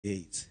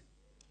8.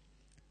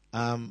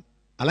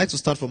 I like to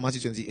start from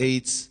Matthew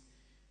 28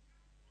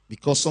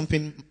 because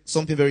something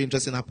very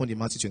interesting happened in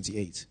Matthew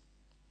 28.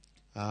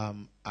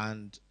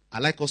 And I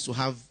like us to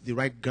have the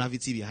right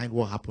gravity behind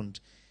what happened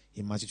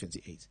in Matthew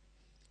 28.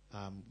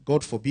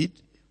 God forbid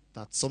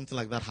that something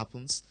like that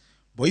happens.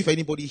 But if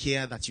anybody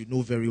here that you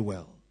know very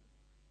well,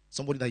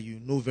 somebody that you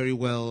know very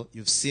well,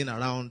 you've seen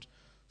around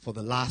for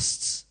the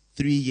last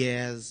 3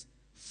 years,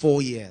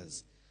 4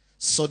 years,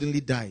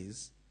 suddenly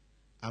dies,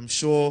 I'm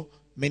sure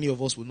many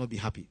of us will not be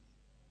happy.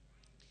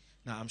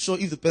 Now, I'm sure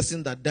if the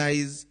person that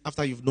dies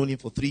after you've known him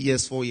for 3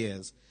 years, 4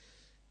 years,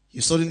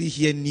 you suddenly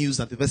hear news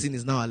that the person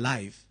is now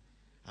alive,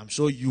 I'm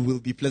sure you will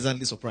be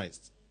pleasantly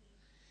surprised.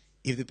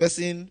 If the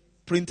person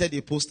printed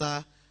a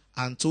poster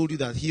and told you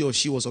that he or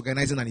she was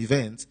organizing an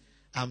event,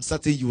 I'm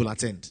certain you will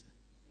attend.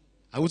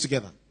 Are we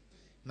together?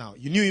 Now,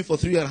 you knew him for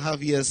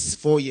 3.5 years,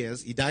 4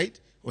 years, he died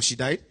or she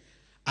died,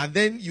 and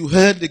then you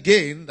heard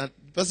again that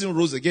the person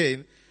rose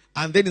again,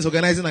 and then is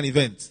organizing an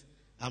event.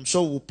 I'm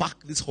sure we'll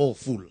pack this hall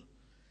full,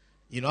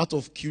 out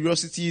of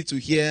curiosity to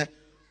hear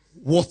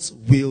what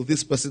will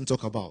this person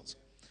talk about.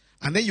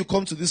 And then you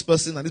come to this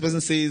person, and this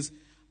person says,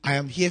 I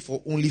am here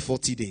for only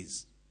 40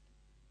 days.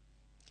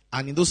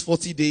 And in those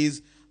 40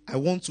 days, I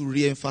want to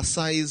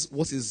re-emphasize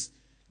what is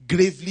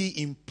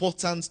gravely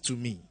important to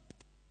me.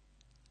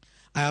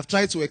 I have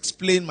tried to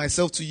explain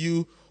myself to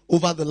you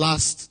over the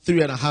last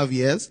 3.5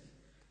 years.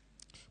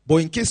 But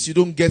in case you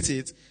don't get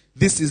it,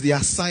 this is the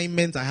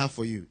assignment I have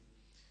for you.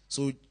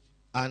 So,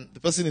 and the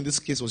person in this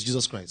case was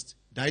Jesus Christ.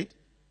 Died.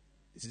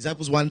 His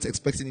disciples weren't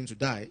expecting him to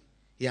die.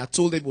 He had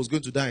told them he was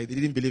going to die. They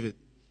didn't believe it.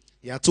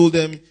 He had told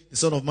them the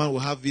Son of Man will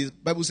have this. The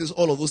Bible says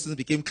all of those things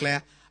became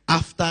clear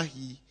after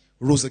he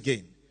rose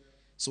again.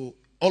 So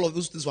all of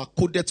those things were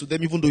coded to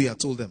them even though he had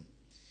told them.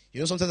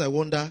 Sometimes I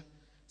wonder,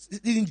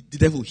 didn't the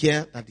devil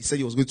hear that he said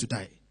he was going to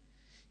die?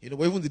 But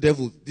even the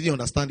devil didn't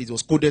understand it. It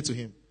was coded to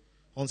him.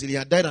 Until he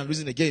had died and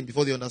risen again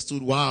before they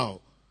understood,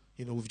 wow,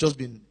 we've just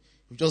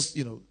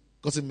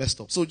gotten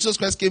messed up. So Jesus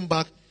Christ came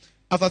back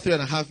after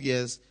 3.5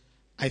 years.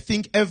 I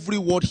think every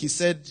word he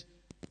said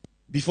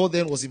before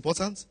then was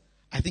important.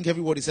 I think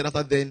every word he said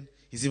after then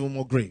is even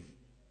more grave.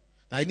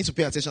 Now I need to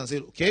pay attention and say,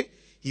 okay,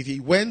 if he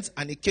went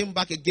and he came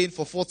back again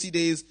for 40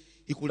 days,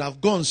 he could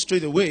have gone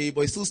straight away,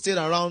 but he still stayed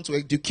around to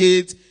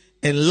educate,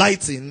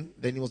 enlighten,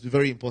 then it must be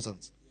very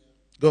important.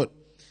 Good.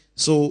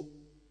 So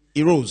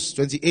he rose.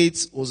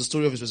 28 was the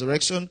story of his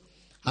resurrection.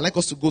 I'd like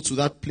us to go to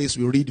that place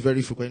we read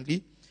very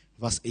frequently.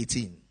 Verse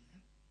 18.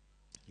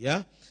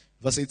 Yeah?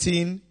 Verse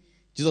 18,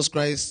 Jesus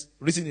Christ,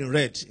 written in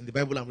red in the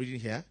Bible I'm reading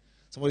here.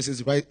 Somebody says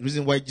the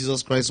reason why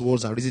Jesus Christ's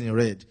words are written in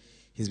red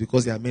is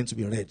because they are meant to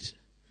be read.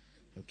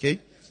 Okay?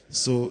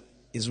 So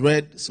it's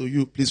red, so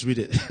you please read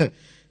it.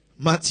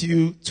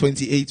 Matthew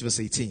 28 verse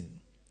 18.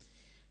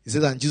 It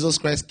says, and Jesus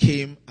Christ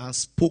came and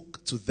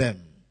spoke to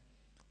them,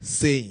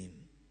 saying,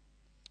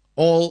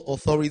 all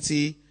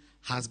authority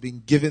has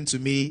been given to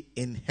me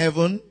in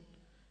heaven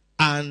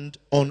and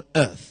on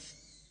earth.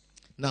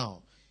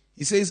 Now,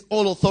 he says,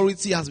 all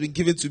authority has been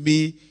given to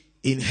me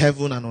in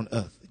heaven and on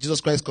earth.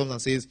 Jesus Christ comes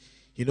and says,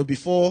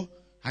 before,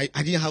 I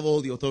didn't have all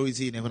the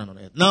authority in heaven and on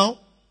earth. Now,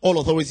 all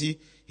authority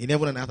in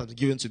heaven and earth has been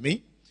given to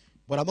me,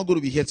 but I'm not going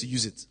to be here to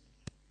use it.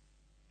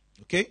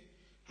 Okay?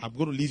 I'm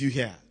going to leave you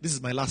here. This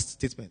is my last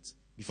statement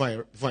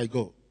before I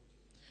go.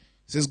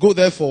 It says, go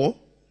therefore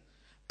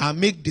and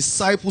make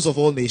disciples of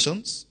all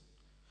nations,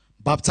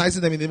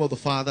 baptizing them in the name of the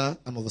Father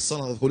and of the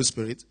Son and of the Holy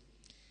Spirit,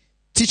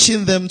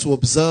 teaching them to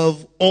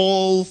observe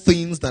all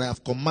things that I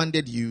have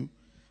commanded you,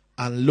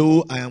 and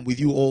lo, I am with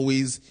you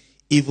always,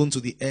 even to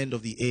the end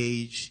of the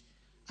age.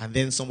 And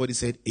then somebody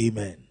said,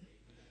 amen.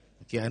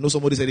 Okay, I know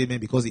somebody said amen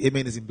because the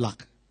amen is in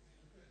black.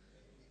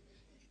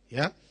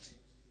 Yeah?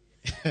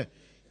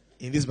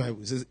 In this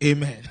Bible, it says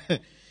amen.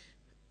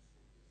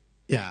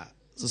 Yeah.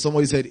 So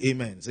somebody said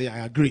amen. Say,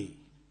 I agree.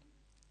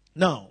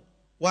 Now,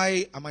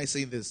 why am I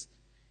saying this?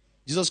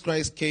 Jesus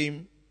Christ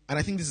came, and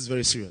I think this is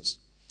very serious.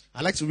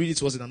 I like to read it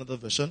to us in another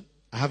version.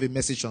 I have a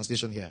Message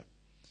translation here.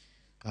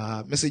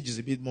 Message is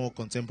a bit more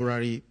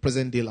contemporary,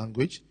 present-day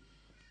language.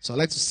 So I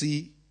like to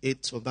see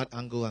it from that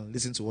angle and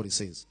listen to what it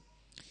says.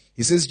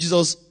 He says,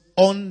 Jesus,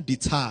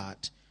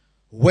 undeterred,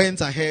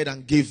 went ahead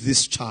and gave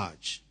this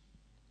charge.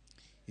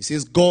 He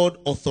says, God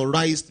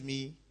authorized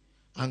me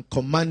and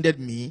commanded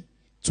me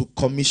to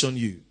commission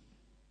you.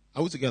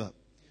 Are we together?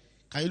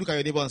 Can you look at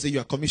your neighbor and say, you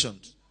are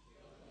commissioned?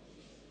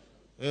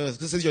 Yes,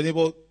 this says your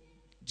neighbor,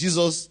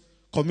 Jesus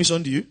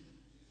commissioned you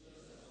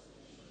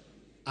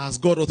as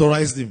God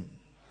authorized him.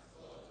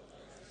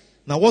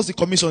 Now, what's the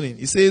commissioning?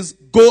 He says,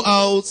 go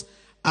out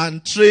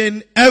and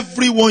train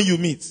everyone you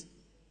meet.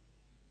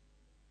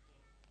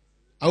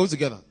 Are we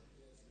together?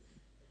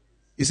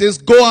 He says,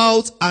 go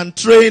out and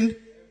train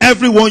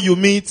everyone you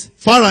meet,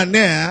 far and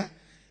near,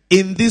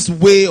 in this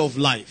way of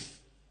life.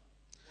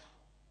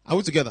 Are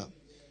we together?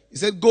 He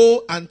said,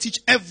 go and teach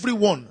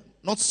everyone,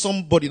 not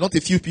somebody, not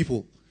a few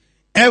people.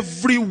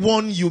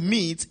 Everyone you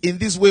meet in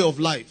this way of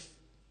life.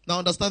 Now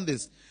understand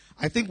this.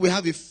 I think we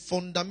have a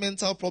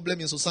fundamental problem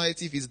in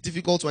society if it's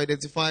difficult to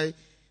identify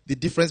the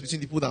difference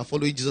between the people that are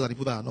following Jesus and the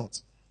people that are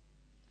not.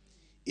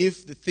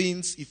 If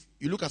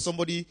you look at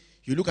somebody,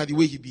 you look at the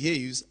way he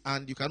behaves,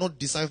 and you cannot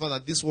decipher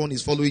that this one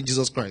is following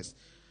Jesus Christ.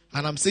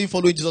 And I'm saying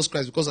following Jesus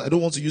Christ because I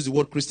don't want to use the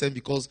word Christian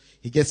because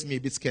he gets me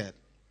a bit scared.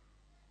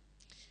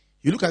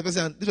 You look at the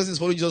person and this person is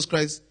following Jesus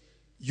Christ,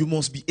 you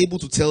must be able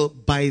to tell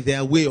by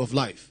their way of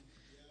life.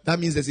 That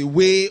means there's a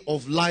way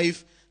of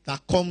life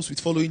that comes with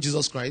following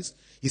Jesus Christ.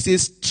 He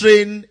says,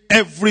 train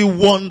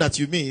everyone that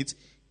you meet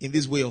in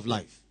this way of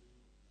life.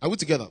 Are we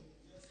together?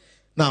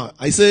 Now,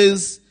 it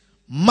says,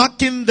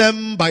 marking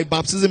them by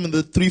baptism in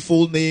the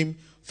threefold name,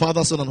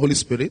 Father, Son, and Holy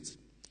Spirit.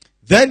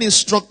 Then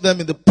instruct them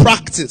in the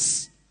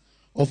practice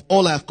of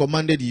all I have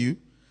commanded you.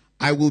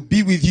 I will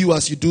be with you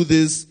as you do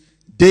this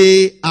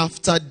day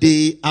after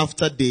day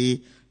after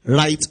day,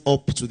 right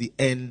up to the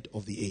end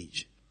of the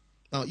age.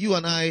 Now, you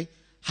and I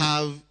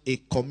have a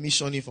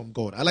commissioning from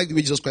God. I like the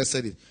way Jesus Christ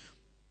said it.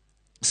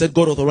 He said,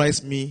 God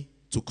authorized me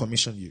to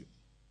commission you.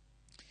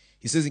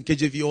 He says in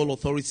KJV, all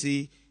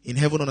authority in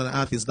heaven and on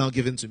earth is now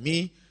given to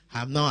me.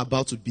 I am now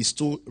about to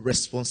bestow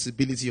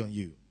responsibility on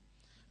you.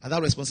 And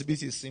that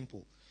responsibility is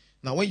simple.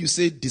 Now, when you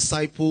say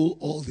disciple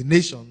all the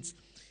nations,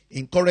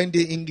 in current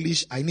day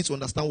English, I need to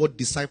understand what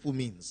disciple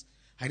means.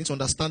 I need to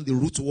understand the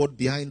root word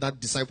behind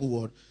that disciple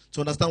word to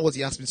understand what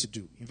he asked me to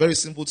do. In very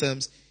simple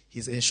terms,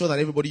 he's ensure that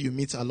everybody you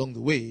meet along the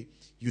way,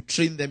 you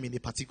train them in a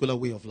particular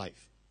way of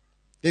life.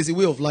 There's a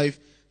way of life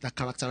that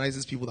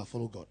characterizes people that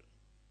follow God.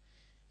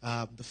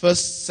 The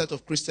first set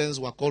of Christians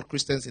were called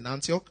Christians in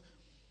Antioch.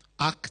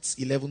 Acts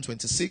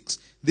 11:26.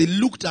 They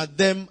looked at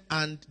them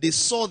and they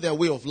saw their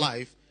way of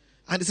life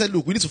and they said,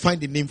 look, we need to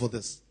find a name for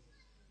this.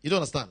 You don't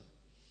understand?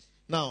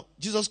 Now,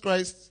 Jesus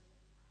Christ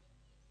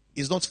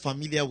is not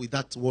familiar with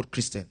that word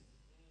Christian.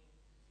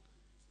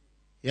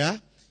 Yeah?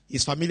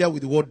 He's familiar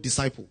with the word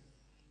disciple.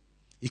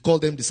 He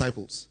called them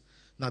disciples.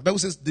 Now, the Bible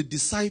says the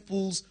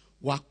disciples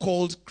were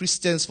called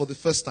Christians for the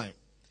first time.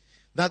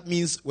 That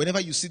means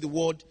whenever you see the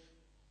word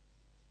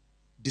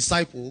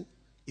disciple,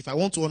 if I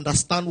want to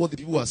understand what the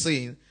people are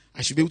saying,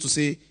 I should be able to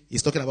say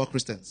he's talking about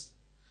Christians.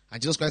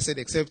 And Jesus Christ said,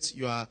 except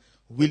you are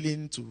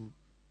willing to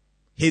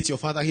hate your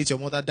father, hate your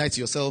mother, die to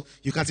yourself,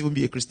 you can't even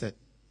be a Christian.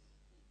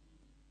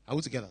 Are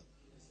we together?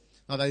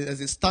 Now,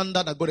 there's a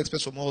standard that God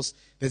expects from us.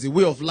 There's a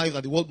way of life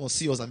that the world must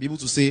see us and be able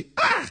to say,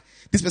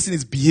 this person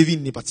is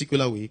behaving in a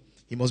particular way.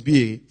 He must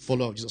be a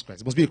follower of Jesus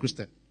Christ. He must be a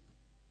Christian.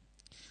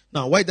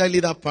 Now, why did I lay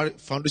that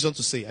foundation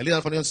to say? I laid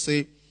that foundation to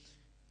say,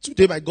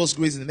 today, by God's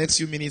grace, in the next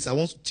few minutes, I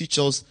want to teach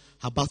us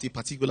about a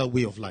particular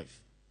way of life.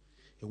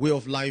 A way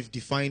of life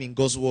defined in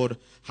God's word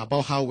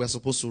about how we're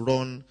supposed to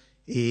run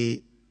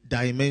a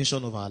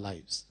dimension of our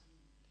lives.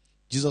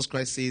 Jesus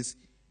Christ says,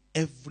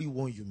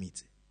 everyone you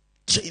meet,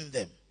 train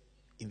them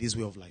in this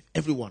way of life.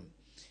 Everyone.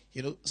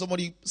 You know,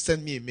 somebody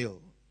sent me a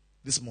mail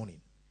this morning.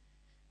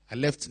 I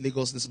left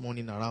Lagos this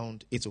morning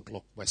around 8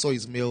 o'clock. I saw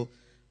his mail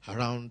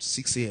around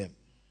 6 a.m.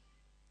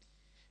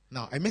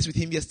 Now, I met with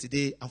him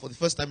yesterday, and for the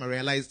first time I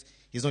realized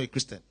he's not a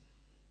Christian.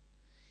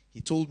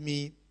 He told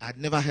me I'd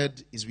never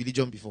heard his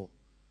religion before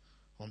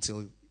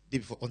until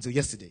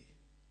yesterday.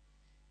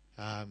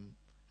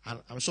 And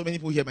I'm sure many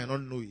people here might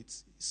not know it.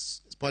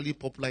 It's probably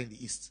popular in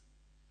the East.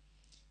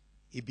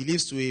 He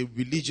believes to a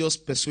religious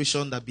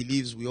persuasion that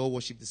believes we all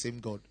worship the same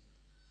God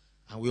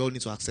and we all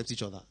need to accept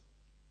each other.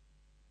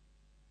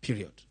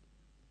 Period.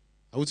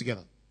 Are we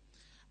together?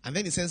 And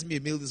then he sends me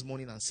a mail this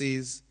morning and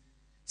says,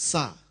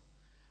 sir,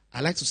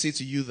 I'd like to say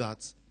to you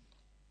that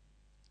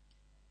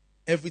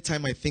every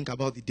time I think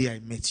about the day I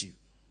met you,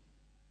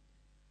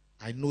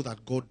 I know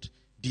that God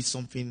did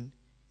something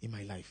in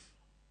my life.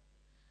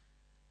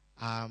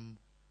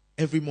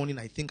 Every morning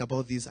I think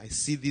about this, I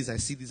see this, I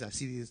see this, I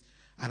see this.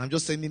 And I'm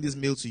just sending this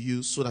mail to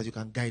you so that you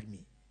can guide me.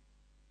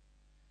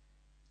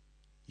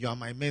 You are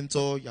my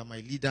mentor, you are my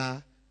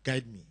leader,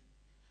 guide me.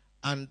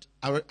 And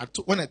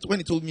when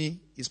he told me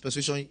his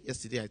persuasion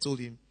yesterday, I told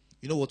him,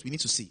 you know what, we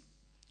need to see.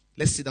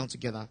 Let's sit down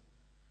together.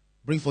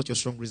 Bring forth your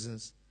strong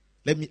reasons.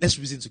 Let's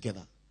reason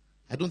together.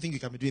 I don't think you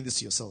can be doing this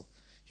to yourself.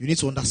 You need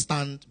to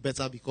understand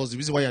better because the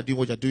reason why you're doing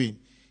what you're doing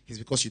is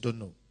because you don't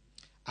know.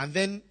 And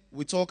then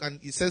we talk and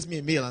he sends me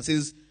a mail and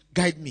says,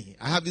 guide me.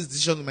 I have this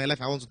decision in my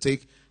life I want to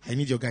take. I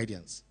need your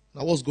guidance.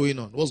 Now what's going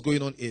on? What's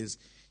going on is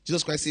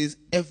Jesus Christ says,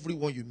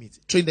 everyone you meet,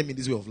 train them in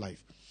this way of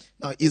life.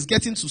 Now he's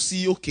getting to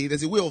see, okay,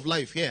 there's a way of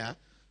life here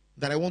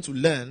that I want to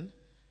learn.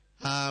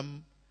 I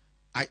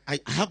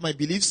have my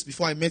beliefs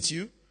before I met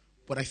you,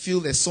 but I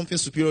feel there's something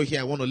superior here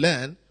I want to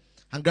learn.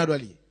 And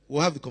gradually,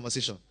 we'll have the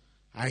conversation.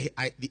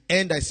 The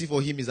end I see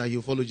for him is that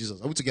he'll follow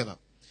Jesus. Are we together?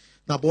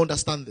 Now, but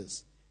understand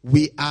this.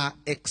 We are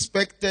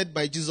expected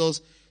by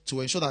Jesus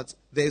to ensure that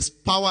there's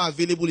power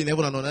available in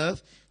heaven and on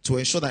earth to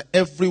ensure that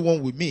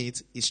everyone we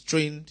meet is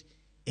trained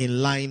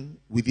in line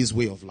with his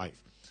way of life.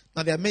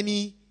 Now, there are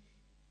many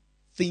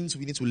things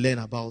we need to learn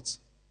about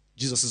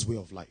Jesus' way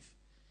of life,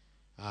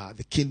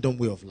 the kingdom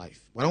way of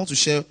life. But I want to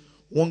share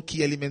one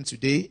key element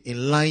today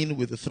in line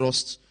with the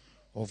thrust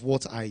of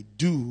what I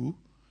do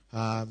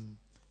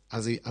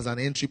as an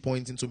entry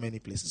point into many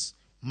places.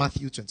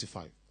 Matthew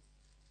 25.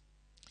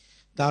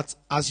 that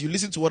as you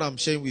listen to what I'm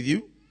sharing with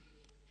you,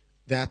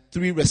 there are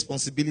 3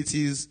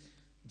 responsibilities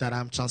that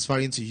I'm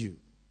transferring to you.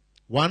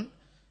 1,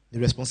 the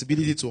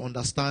responsibility to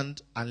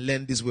understand and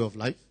learn this way of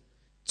life.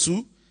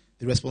 2,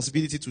 the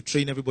responsibility to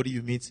train everybody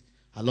you meet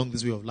along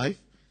this way of life.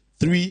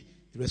 3,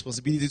 the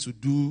responsibility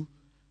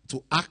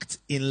to act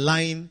in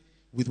line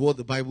with what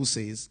the Bible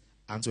says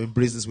and to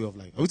embrace this way of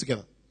life. Are we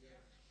together?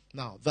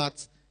 Now,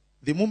 that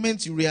the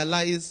moment you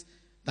realize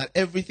that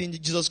everything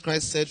Jesus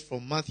Christ said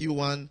from Matthew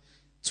 1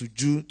 to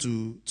Jude,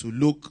 to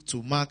Luke,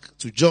 to Mark,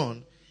 to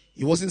John,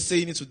 he wasn't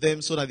saying it to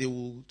them so that they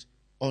would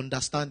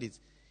understand it.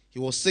 He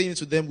was saying it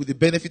to them with the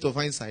benefit of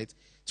hindsight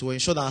to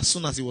ensure that as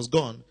soon as he was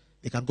gone,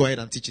 they can go ahead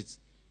and teach it.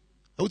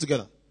 Are we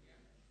together?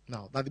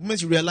 Now, that the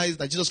moment you realize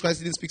that Jesus Christ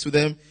didn't speak to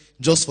them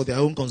just for their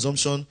own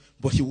consumption,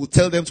 but he would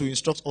tell them to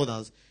instruct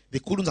others, they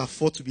couldn't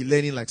afford to be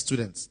learning like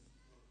students.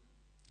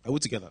 Are we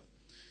together?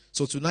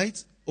 So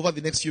tonight, over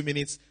the next few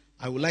minutes,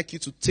 I would like you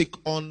to take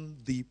on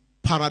the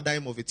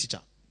paradigm of a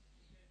teacher.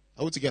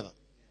 Are we together?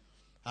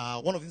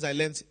 One of the things I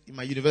learned in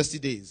my university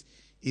days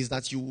is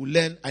that you will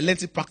learn, I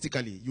learned it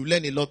practically. You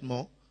learn a lot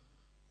more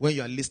when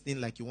you are listening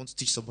like you want to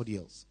teach somebody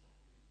else.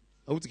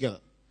 Are we together?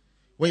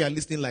 When you are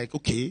listening like,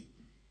 okay,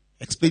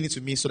 explain it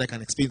to me so that I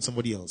can explain to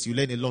somebody else. You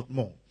learn a lot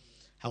more.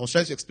 I was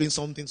trying to explain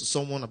something to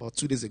someone about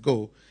 2 days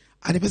ago,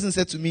 and the person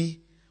said to me,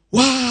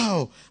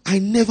 wow, I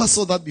never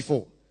saw that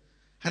before.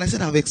 And I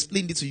said, I've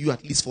explained it to you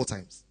at least 4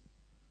 times.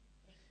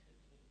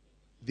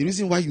 The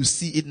reason why you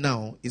see it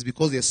now is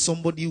because there's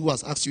somebody who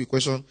has asked you a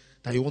question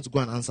that you want to go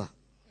and answer.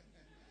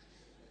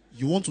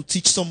 You want to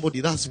teach somebody.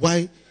 That's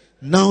why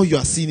now you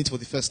are seeing it for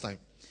the first time.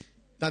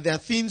 That there are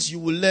things you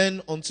will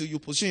learn until you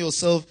position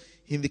yourself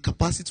in the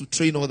capacity to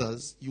train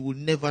others. You will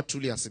never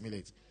truly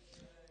assimilate.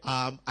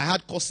 I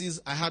had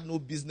courses I had no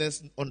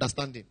business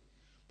understanding.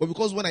 But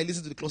because when I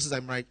listen to the classes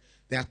I'm like,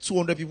 there are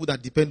 200 people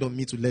that depend on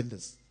me to learn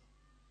this.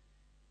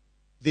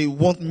 They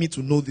want me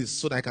to know this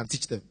so that I can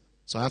teach them.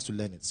 So I have to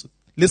learn it. So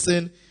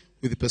listen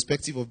with the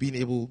perspective of being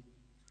able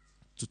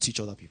to teach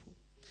other people.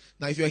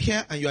 Now, if you're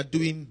here and you are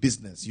doing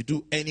business, you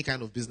do any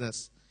kind of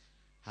business.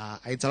 I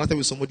interacted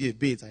with somebody a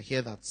bit. I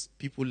hear that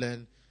people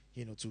learn,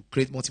 to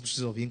create multiple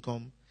sources of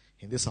income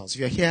in this house. If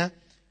you're here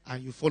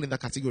and you fall in that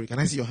category, can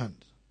I see your hand?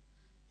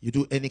 You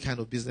do any kind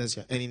of business,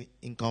 you're earning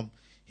income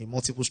in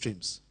multiple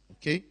streams.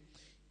 Okay?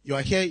 You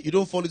are here, you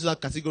don't fall into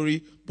that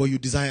category, but you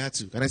desire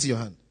to. Can I see your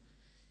hand?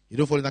 You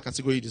don't fall in that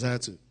category, you desire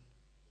to.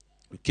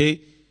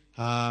 Okay?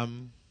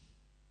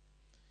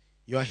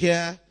 You are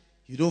here,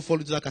 you don't fall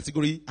into that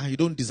category, and you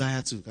don't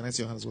desire to. Can I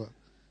see your hand as well?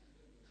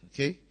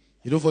 Okay?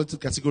 You don't fall into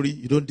the category,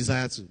 you don't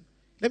desire to.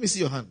 Let me see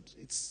your hand.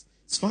 It's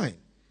fine.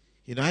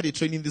 I had a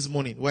training this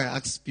morning where I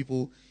asked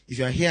people, if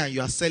you are here and you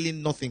are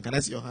selling nothing, can I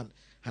see your hand?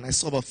 And I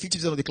saw about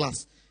 50% of the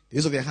class, the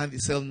rest of their hand, they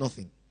sell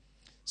nothing.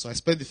 So I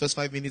spent the first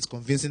 5 minutes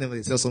convincing them that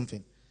they sell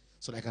something.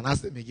 So that I can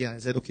ask them again. And I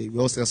said, okay, we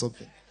all sell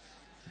something.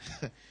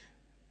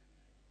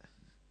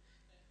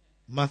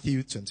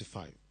 Matthew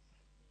 25.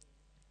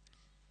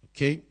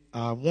 Okay?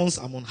 Once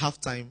I'm on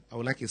halftime, I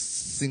would like a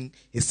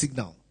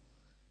signal.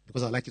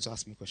 Because I'd like you to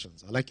ask me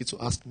questions. I'd like you to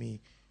ask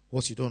me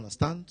what you don't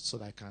understand so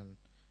that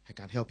I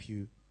can help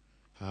you.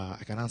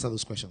 I can answer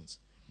those questions.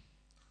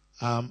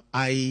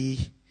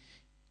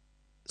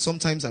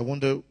 Sometimes I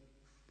wonder,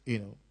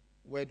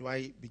 where do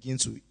I begin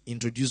to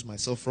introduce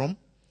myself from?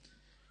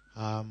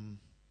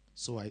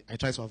 So I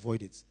try to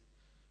avoid it.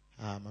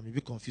 I'm a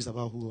bit confused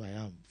about who I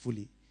am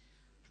fully.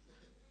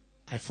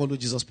 I follow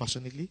Jesus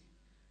passionately.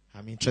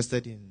 I'm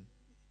interested in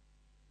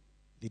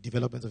the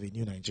development of a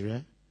new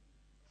Nigeria.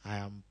 I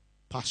am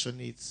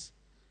passionate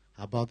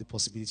about the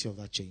possibility of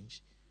that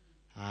change.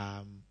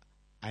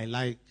 I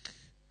like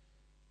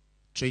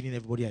training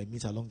everybody I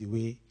meet along the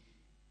way,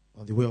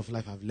 on the way of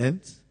life I've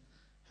learned.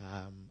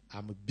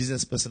 I'm a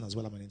business person as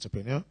well. I'm an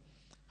entrepreneur.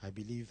 I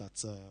believe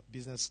that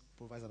business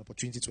provides an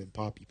opportunity to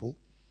empower people.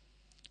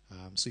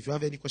 So if you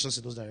have any questions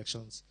in those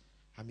directions,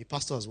 I'm a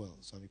pastor as well.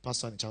 So I'm a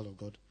pastor and a child of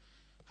God.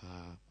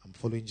 I'm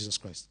following Jesus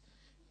Christ.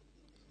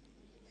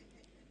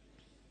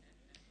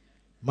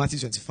 Matthew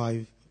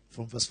 25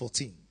 from verse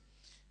 14.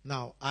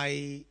 Now,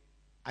 I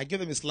gave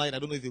them a slide. I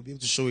don't know if they'll be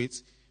able to show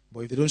it,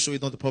 but if they don't show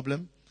it, not the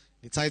problem.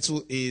 The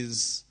title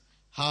is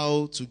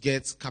How to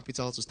Get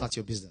Capital to Start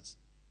Your Business.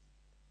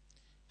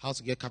 How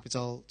to get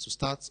capital to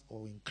start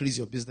or increase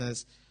your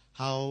business.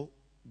 How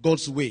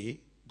God's way,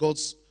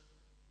 God's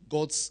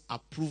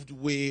approved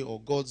way or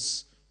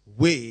God's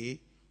way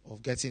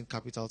of getting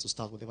capital to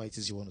start whatever it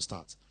is you want to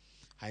start.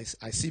 I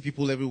see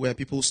people everywhere,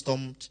 people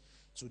stumped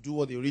to do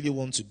what they really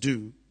want to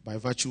do by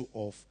virtue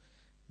of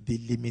the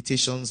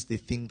limitations they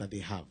think that they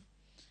have.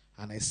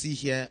 And I see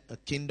here a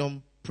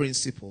kingdom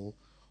principle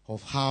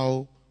of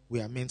how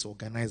we are meant to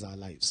organize our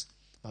lives.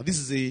 Now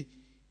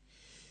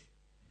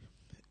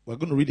we're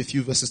going to read a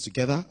few verses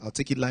together. I'll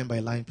take it line by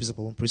line, precept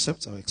by one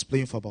precept. I'll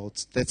explain for about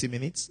 30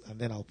 minutes and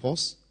then I'll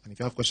pause. And if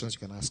you have questions, you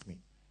can ask me.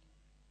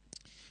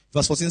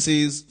 Verse 14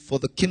 says, "For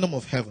the kingdom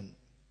of heaven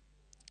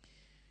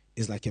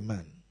is like a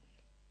man."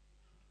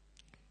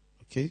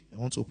 Okay, I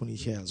want to open it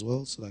here as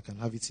well so that I can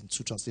have it in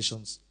 2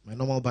 translations. My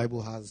normal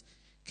Bible has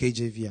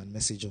KJV and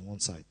Message on one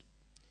side.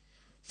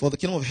 For the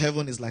kingdom of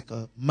heaven is like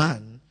a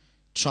man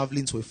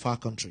traveling to a far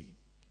country.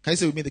 Can you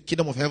say with me, the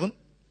kingdom of heaven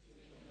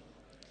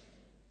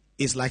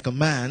is like a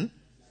man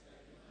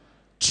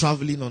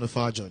traveling on a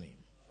far journey.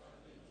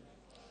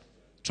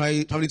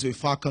 Traveling to a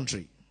far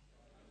country.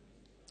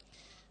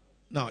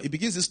 Now, it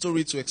begins this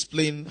story to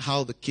explain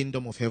how the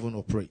kingdom of heaven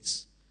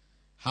operates.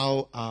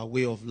 How our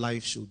way of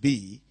life should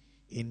be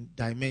in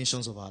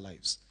dimensions of our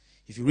lives.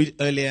 If you read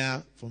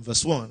earlier from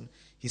verse 1,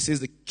 he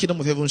says the kingdom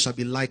of heaven shall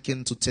be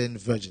likened to 10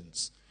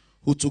 virgins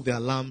who took their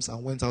lamps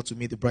and went out to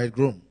meet the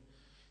bridegroom.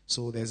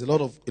 So there's a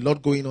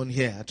lot going on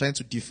here, trying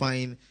to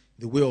define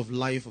the way of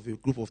life of a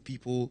group of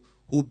people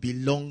who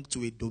belong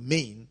to a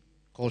domain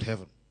called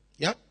heaven.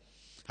 Yeah?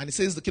 And it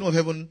says the kingdom of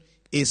heaven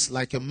is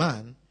like a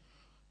man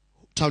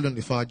traveling on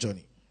a far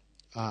journey.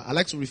 I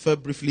like to refer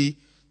briefly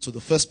to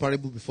the first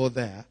parable before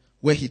there,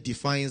 where he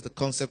defines the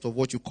concept of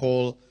what you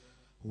call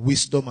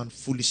wisdom and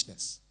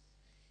foolishness.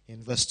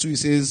 In verse 2, he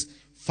says,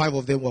 5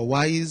 of them were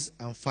wise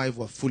and 5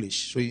 were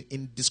foolish. So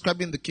in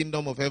describing the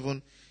kingdom of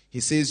heaven, he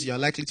says you are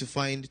likely to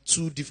find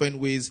 2 different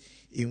ways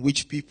in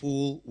which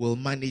people will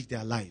manage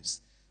their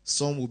lives.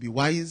 Some will be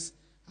wise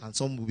and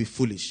some will be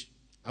foolish.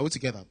 Are we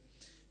together?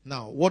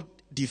 Now, what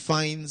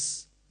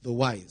defines the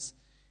wise?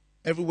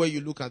 Everywhere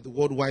you look at the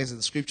word wise in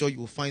the scripture, you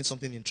will find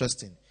something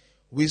interesting.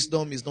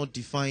 Wisdom is not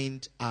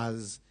defined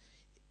as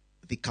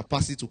the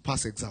capacity to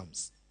pass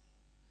exams.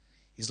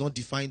 It's not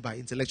defined by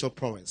intellectual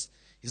prowess.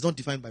 It's not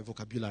defined by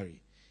vocabulary.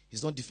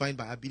 It's not defined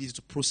by ability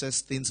to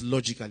process things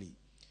logically.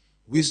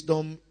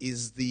 Wisdom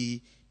is the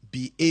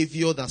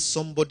behavior that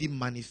somebody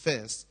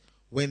manifests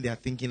when they are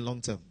thinking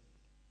long term.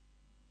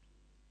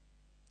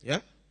 Yeah?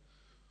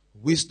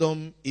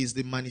 Wisdom is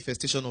the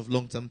manifestation of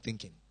long term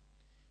thinking.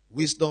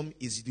 Wisdom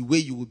is the way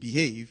you will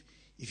behave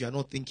if you are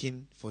not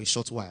thinking for a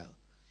short while.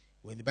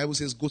 When the Bible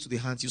says, go to the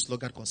ant, you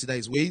sluggard, consider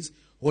his ways,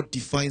 what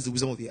defines the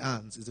wisdom of the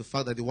ant is the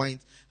fact that the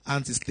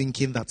ant is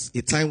thinking that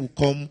a time will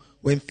come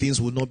when things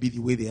will not be the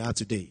way they are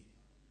today.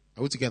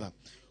 Are we together?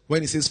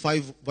 When he says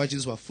 5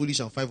 virgins were foolish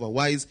and 5 were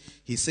wise,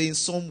 he's saying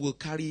some will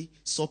carry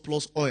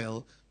surplus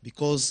oil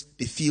because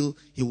they feel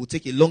it will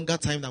take a longer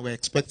time than we're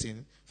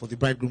expecting for the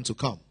bridegroom to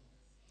come.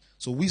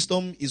 So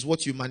wisdom is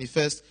what you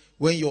manifest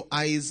when your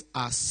eyes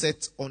are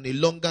set on a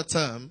longer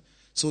term.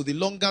 So the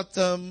longer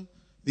term,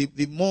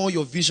 the more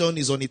your vision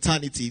is on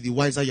eternity, the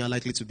wiser you are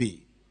likely to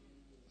be.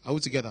 Are we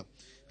together?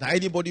 That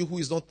anybody who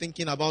is not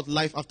thinking about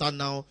life after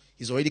now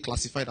is already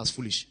classified as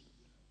foolish.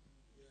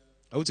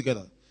 Are we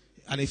together?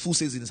 And a fool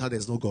says in his heart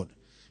there's no God.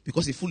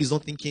 Because a fool is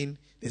not thinking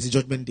there's a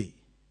judgment day.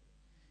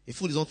 A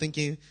fool is not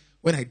thinking,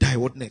 when I die,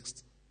 what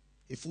next?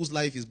 A fool's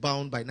life is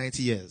bound by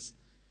 90 years.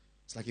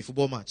 It's like a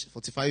football match.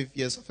 45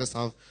 years first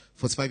half,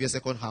 45 years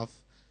second half.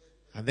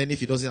 And then if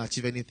he doesn't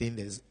achieve anything,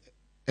 there's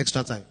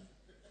extra time.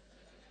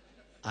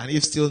 And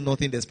if still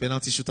nothing, there's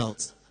penalty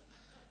shootout.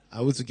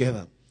 Are we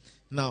together?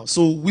 Now,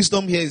 so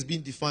wisdom here is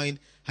being defined,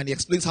 and he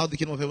explains how the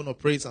kingdom of heaven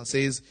operates and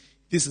says,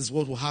 this is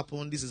what will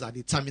happen, these are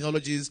the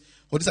terminologies,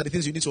 or these are the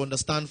things you need to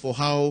understand for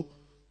how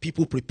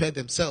people prepare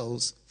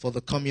themselves for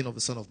the coming of the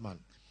Son of Man.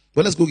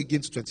 But let's go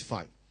again to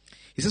 25.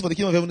 He says, for the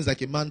kingdom of heaven is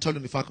like a man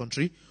traveling in a far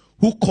country,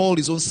 who called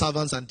his own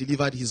servants and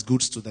delivered his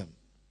goods to them.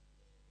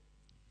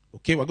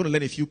 Okay, we're going to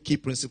learn a few key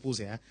principles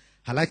here.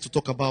 I like to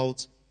talk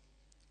about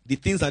the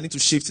things that need to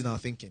shift in our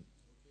thinking.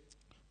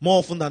 More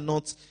often than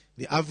not,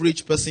 the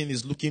average person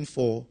is looking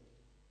for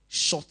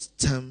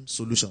short-term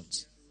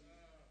solutions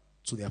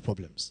to their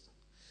problems.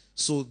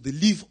 So the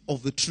leaf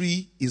of the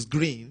tree is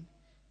green,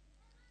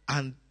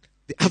 and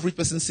the average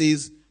person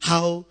says,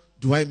 how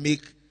do I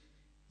make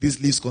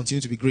these leaves continue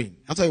to be green?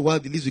 After a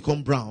while, the leaves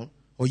become brown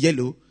or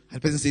yellow, and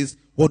the person says,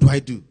 what do I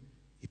do?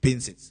 He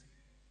paints it.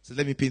 So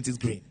let me paint it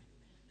green.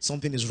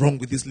 Something is wrong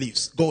with these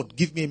leaves. God,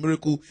 give me a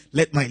miracle.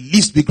 Let my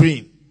leaves be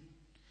green.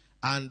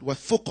 And we're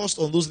focused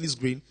on those leaves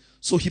green.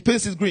 So he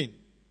paints it green.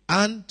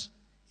 And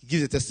he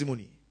gives a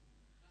testimony.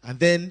 And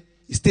then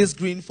it stays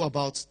green for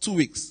about 2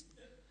 weeks.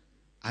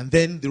 And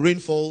then the rain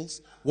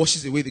falls,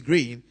 washes away the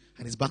green,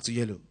 and it's back to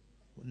yellow.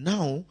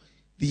 Now,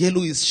 the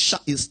yellow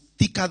is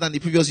thicker than the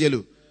previous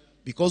yellow.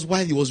 Because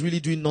while he was really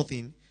doing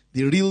nothing,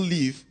 the real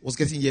leaf was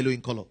getting yellow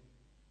in color.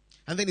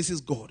 And then he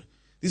says, God,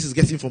 this is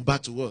getting from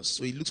bad to worse.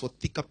 So he looks for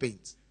thicker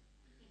paint.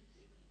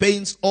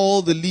 Paints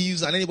all the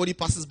leaves, and anybody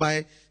passes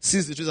by,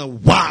 sees the trees,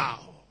 and wow,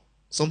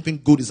 something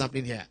good is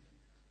happening here.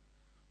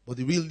 But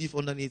the real leaf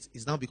underneath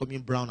is now becoming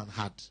brown and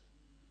hard,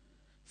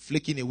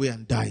 flaking away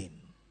and dying.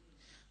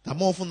 That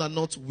more often than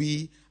not,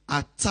 we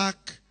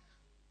attack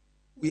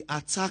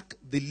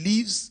the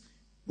leaves,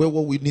 where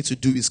what we need to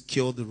do is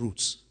cure the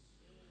roots.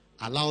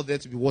 Allow there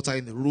to be water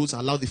in the roots,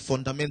 allow the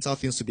fundamental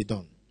things to be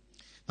done.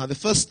 Now, the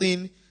first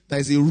thing that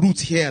is a root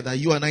here that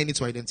you and I need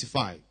to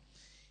identify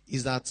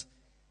is that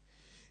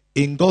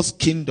in God's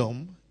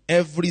kingdom,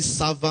 every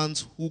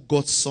servant who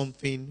got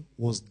something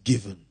was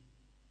given.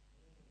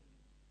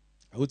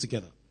 Are we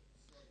together?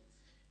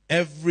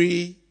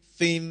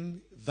 Everything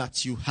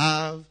that you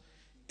have,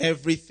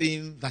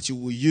 everything that you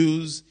will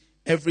use,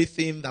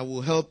 everything that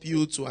will help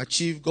you to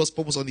achieve God's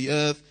purpose on the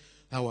earth,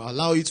 that will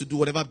allow you to do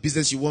whatever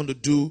business you want to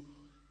do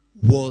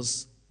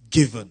was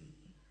given.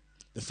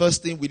 The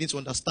first thing we need to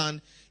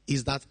understand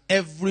is that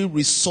every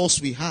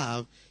resource we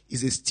have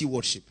is a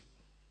stewardship.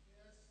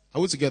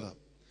 Are we together?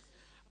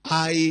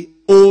 I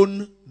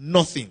own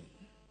nothing.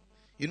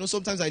 You know,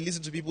 sometimes I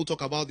listen to people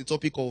talk about the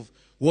topic of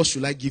what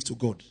should I give to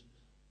God.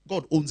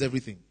 God owns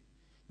everything.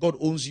 God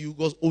owns you.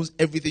 God owns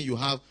everything you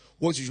have.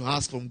 What you should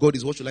ask from God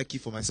is, what should I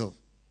keep for myself?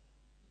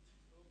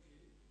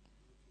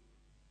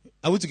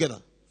 Are we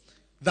together?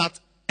 That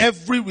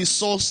every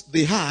resource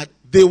they had,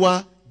 they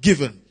were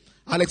given.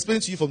 I'll explain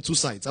it to you from two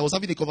sides. I was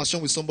having a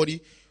conversation with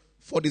somebody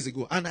 4 days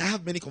ago, and I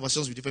have many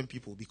conversations with different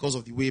people because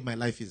of the way my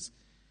life is.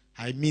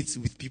 I meet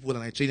with people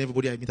and I train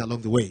everybody I meet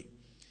along the way.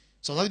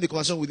 So I was having a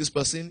conversation with this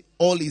person,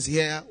 all his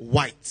hair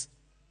white.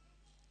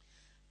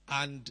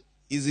 And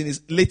he's in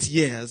his late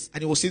years,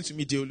 and he was saying to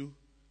me, Adeolu,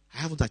 I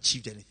haven't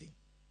achieved anything.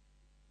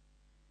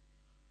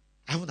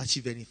 I haven't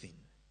achieved anything.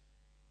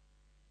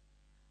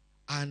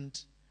 And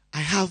I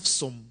have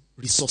some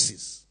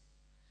resources.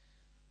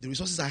 The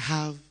resources I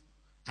have,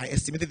 I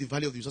estimated the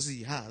value of the resources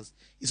he has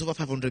is over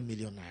 500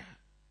 million naira.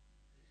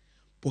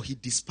 But he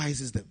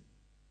despises them.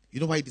 You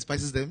know why he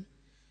despises them?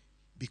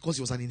 Because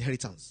it was an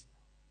inheritance.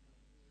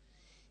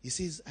 He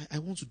says, I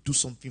want to do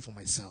something for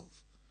myself.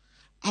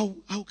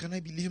 How can I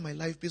be living my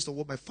life based on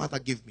what my father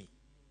gave me?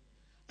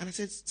 And I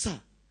said, sir,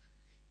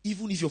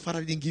 even if your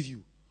father didn't give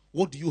you,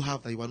 what do you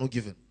have that you are not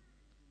given?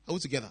 Are we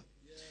together?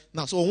 Yeah.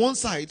 Now, so on one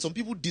side, some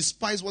people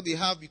despise what they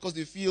have because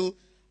they feel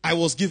I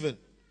was given.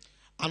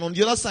 And on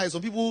the other side,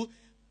 some people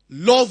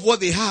love what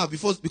they have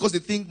because they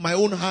think my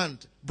own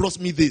hand brought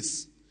me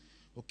this.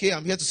 Okay,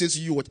 I'm here to say to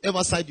you,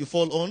 whatever side you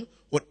fall on,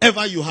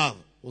 whatever you have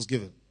was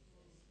given.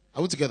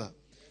 Are we together?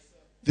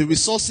 The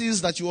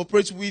resources that you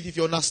operate with, if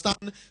you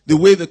understand the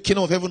way the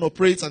kingdom of heaven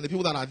operates and the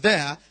people that are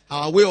there,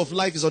 our way of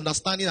life is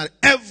understanding that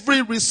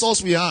every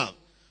resource we have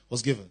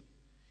was given.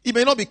 It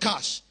may not be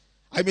cash.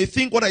 I may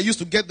think what I used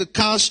to get the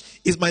cash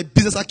is my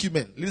business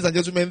acumen. Ladies and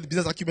gentlemen, the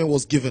business acumen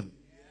was given.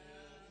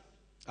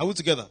 Are we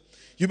together?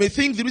 You may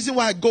think the reason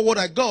why I got what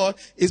I got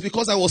is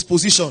because I was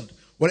positioned.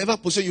 Whatever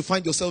position you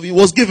find yourself in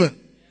was given.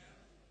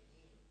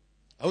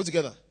 Are we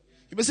together?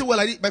 You may say,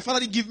 well, my father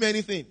didn't give me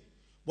anything.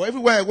 But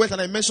everywhere I went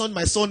and I mentioned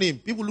my surname,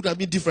 people looked at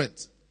me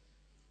different.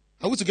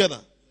 Are we together?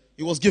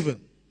 It was given.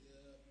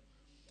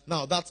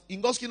 Now, that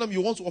in God's kingdom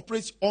you want to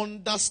operate,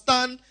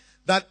 understand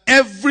that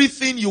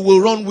everything you will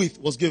run with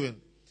was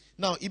given.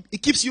 Now,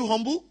 it keeps you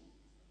humble.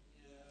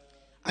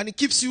 And it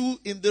keeps you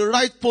in the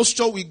right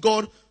posture with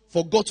God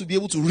for God to be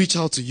able to reach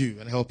out to you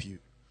and help you.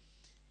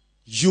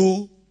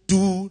 You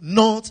do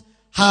not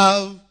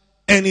have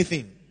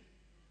anything.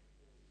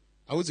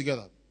 Are we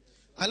together?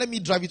 And let me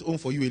drive it home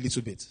for you a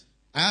little bit.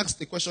 I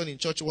asked a question in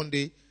church one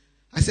day.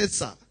 I said,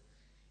 sir,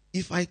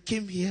 if I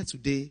came here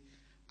today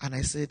and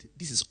I said,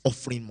 this is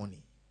offering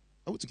money.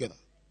 Are we together?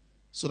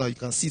 So that you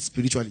can see it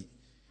spiritually.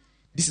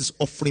 This is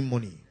offering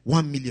money.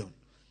 1 million.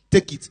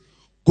 Take it.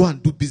 Go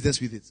and do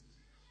business with it.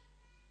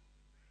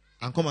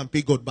 And come and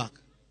pay God back.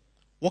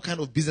 What kind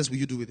of business will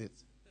you do with it?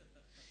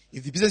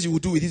 If the business you will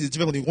do with it is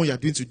different from the one you are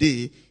doing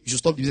today, you should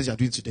stop the business you are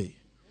doing today.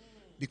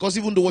 Because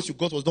even though what you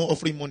got was not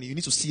offering money, you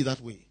need to see it that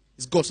way.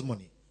 It's God's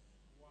money.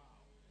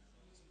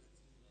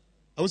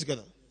 Are we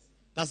together?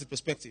 That's the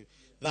perspective.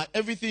 That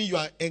everything you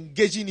are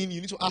engaging in,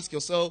 you need to ask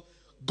yourself,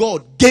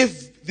 God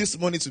gave this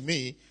money to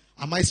me.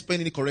 Am I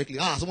spending it correctly?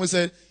 Someone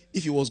said,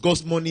 if it was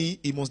God's money,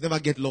 it must never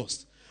get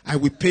lost. I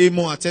will pay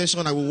more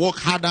attention. I will work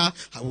harder.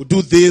 I will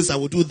do this. I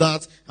will do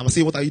that. I'm going to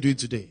say, what are you doing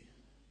today?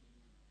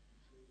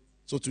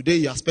 So today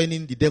you are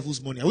spending the devil's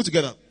money. Are we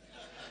together?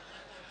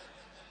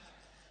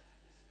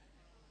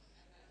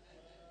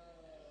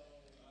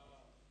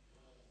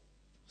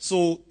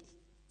 So,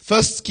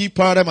 first key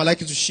paradigm I'd like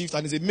you to shift,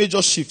 and it's a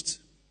major shift,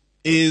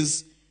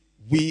 is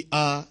we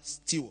are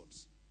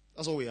stewards.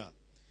 That's what we are.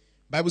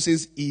 Bible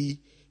says he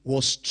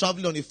was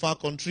traveling on a far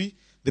country.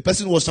 The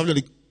person who was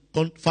traveling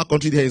on a far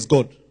country there is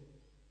God.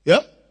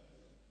 Yeah?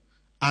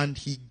 And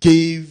he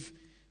gave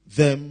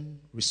them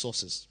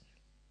resources.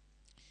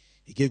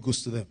 He gave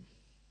goods to them.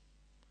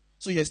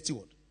 So you're a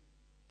steward.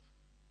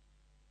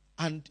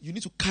 And you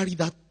need to carry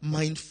that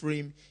mind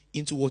frame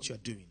into what you're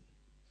doing.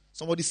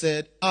 Somebody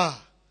said,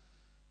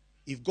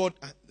 if God,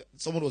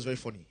 someone was very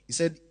funny. He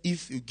said,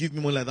 if you give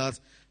me money like that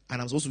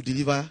and I'm supposed to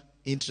deliver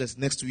interest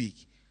next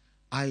week,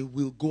 I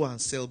will go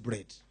and sell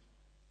bread.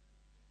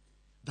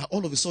 That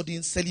all of a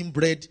sudden, selling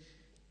bread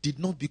did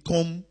not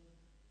become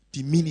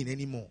the meaning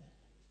anymore.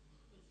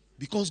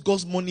 Because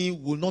God's money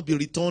will not be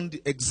returned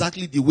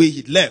exactly the way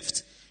it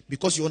left.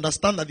 Because you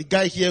understand that the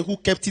guy here who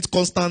kept it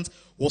constant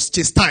was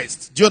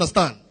chastised. Do you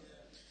understand?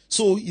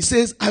 So he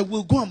says, I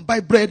will go and buy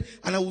bread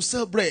and I will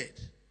sell bread.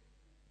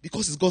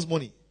 Because it's God's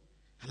money.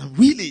 And I'm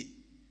really.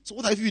 So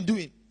what have you been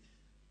doing?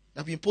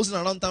 I've been posting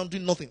around town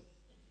doing nothing.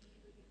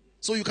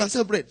 So you can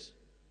sell bread.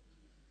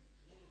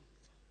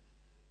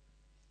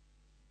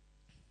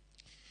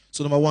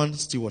 So number one,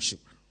 stewardship.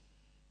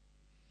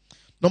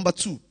 Number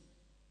two,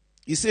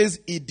 he says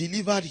he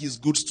delivered his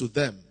goods to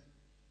them.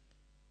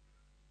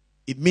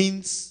 It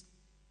means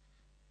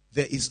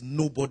there is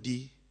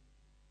nobody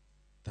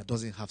that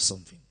doesn't have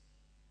something.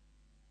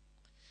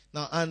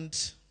 Now, and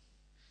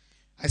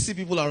I see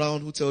people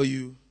around who tell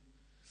you,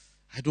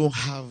 I don't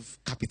have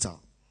capital,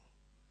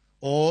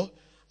 or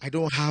I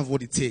don't have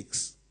what it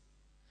takes.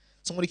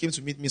 Somebody came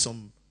to meet me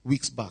some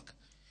weeks back.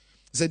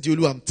 He said,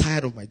 Adeolu, I'm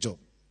tired of my job.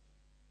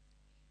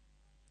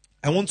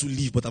 I want to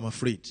leave, but I'm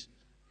afraid.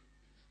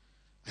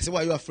 I said,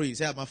 why are you afraid? He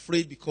said, I'm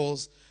afraid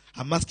because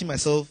I'm asking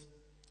myself,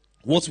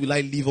 what will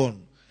I live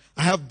on?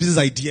 I have business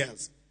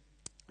ideas.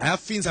 I have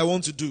things I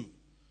want to do.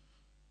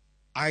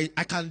 I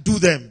can do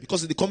them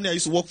because in the company I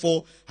used to work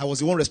for, I was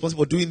the one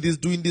responsible for doing this,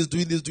 doing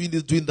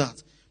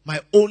that. My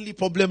only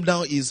problem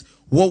now is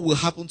what will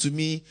happen to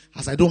me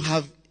as I've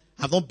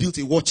not built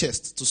a war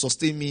chest to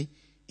sustain me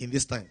in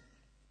this time.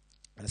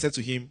 And I said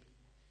to him,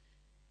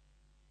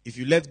 if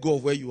you let go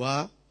of where you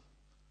are,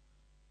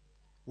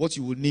 what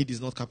you will need is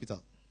not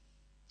capital.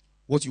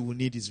 What you will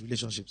need is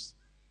relationships.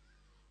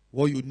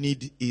 What you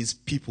need is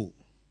people.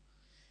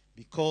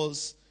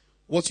 Because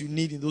what you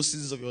need in those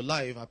seasons of your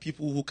life are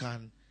people who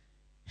can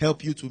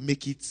help you to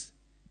make it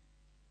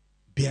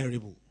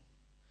bearable.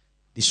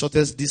 The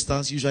shortest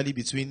distance usually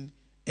between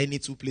any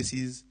two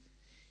places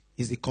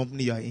is the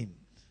company you are in.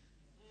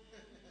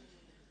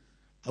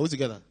 Are we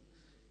together?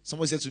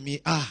 Somebody said to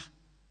me,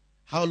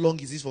 how long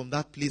is this from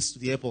that place to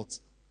the airport?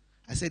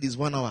 I said, it's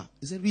 1 hour.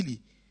 He said, really?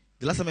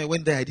 The last time I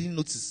went there, I didn't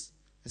notice.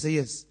 I said,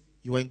 yes,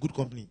 you were in good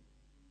company.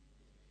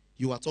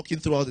 You were talking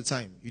throughout the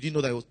time. You didn't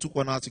know that it took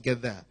 1 hour to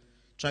get there.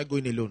 Try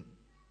going alone.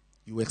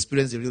 You will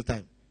experience the real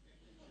time.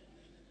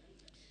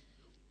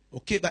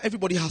 Okay, but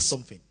everybody has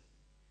something.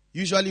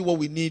 Usually what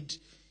we need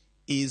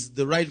is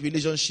the right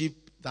relationship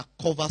that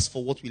covers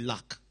for what we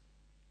lack.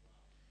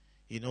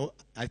 You know,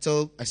 I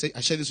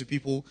share this with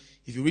people.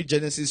 If you read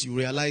Genesis, you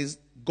realize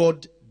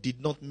God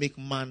did not make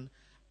man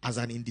as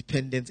an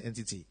independent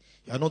entity.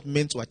 You are not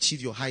meant to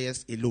achieve your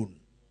highest alone.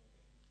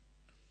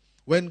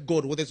 When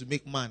God wanted to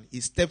make man,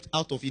 he stepped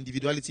out of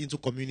individuality into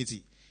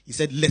community. He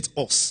said, let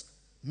us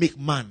make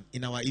man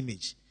in our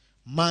image.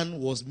 Man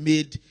was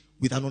made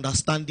with an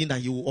understanding that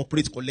he will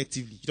operate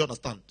collectively. You don't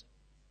understand?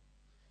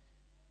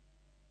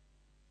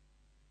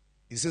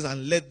 He says,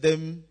 and let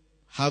them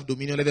have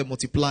dominion, let them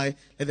multiply,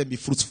 let them be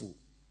fruitful.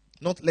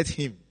 Not let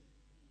him.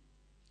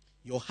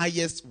 Your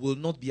highest will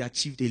not be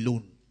achieved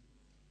alone.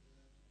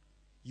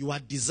 You are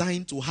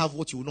designed to have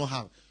what you will not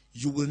have.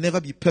 You will never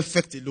be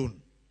perfect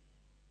alone.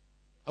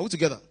 Are we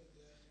together?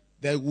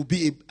 There will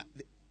be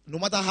no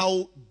matter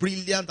how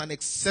brilliant and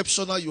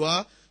exceptional you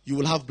are, you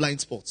will have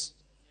blind spots.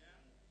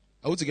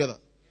 Are we together?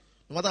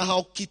 No matter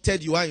how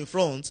kitted you are in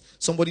front,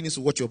 somebody needs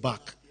to watch your back.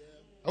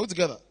 Are we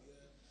together?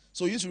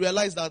 So you need to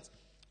realize that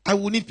I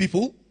will need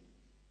people.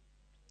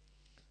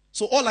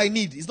 So all I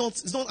need is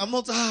not,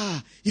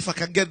 if I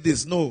can get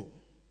this. No.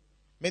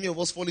 Many of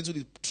us fall into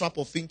the trap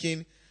of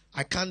thinking,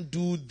 I can't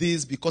do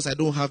this because I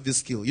don't have this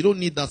skill. You don't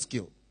need that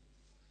skill.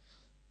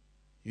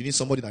 You need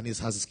somebody that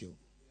has a skill.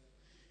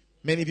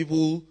 Many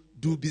people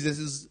do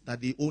businesses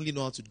that they only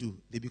know how to do.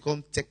 They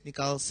become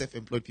technical,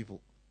 self-employed people.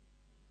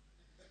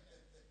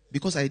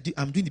 Because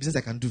I'm doing the business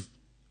I can do.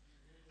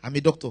 I'm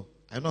a doctor.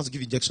 I know how to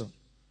give injection.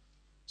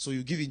 So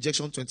you give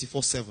injection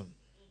 24/7.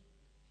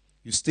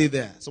 You stay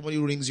there. Somebody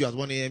rings you at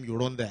 1 a.m., you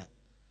run there.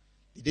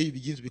 The day you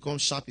begin to become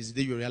sharp is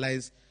the day you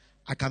realize,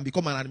 I can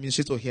become an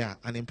administrator here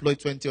and employ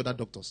 20 other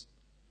doctors.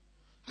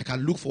 I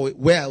can look for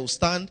where I will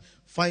stand,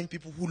 find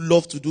people who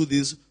love to do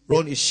this,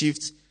 run a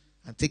shift,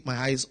 and take my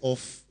eyes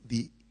off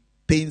the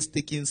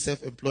painstaking,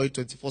 self-employed,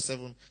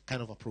 24/7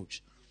 kind of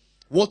approach.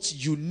 What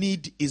you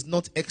need is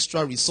not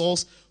extra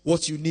resource.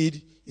 What you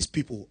need is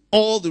people.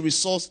 All the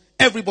resource,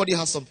 everybody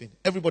has something.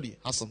 Everybody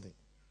has something.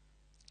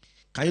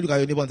 Can you look at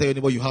your neighbor and tell your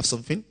neighbor you have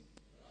something?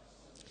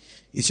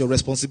 It's your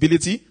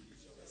responsibility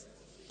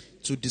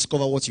to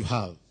discover what you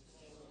have.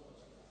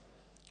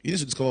 You need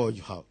to discover what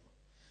you have.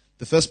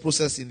 The first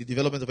process in the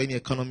development of any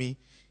economy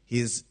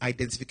is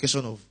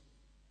identification of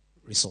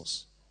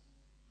resource.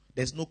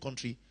 There's no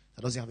country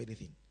that doesn't have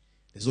anything.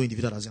 There's no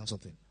individual that doesn't have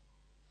something.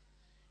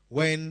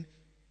 When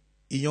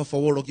Inyo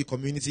Foworogi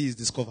community is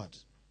discovered,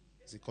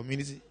 it's a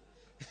community.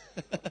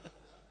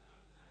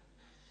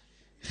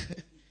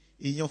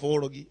 Inyo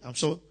Foworogi, I'm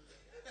sure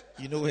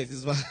you know where it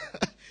is.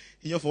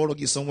 Inyo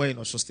Foworogi is somewhere in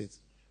Osho State.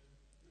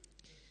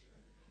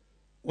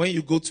 When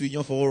you go to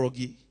Inyo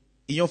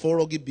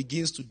Foworogi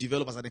begins to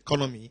develop as an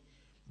economy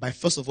by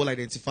first of all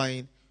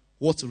identifying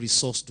what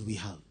resource do we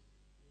have.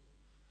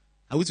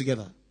 Are we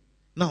together?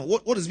 Now,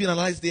 what is being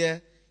analyzed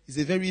there is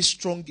a very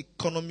strong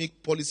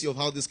economic policy of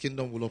how this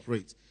kingdom will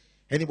operate.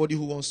 Anybody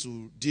who wants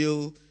to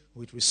deal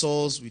with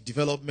resource, with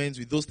development,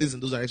 with those things in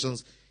those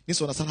directions, needs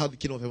to understand how the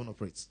kingdom of heaven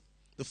operates.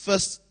 The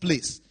first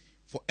place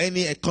for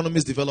any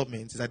economy's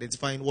development is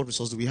identifying what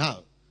resource do we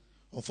have.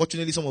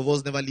 Unfortunately, some of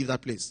us never leave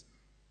that place.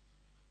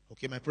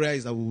 Okay, my prayer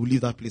is that we will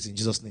leave that place in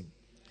Jesus' name.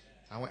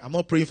 I'm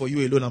not praying for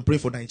you alone, I'm praying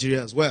for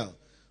Nigeria as well.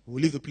 We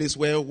will leave the place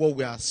where what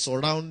we are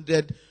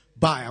surrounded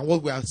by and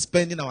what we are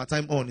spending our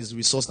time on is the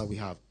resource that we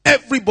have.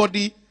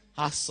 Everybody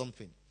has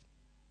something.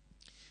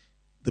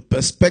 The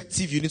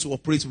perspective you need to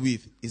operate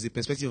with is the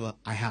perspective of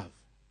I have.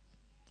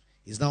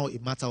 It's now a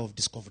matter of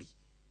discovery.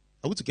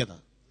 Are we together?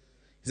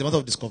 It's a matter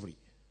of discovery.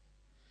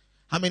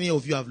 How many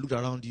of you have looked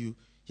around you?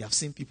 You have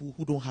seen people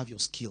who don't have your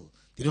skill.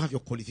 They don't have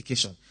your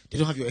qualification. They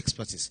don't have your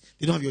expertise.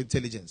 They don't have your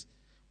intelligence.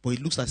 But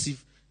it looks as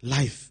if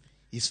life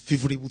is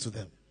favorable to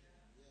them.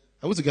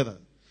 Are we together?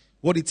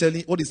 What it's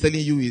telling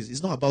you is,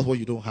 it's not about what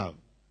you don't have.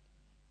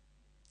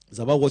 It's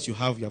about what you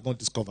have not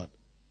discovered.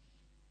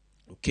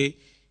 Okay?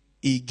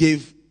 He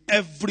gave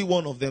every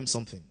one of them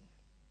something.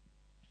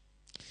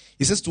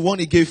 He says to one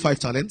he gave 5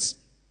 talents,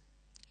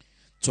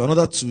 to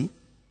another 2,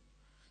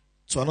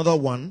 to another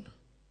 1,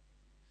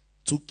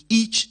 to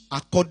each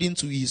according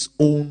to his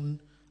own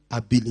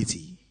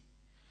ability.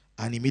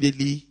 And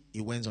immediately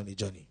he went on a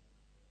journey.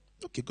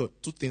 Okay, good.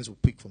 2 things we'll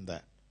pick from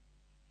that.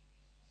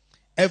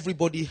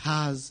 Everybody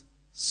has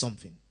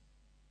something.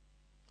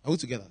 Are we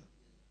together?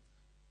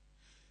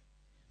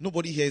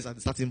 Nobody here is at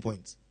the starting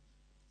point.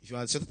 If you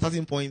are at the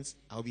starting point,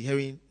 I'll be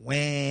hearing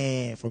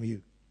where from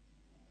you.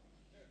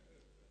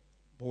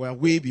 But we are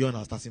way beyond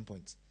our starting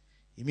point.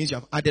 It means you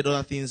have added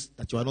other things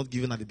that you are not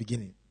given at the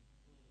beginning.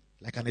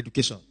 Like an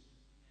education.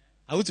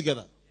 Are we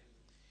together?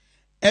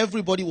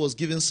 Everybody was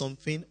given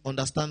something.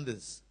 Understand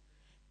this.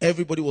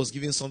 Everybody was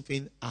given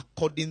something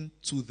according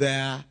to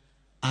their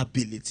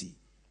ability.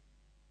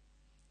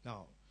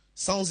 Now,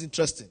 sounds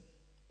interesting.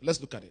 Let's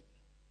look at it.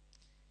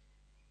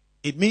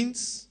 It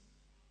means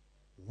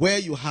where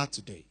you are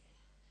today,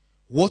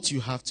 what you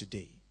have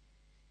today,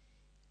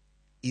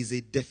 is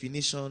a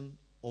definition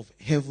of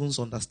heaven's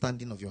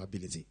understanding of your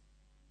ability.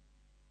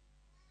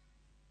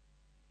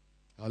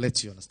 I'll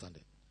let you understand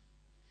it.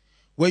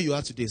 Where you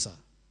are today, sir,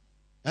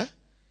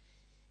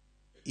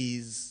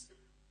 is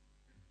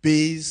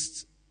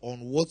based on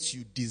what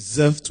you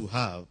deserve to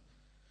have,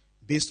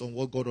 based on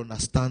what God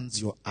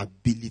understands your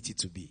ability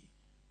to be.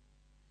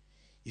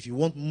 If you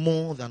want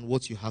more than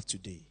what you have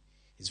today,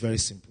 it's very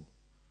simple.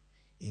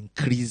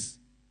 Increase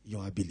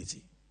your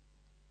ability.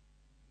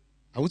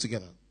 Are we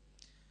together?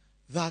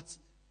 That,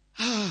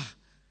 I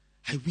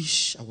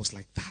wish I was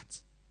like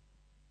that.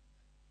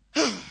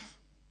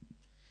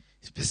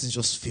 This person is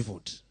just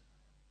favored.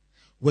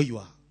 Where you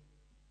are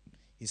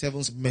is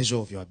heaven's measure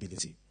of your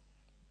ability.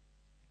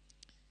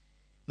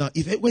 Now,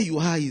 if where you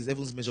are is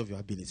heaven's measure of your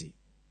ability,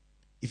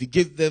 if you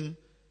give them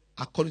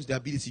according to their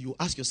ability, you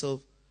ask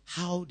yourself,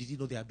 how did he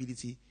know their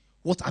ability?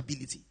 What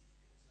ability?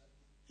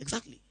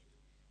 Exactly.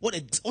 What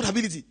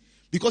ability?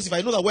 Because if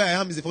I know that where I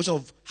am is a function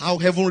of how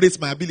heaven rates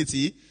my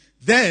ability,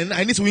 then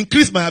I need to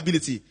increase my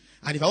ability.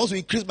 And if I want to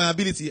increase my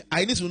ability,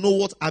 I need to know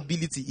what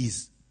ability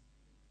is.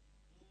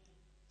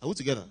 Are we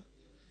together?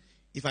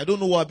 If I don't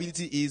know what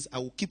ability is, I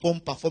will keep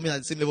on performing at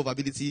the same level of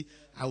ability.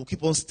 I will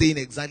keep on staying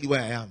exactly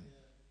where I am.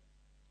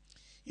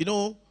 You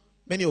know,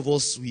 many of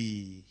us,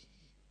 we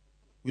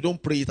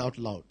don't pray it out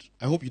loud.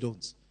 I hope you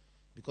don't.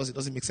 Because it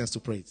doesn't make sense to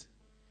pray it.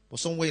 But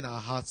somewhere in our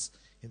hearts,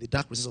 in the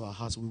dark recesses of our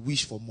hearts, we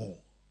wish for more.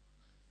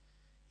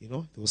 You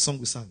know, there was a song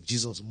we sang,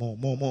 Jesus, more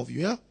of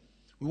you. Yeah?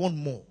 We want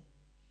more.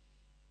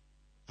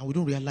 And we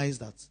don't realize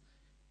that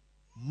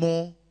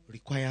more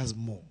requires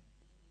more.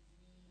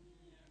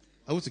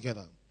 Are we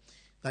together?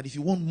 That if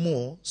you want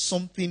more,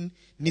 something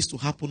needs to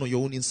happen on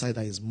your own inside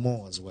that is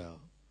more as well.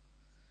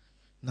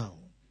 Now,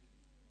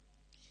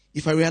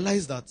 if I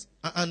realize that,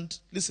 and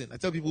listen, I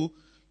tell people,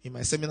 in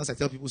my seminars, I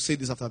tell people, say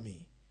this after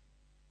me.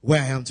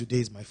 Where I am today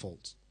is my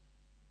fault.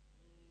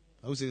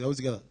 Are we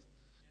together?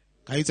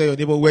 Can you tell your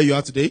neighbor where you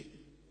are today?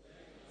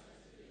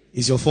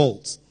 Is your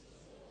fault.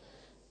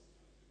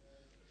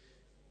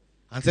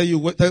 And tell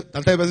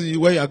the person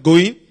where you are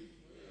going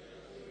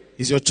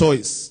is your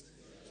choice.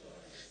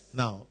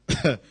 Now,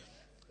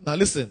 now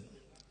listen.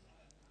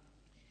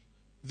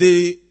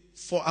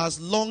 For as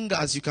long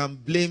as you can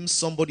blame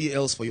somebody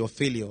else for your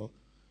failure,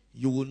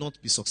 you will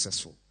not be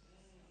successful.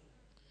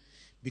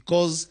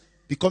 Because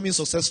becoming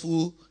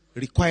successful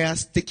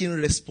requires taking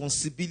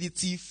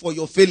responsibility for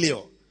your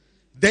failure.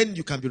 Then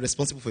you can be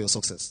responsible for your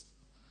success.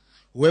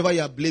 Whoever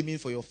you are blaming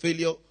for your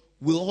failure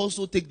will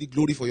also take the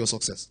glory for your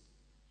success.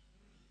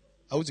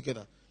 Are we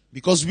together?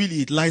 Because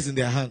really it lies in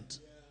their hand.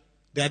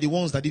 They are the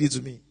ones that did it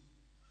to me.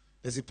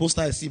 There's a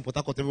poster I see in Port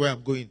Harcourt everywhere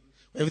I'm going.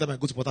 Every time I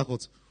go to Port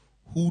Harcourt,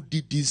 who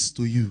did this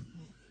to you?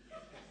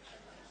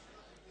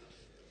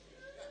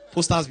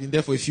 Poster has been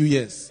there for a few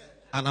years.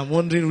 And I'm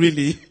wondering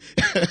really,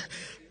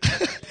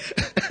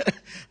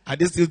 are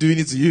they still doing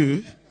it to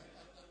you?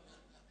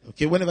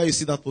 Okay, whenever you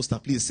see that poster,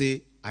 please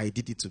say, I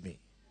did it to me.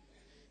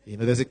 You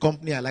know, there's a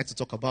company I like to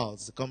talk about.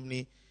 It's a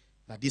company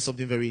that did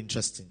something very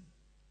interesting.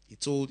 He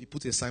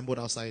put a signboard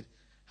outside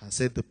and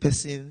said, the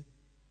person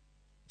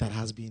that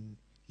has been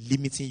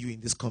limiting you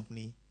in this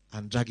company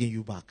and dragging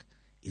you back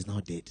is now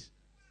dead.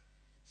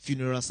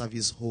 Funeral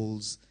service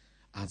holds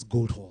at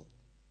Gold Hall.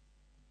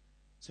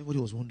 So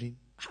everybody was wondering,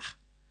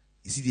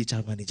 is he the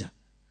HR manager?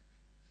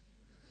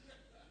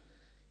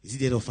 Is he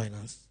the head of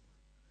finance?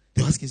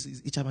 They were asking,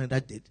 is HR manager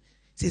dead? He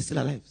said, he's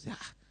still alive. Say,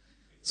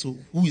 so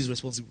who is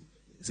responsible?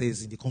 He says,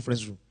 he's in the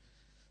conference room.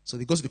 So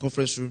they go to the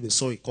conference room, they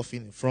saw a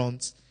coffin in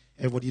front,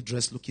 everybody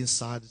dressed looking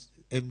sad,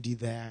 MD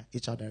there,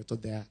 HR director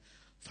there,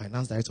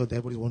 finance director there,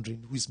 everybody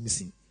wondering who is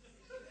missing.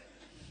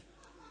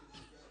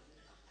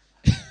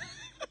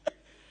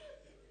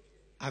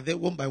 And then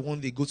one by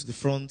one, they go to the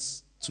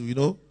front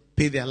to,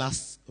 pay their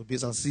last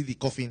bills and see the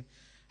coffin.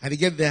 And they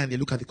get there and they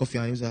look at the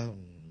coffin and they say,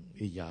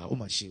 yeah, oh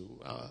my shit.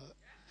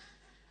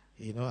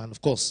 And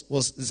of course,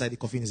 what's inside the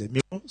coffin is a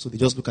mirror. So they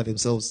just look at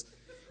themselves.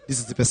 This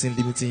is the person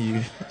limiting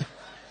you.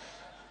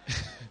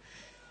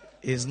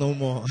 It's no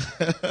more.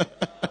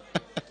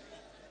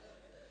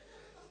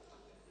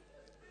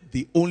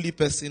 The only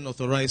person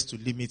authorized to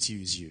limit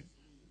you is you.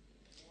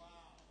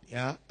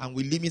 Yeah, and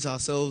we limit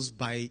ourselves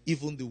by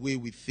even the way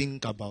we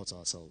think about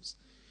ourselves.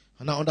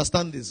 And now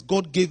understand this.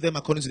 God gave them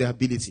according to their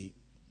ability.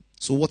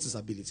 So what is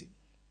ability?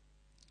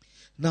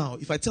 Now,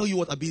 if I tell you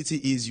what ability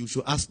is, you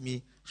should ask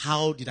me,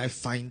 how did I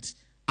find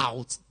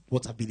out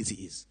what ability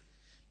is?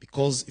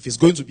 Because if it's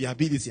going to be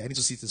ability, I need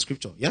to see it in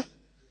scripture. Yeah?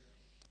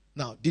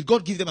 Now, did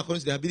God give them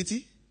according to their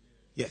ability?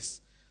 Yes.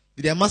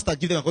 Did their master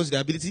give them according to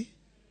their ability?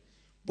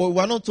 But we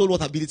were not told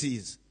what ability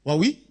is. Were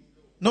we?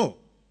 No.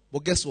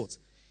 But guess what?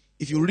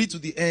 If you read to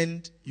the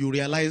end, you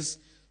realize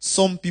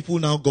some people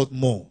now got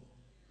more.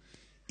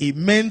 It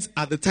meant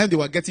at the time they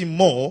were getting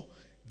more,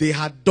 they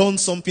had done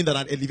something that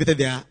had elevated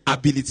their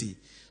ability.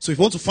 So if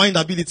you want to find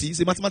ability,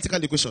 it's a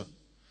mathematical equation.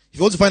 If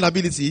you want to find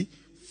ability,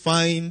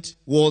 find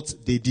what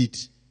they did.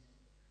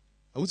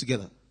 Are we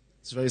together?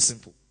 It's very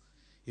simple.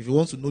 If you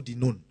want to know the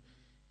known,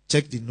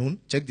 check the known,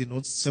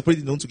 separate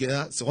the known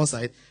together to one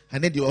side,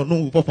 and then the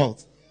unknown will pop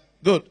out.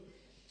 Good.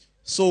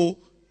 So,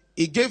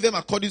 it gave them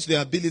according to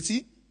their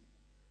ability.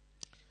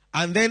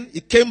 And then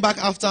it came back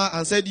after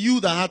and said, you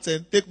that had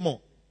 10, take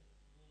more.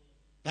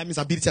 That means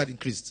ability had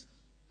increased.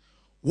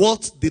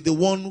 What did the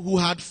one who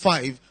had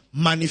 5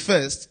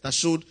 manifest that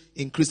showed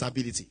increased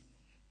ability?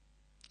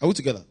 Are we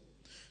together?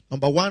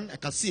 Number 1, I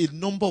can see a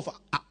number of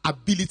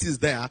abilities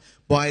there,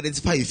 but I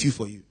identify a few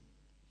for you.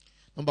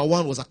 Number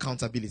 1 was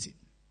accountability.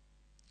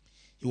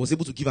 He was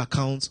able to give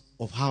account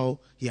of how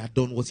he had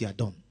done what he had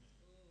done.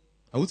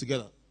 Are we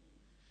together?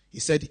 He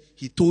said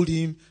he told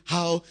him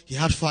how he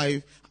had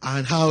 5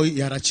 and how he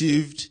had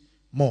achieved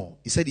more.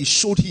 He said he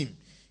showed him.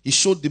 He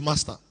showed the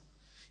master.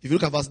 If you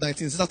look at verse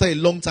 19, it says after a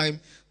long time,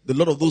 the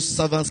Lord of those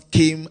servants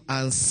came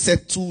and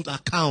settled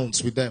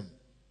accounts with them.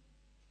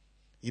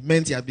 It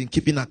meant he had been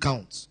keeping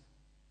accounts.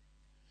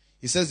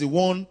 He says the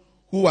one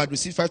who had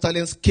received 5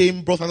 talents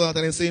came, brought 5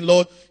 talents, saying,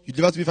 Lord, you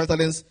delivered to me 5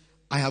 talents.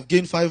 I have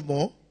gained 5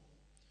 more.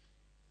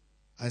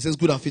 And it says,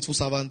 good and faithful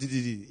servant.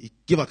 He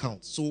gave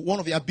account. So one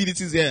of the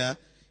abilities here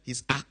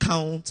is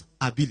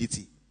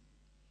accountability.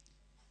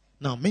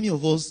 Now, many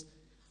of us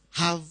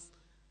have,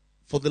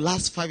 for the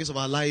last 5 years of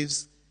our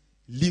lives,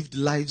 lived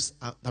lives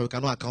that we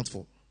cannot account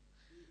for.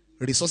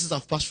 Resources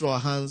have passed through our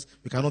hands.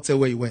 We cannot tell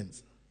where it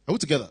went. Are we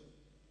together?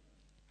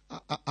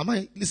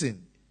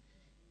 Listen,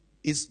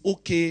 it's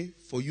okay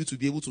for you to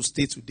be able to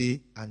stay today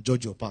and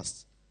judge your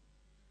past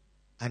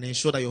and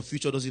ensure that your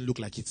future doesn't look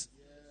like it.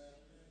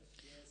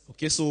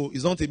 Okay, so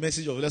it's not a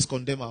message of let's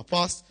condemn our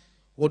past.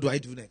 What do I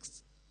do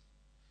next?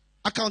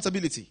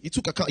 Accountability. He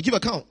took account. Give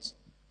account.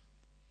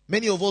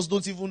 Many of us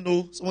don't even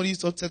know. Somebody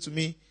said to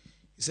me,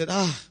 he said,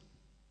 I've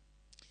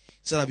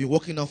been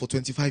working now for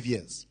 25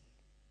 years.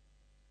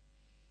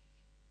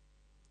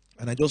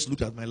 And I just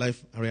looked at my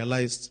life and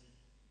realized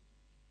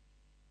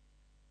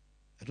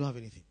I don't have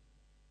anything.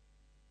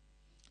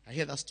 I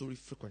hear that story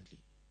frequently.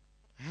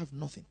 I have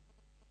nothing.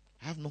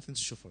 I have nothing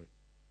to show for it.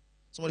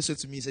 Somebody said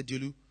to me, he said,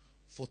 Adeolu,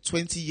 for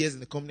 20 years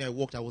in the company I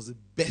worked, I was the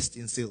best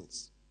in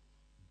sales.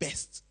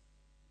 Best.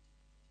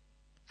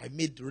 I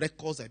made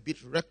records, I beat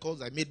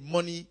records, I made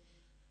money.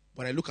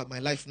 But I look at my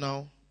life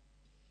now,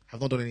 I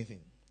have not done anything.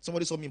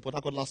 Somebody saw me in Port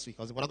Harcourt last week.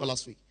 I was in Port Harcourt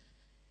last week.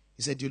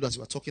 He said, Adeolu, as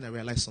you were talking, I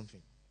realized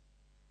something.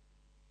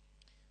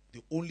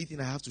 The only thing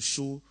I have to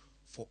show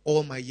for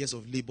all my years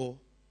of labor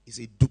is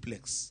a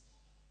duplex.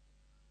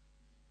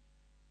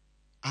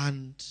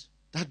 And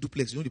that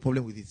duplex, you know the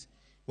problem with it?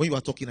 When you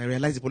were talking, I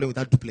realized the problem with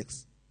that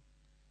duplex.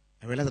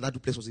 I realized that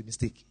duplex was a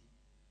mistake.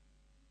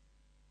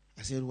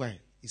 I said, why?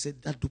 He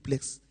said, that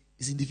duplex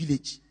is in the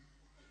village.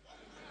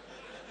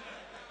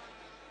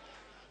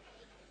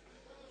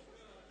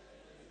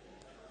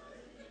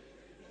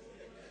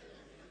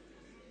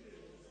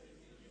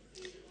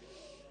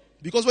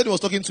 Because when he was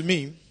talking to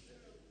me,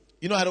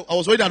 I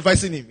was already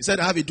advising him. He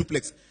said, I have a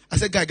duplex. I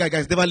said,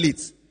 guys, never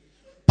late.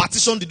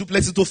 Partition the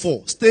duplex into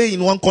 4. Stay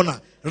in one corner.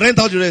 Rent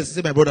out the rest.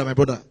 He said, my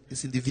brother,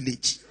 it's in the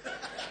village.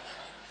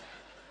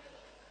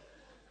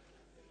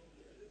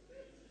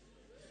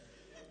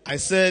 I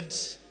said,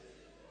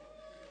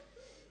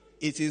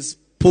 it is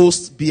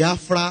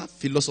post-Biafra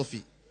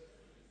philosophy.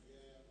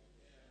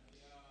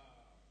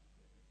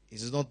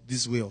 It is not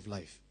this way of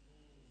life.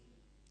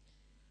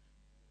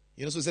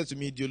 So he said to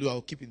me, Adeolu,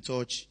 I'll keep in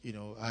touch.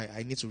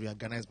 I need to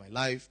reorganize my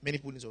life. Many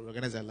people need to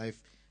reorganize their life,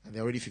 and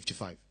they're already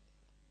 55.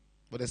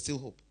 But there's still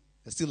hope.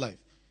 There's still life.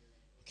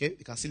 Okay?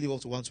 They can still live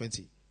up to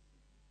 120.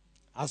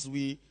 As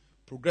we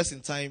progress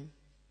in time,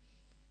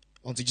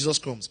 until Jesus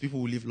comes,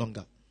 people will live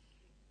longer.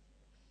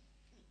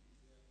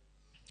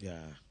 Yeah,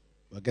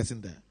 we're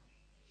getting there.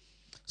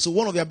 So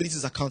one of the abilities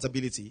is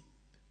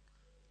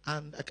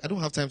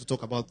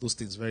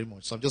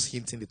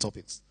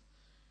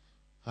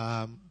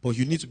But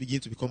you need to begin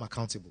to become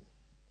accountable.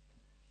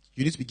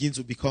 You need to begin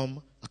to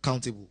become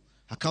accountable.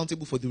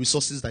 Accountable for the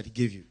resources that he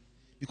gave you.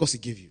 Because he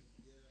gave you.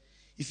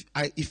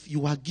 If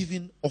you are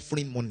giving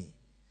offering money,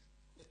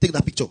 take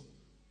that picture,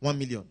 1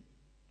 million.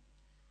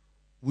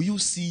 Will you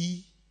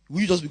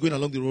just be going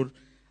along the road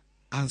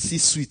and see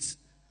sweet?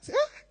 Say,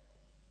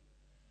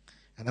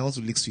 and I want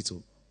to lick sweet.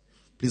 Oh,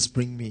 please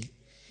bring me.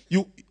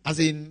 You, as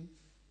in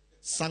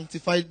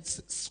sanctified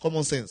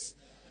common sense,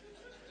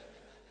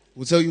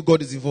 will tell you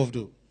God is involved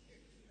though.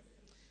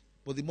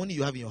 But the money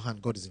you have in your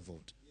hand, God is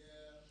involved.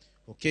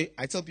 Okay?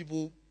 I tell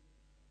people,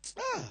 it's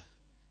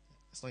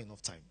not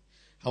enough time.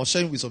 I was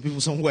sharing with some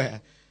people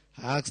somewhere.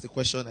 I asked the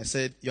question. I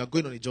said, you are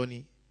going on a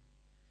journey.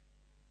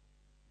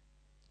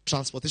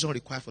 Transportation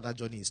required for that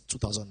journey is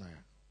 2,000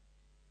 naira.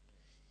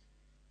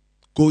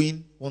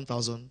 Going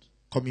 1,000,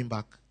 coming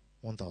back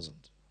 1,000.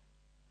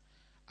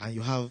 And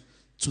you have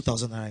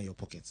 2,000 naira in your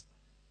pocket.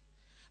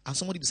 And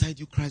somebody beside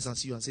you cries and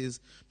sees you and says,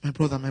 my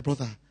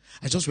brother,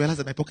 I just realized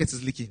that my pocket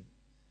is leaking.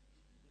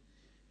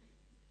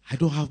 I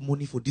don't have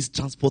money for this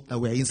transport that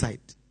we're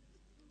inside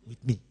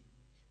with me.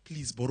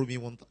 Please borrow me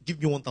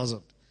give me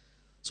 1,000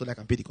 so that I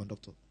can pay the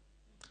conductor.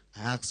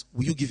 I asked,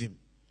 will you give him?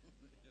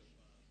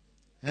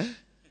 Eh?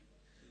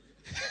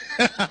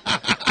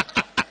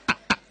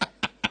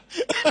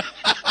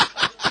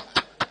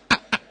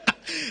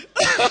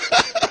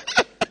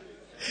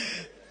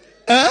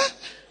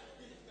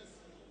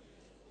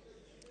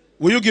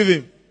 Will you give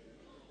him?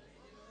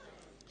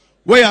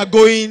 Where you are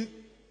going,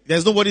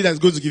 there's nobody that's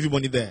going to give you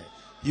money there.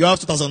 You have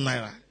 2,000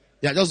 naira.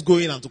 You are just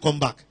going and to come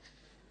back.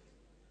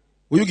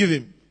 Will you give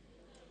him?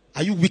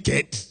 Are you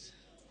wicked?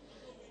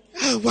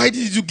 Why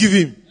did you give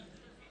him?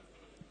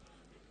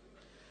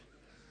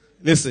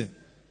 Listen.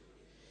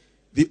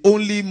 The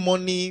only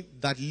money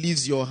that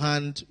leaves your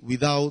hand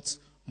without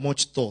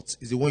much thought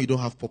is the one you don't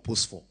have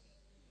purpose for.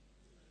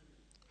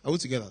 Are we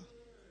together?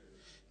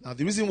 Now,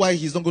 the reason why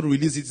he's not going to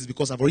release it is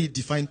because I've already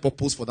defined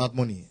purpose for that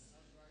money.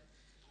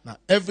 Now,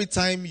 every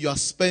time you are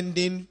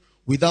spending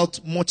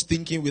without much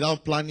thinking,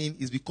 without planning,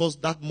 is because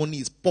that money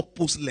is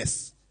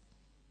purposeless.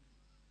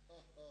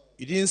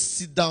 You didn't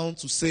sit down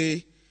to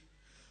say,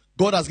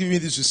 God has given me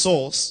this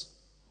resource.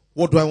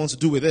 What do I want to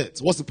do with it?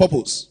 What's the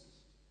purpose?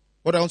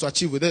 What do I want to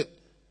achieve with it?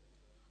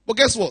 But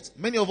guess what?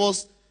 Many of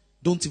us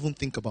don't even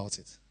think about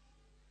it.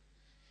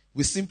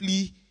 We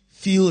simply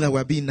feel that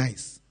we're being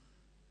nice.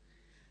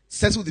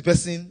 Settle the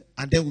person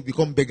and then we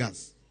become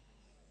beggars.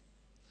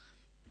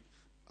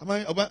 Am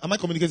I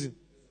communicating?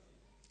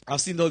 I've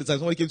seen it all the time.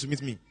 Somebody came to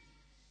meet me.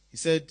 He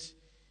said,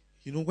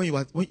 you know, when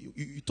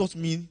you taught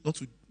me not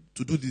to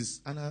do this,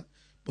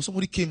 but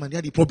somebody came and they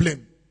had a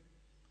problem.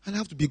 And I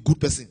have to be a good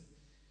person.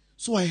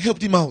 So I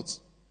helped him out.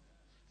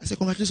 I said,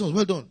 congratulations,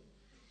 well done.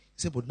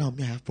 He said, but now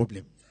me, I have a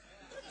problem.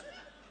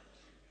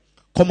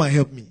 Come and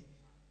help me.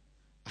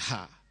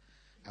 Aha.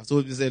 I've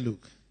told him, said,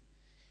 look,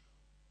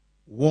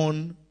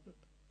 one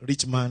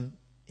rich man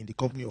in the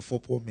company of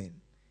 4 poor men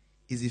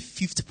is a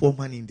 5th poor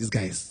man in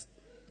disguise.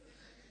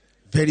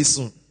 Very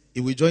soon, he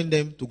will join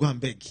them to go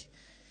and beg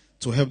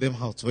to help them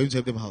out, for him to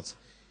help them out.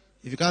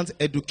 If you can't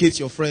educate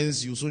your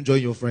friends, you soon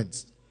join your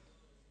friends.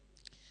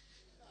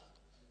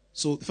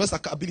 So the first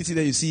ability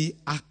there you see,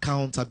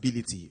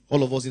 accountability.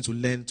 All of us need to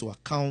learn to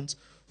account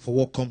for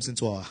what comes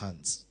into our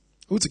hands.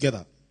 Are we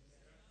together?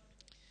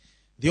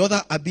 The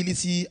other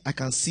ability I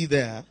can see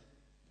there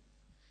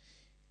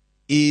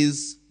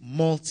is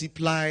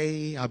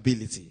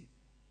multiply-ability.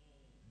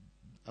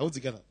 Are we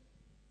together?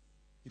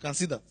 You can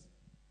see that.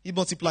 He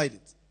multiplied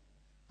it.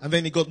 And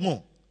then he got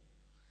more.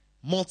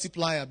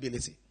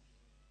 Multiply-ability.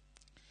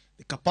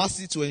 The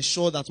capacity to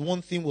ensure that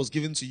one thing was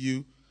given to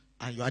you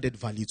and you added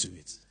value to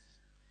it.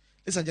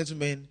 Ladies and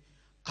gentlemen,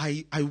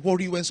 I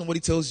worry when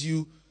somebody tells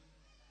you,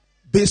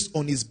 based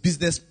on his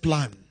business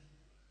plan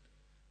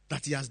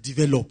that he has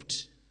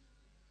developed,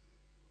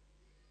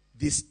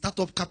 the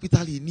startup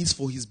capital he needs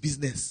for his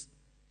business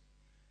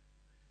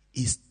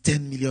is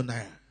 10 million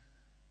naira.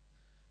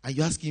 And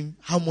you ask him,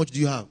 how much do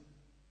you have?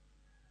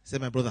 He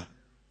said, my brother,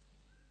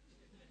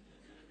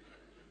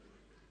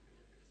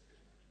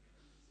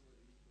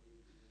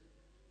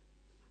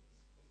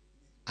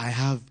 I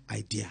have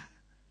idea.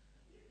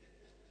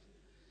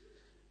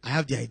 I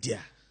have the idea.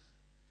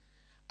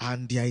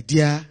 And the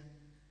idea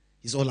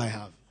is all I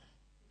have.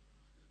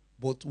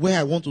 But where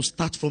I want to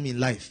start from in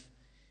life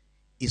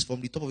is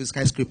from the top of the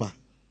skyscraper.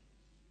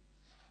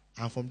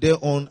 And from there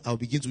on, I'll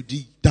begin to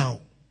dig down.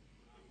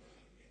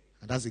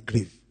 And that's a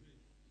grave.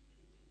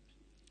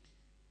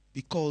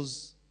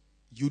 Because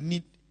you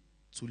need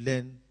to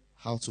learn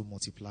how to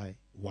multiply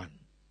 1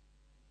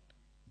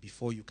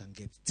 before you can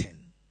get 10.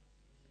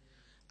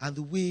 And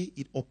the way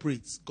it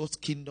operates, God's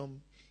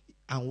kingdom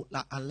and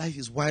life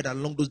is wired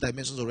along those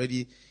dimensions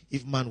already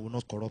if man will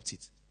not corrupt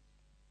it.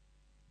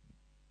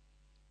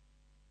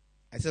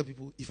 I tell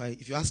people,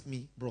 if you ask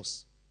me,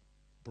 bros,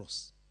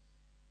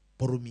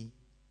 borrow me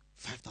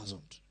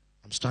 5,000.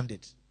 I'm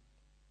stranded.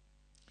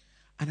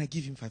 And I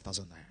give him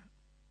 5,000 naira.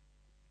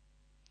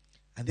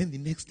 And then the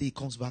next day he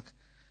comes back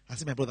and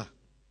says, my brother,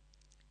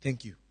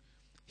 thank you.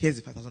 Here's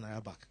the 5,000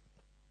 naira back.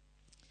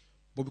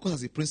 But because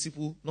as a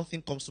principle,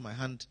 nothing comes to my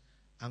hand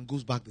and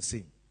goes back the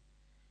same.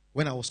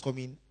 When I was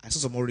coming, I saw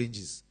some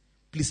oranges.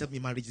 Please help me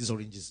manage these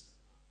oranges.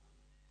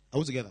 Are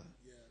we together?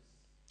 Yes.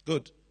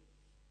 Good.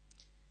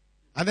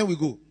 And then we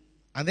go.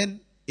 And then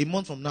a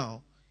month from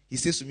now, he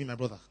says to me, my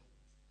brother,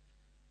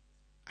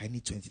 I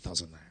need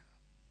 20,000 naira.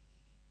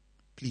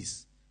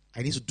 Please,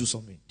 I need to do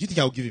something. Do you think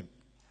I'll give him?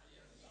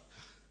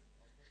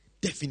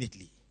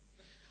 Definitely.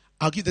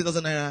 I'll give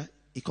 10,000 naira.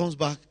 He comes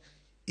back.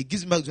 He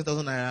gives me back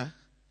 20,000 naira.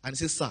 And he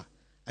says, sir,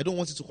 I don't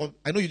want you to come.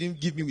 I know you didn't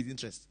give me with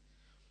interest.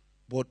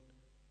 But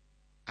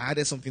I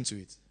added something to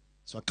it.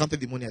 So I counted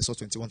the money. I saw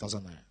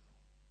 21,000 naira.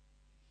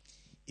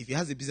 If he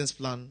has a business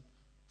plan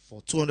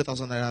for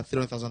 200,000 naira,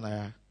 300,000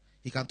 naira,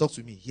 he can talk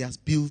to me. He has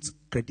built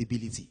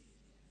credibility.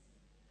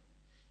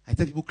 I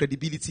tell people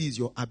credibility is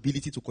your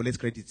ability to collect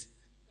credit.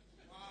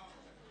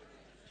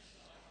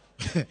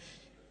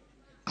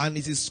 And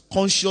it is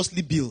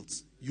consciously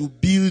built. You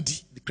build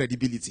the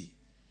credibility.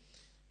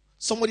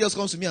 Somebody else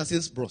comes to me and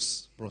says,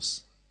 bros,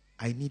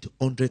 I need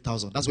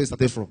 100,000. That's where it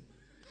started from.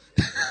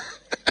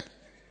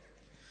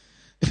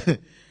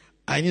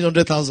 I need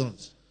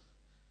 100,000.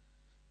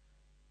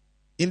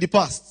 In the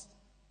past,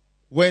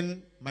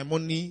 when my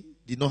money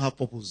did not have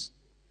purpose,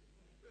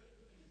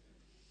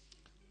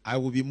 I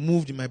will be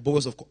moved in my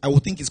bowels of. I will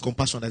think it's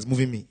compassion that is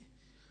moving me.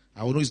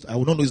 I will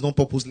not know it's not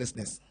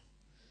purposelessness.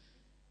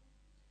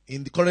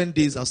 In the current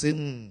days, I'll say,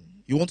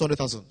 you want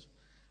 100,000?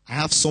 I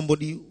have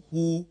somebody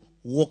who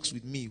works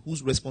with me,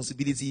 whose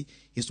responsibility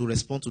is to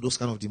respond to those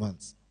kind of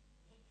demands.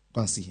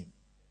 Go and see him.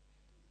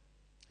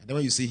 And then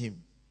when you see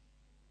him,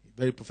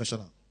 very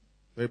professional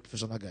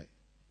guy.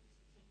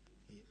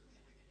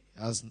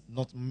 He has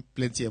not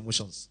plenty of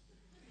emotions.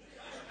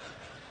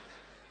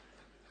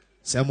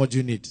 Say, how much do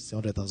you need? Say,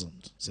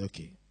 100,000. Say,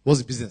 okay. What's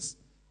the business?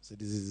 Say,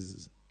 this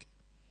is. Okay.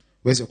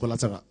 Where's your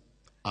collateral?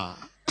 Are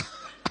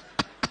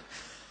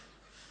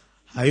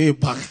you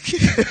back?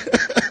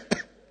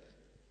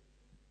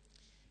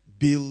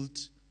 Build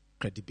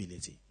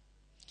credibility.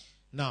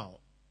 Now,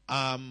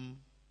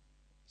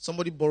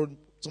 somebody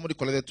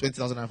collected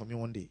 20,000 naira from me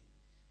one day. He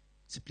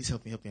said, please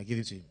help me. I gave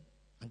it to him.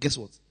 And guess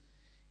what?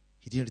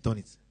 He didn't return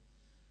it.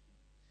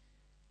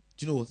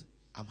 Do you know what?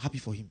 I'm happy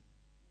for him.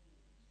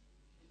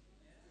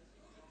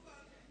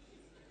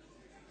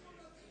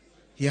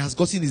 He has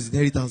gotten his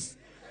inheritance.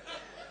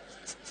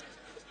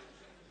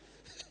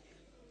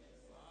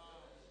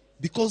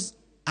 Because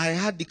I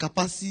had the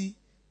capacity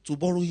to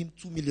borrow him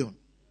 2 million.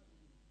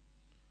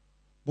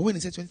 But when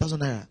he said 20,000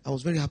 naira, I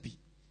was very happy.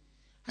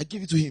 I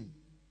gave it to him,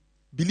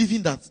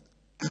 believing that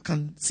I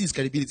can see his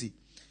credibility.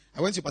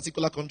 I went to a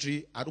particular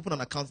country. I'd opened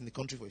an account in the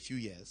country for a few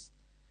years.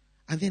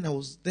 And then I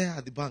was there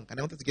at the bank and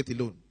I wanted to get a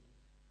loan.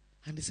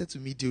 And they said to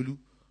me, Adeolu,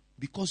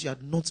 because you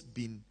had not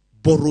been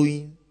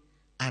borrowing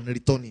and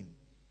returning,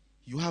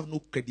 you have no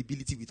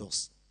credibility with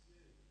us.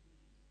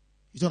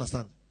 You don't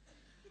understand?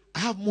 I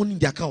have money in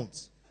the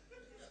account.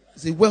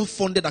 It's a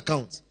well-funded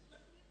account.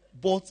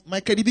 But my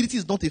credibility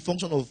is not a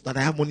function of that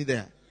I have money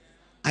there.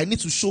 I need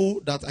to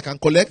show that I can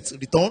collect,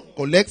 return.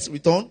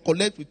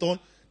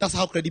 That's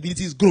how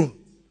credibility is grown.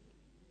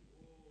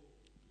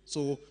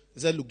 So he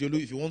said, look,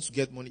 Adeolu, if you want to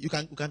get money, we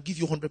can give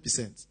you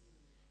 100%.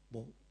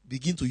 But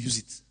begin to use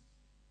it.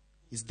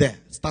 It's there.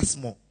 Start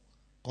small.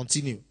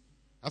 Continue.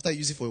 After you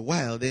use it for a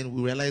while, then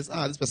we realize,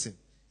 this person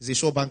is a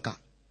sure banker.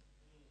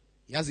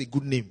 He has a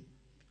good name.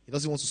 He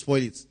doesn't want to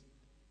spoil it.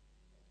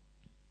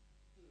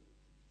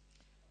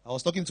 I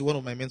was talking to one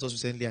of my mentors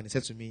recently and he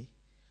said to me,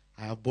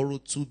 I have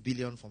borrowed 2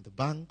 billion from the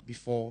bank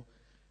before.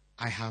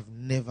 I have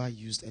never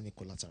used any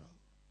collateral.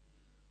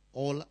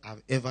 All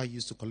I've ever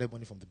used to collect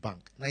money from the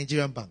bank,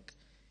 Nigerian bank,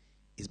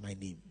 is my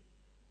name.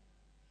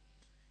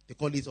 They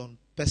call it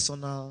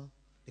personal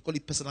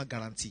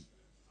guarantee.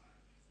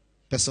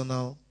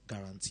 Personal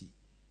guarantee.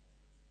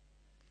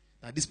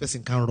 Now this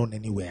person can't run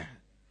anywhere.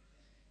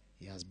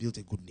 He has built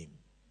a good name.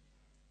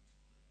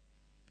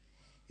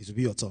 It will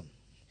be your turn.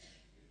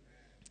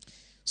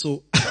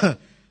 So,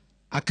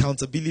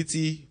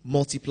 accountability,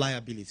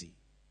 multipliability.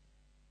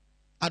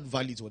 Add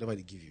value to whatever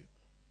they give you.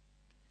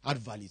 Add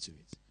value to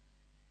it.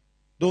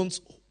 Don't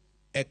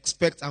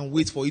expect and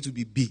wait for it to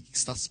be big.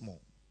 Start small.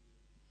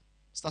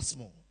 Start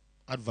small.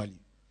 Add value.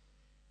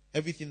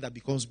 Everything that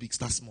becomes big,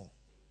 start small.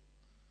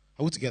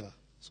 Are we together?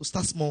 So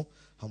start small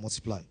and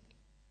multiply.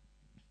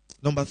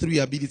 Number 3,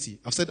 ability.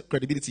 I've said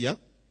credibility, yeah?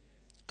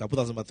 Can I put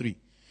that as number 3?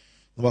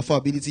 Number 4,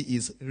 ability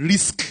is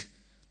risk.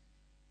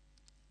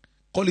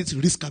 Call it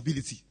risk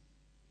ability.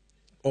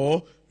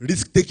 Or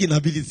risk-taking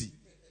ability.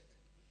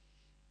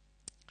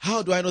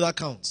 How do I know that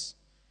counts?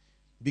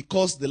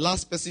 Because the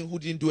last person who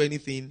didn't do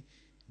anything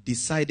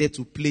decided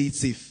to play it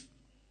safe.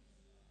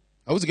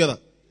 Are we together?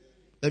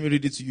 Let me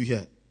read it to you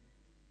here.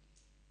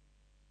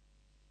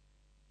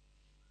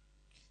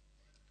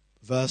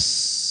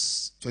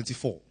 Verse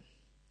 24.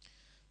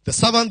 The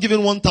servant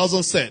given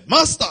 1,000 said,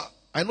 Master,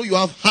 I know you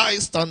have high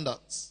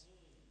standards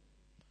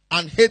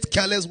and hate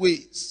careless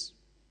ways,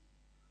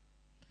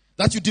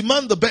 that you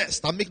demand the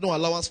best and make no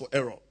allowance for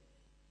error.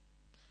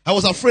 I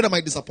was afraid I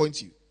might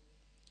disappoint you.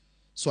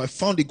 So I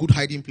found a good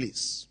hiding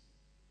place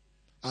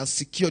and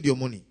secured your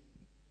money.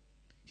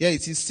 Here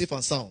it is, safe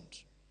and sound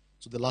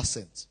to the last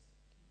cent.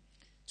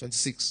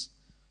 26.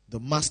 The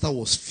master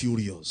was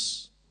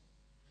furious.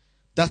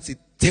 That's a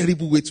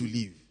terrible way to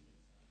live.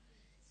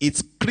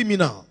 It's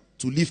criminal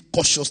to live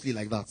cautiously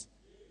like that.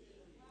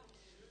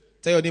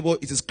 Tell your neighbor,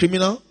 it is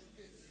criminal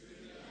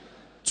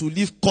to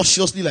live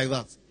cautiously like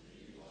that.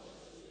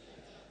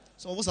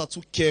 Some of us are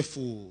too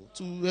careful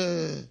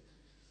to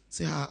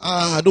say,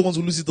 I don't want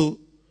to lose it though.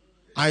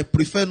 I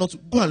prefer not to.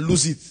 Go and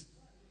lose it.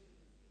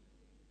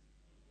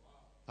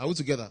 Are we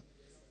together?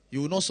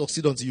 You will not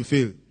succeed until you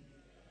fail.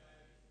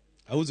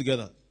 Are we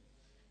together?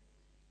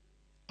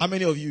 How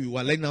many of you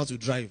were learning how to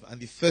drive and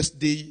the first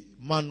day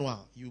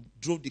manual, you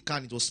drove the car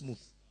and it was smooth?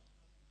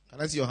 Can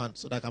I see your hand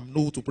so that I can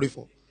know who to pray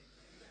for?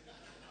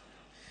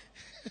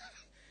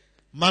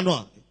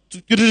 Manual.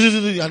 And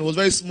it was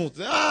very smooth.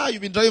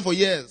 You've been driving for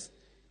years.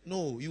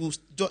 No, you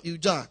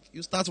jack.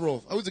 You start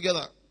rough. Are we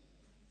together?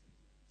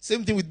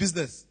 Same thing with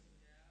business.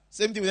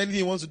 Same thing with anything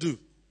you want to do.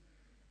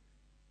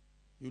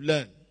 You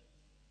learn.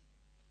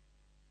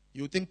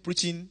 You think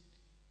preaching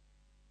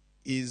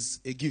is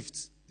a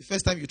gift. The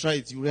first time you try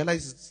it, you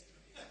realize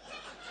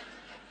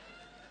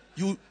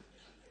it's...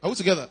 Are we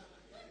together?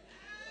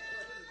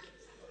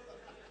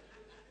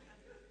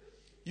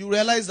 You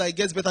realize that it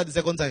gets better the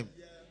second time.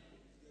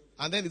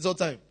 And then it's all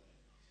time.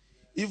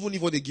 Even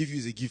if what they give you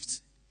is a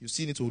gift, you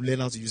still need to learn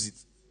how to use it.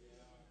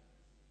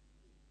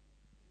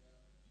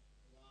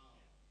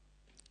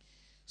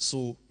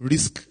 So,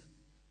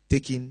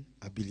 risk-taking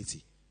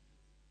ability.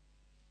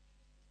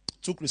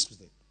 Took risks with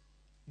them.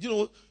 You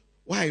know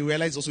why I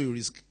realized also a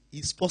risk?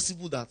 It's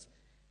possible that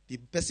the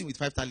person with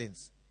 5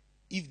 talents,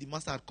 if the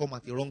master had come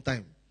at the wrong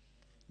time,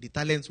 the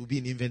talents will be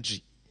in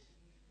inventory.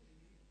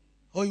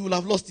 Or you will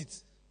have lost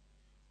it.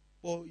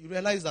 Or you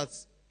realize that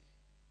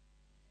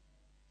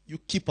you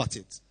keep at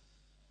it.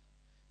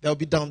 There will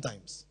be down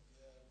times.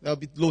 There will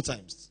be low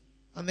times.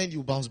 And then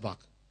you bounce back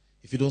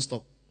if you don't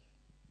stop.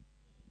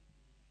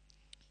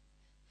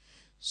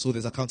 So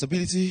there's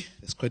accountability,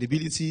 there's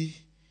credibility,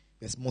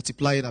 there's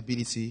multiplying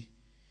ability,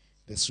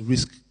 there's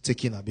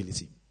risk-taking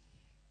ability.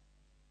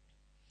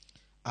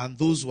 And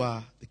those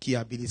were the key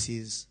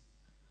abilities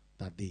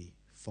that they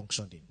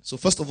functioned in. So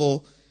first of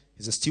all,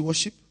 is a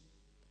stewardship.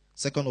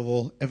 Second of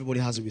all,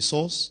 everybody has a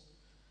resource.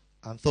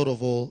 And third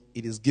of all,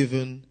 it is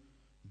given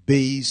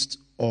based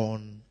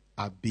on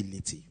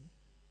ability.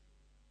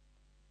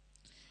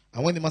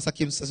 And when the master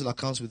came to settle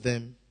accounts with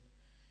them,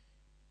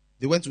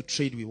 they went to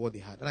trade with what they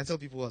had. And I tell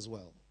people as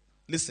well,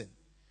 listen,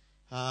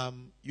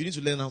 you need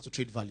to learn how to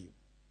trade value.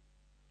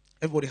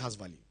 Everybody has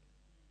value.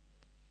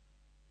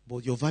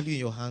 But your value in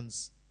your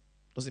hands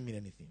doesn't mean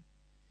anything.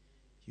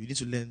 You need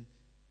to learn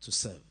to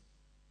serve.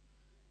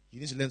 You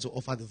need to learn to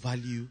offer the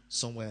value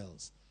somewhere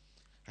else.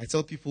 I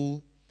tell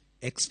people,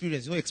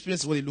 experience. You know,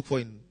 experience is what they look for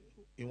in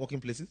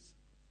working places.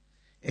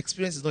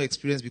 Experience is not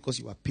experience because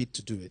you are paid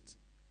to do it.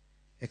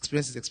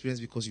 Experience is experience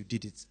because you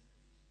did it.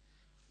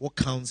 What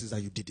counts is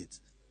that you did it.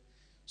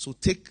 So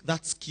take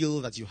that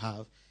skill that you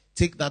have,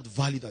 take that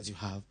value that you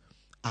have,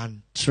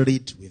 and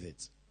trade with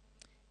it.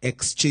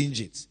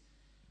 Exchange it.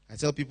 I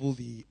tell people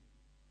the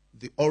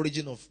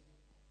origin of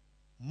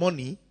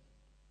money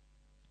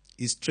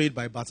is trade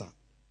by barter.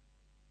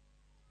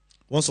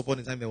 Once upon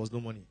a time, there was no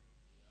money.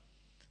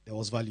 There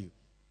was value.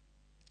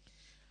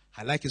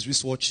 I like his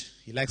wristwatch.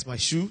 He likes my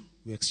shoe.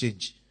 We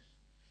exchange.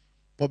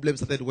 Problem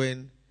started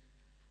when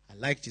I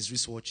liked his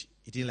wristwatch.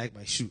 He didn't like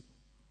my shoe.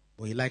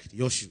 But he liked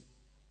your shoe.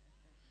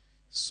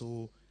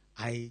 So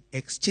I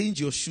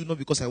exchange your shoe not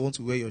because I want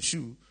to wear your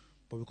shoe,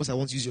 but because I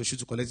want to use your shoe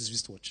to collect his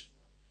wristwatch.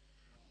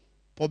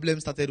 Problem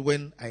started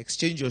when I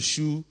exchanged your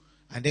shoe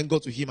and then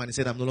got to him and he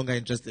said, I'm no longer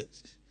interested.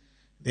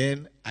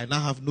 Then I now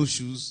have no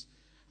shoes.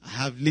 I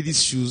have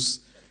ladies'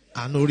 shoes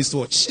and no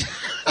wristwatch.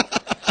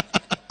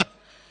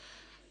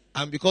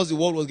 And because the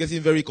world was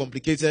getting very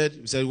complicated,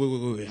 we said,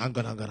 wait, hang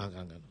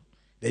on.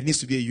 There needs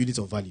to be a unit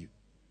of value.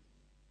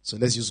 So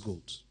let's use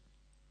gold.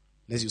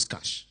 Let's use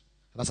cash.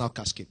 And that's how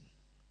cash came.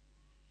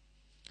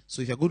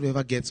 So if you're going to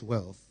ever get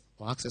wealth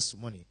or access to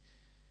money,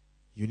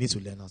 you need to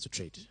learn how to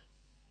trade.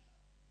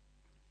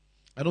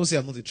 I don't say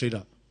I'm not a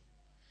trader.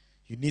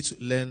 You need to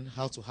learn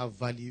how to have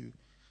value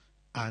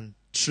and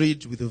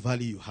trade with the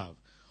value you have.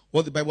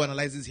 What the Bible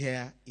analyzes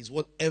here is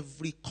what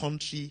every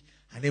country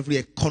and every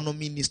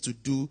economy needs to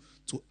do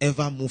to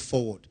ever move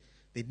forward.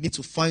 They need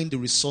to find the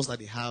resource that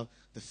they have.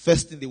 The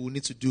first thing they will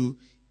need to do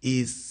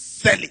is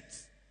sell it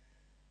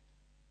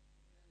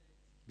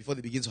before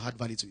they begin to add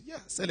value to it. Yeah,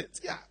 sell it.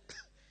 Yeah.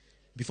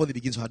 Before they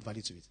begin to add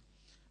value to it.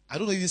 I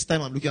don't know if this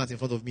time I'm looking at in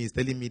front of me is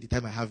telling me the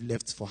time I have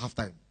left for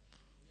halftime.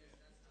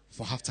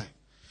 For halftime.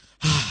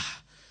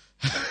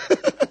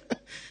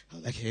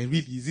 I'm like, hey, really,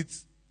 is it?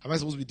 Am I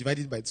supposed to be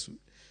divided by 2?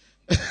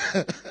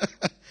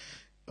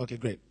 Okay,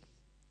 great.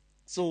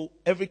 So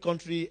every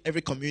country,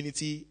 every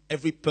community,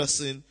 every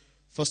person,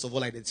 first of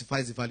all,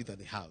 identifies the value that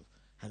they have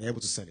and they're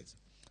able to sell it.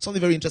 Something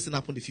very interesting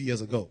happened a few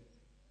years ago.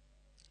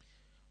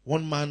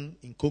 One man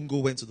in Congo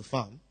went to the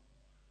farm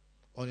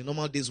on a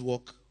normal day's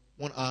work,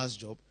 1 hour's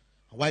job,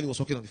 And while he was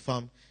working on the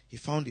farm, he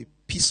found a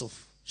piece of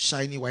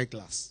shiny white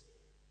glass.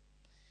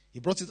 He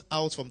brought it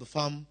out from the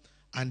farm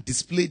and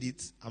displayed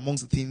it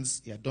amongst the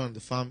things he had done on the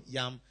farm,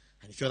 yam,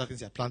 and a few other things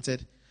he had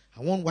planted.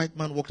 And one white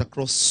man walked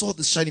across, saw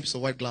this shiny piece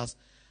of white glass,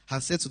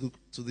 and said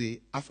to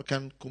the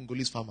African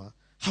Congolese farmer,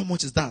 "How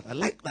much is that? I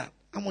like that.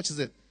 How much is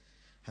it?"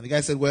 And the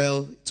guy said,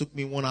 "Well, it took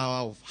me 1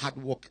 hour of hard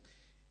work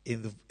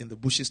in the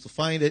bushes to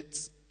find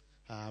it.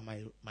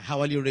 My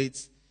hourly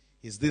rate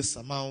is this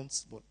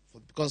amount, but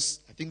because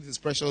I think this is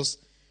precious,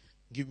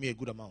 give me a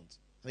good amount."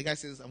 And the guy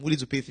says, "I'm willing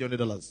to pay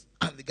 $300.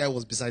 And the guy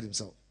was beside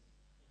himself.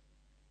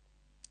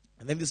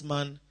 And then this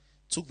man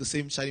took the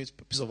same shiny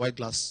piece of white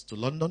glass to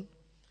London,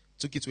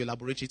 took it to a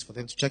laboratory for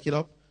them to check it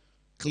up,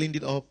 cleaned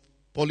it up,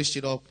 polished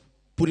it up,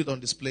 put it on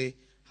display,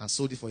 and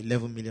sold it for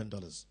 $11 million.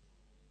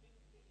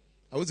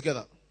 Are we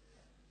together?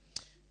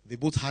 They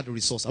both had the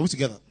resource. Are we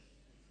together?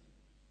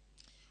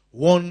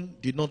 One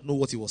did not know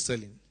what he was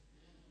selling.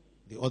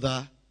 The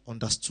other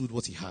understood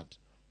what he had.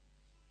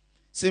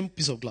 Same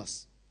piece of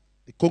glass.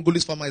 The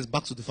Congolese farmer is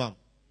back to the farm,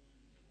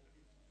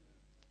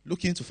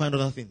 looking to find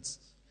other things.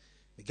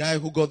 The guy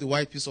who got the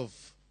white piece of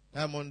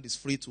diamond is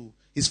free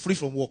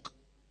from work.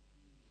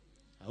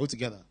 Are we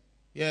together?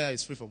 Yeah,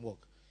 he's free from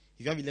work.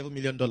 If you have $11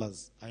 million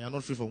and you're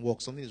not free from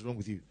work, something is wrong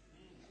with you.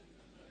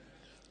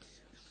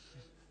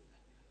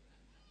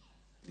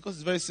 Because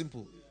it's very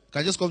simple. You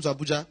can just come to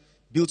Abuja,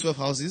 build 12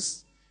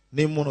 houses,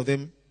 name one of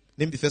them,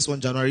 name the first one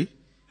January,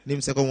 name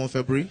the second one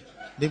February,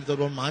 name the third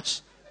one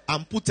March,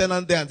 and put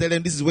tenant there and tell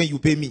them this is when you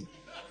pay me.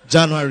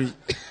 January.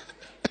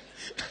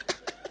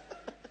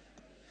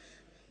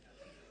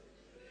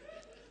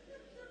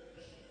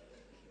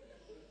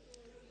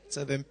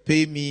 Tell them,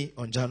 pay me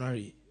on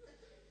January.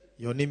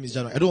 Your name is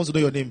January. I don't want to know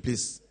your name,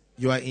 please.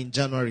 You are in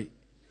January.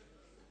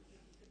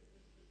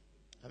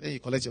 And then you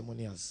collect your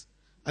money as.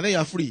 And then you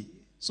are free.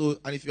 So,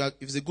 and if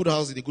it's a good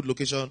house in a good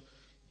location,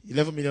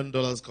 $11 million,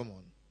 come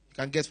on. You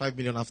can get $5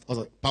 million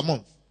per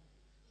month.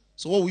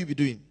 So what will you be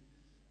doing?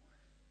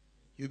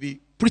 You'll be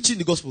preaching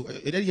the gospel.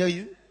 Did I hear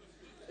you?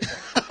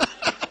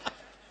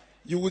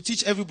 You will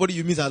teach everybody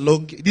you meet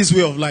along this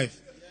way of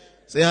life.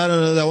 Say,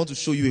 no, I want to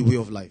show you a way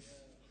of life.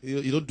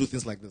 You don't do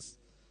things like this.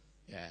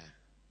 Yeah.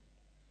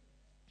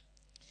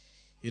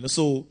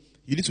 So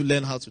you need to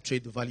learn how to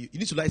trade the value. You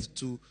need to like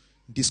to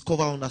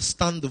discover,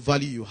 understand the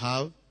value you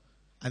have,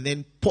 and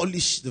then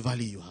polish the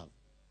value you have.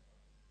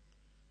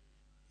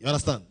 You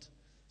understand?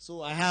 So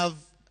my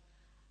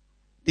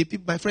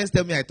friends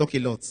tell me I talk a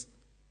lot.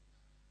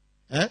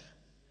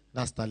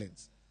 That's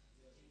talent.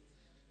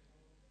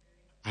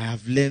 I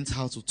have learned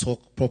how to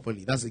talk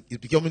properly. It's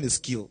becoming a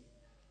skill.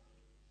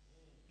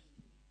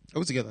 Are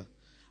we together?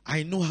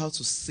 I know how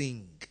to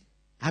sing.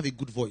 I have a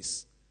good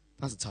voice.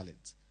 That's a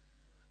talent.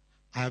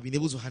 I have been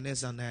able to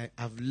harness and I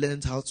have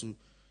learned how to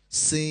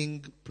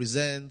sing,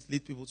 present,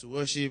 lead people to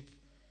worship.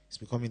 It's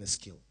becoming a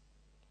skill.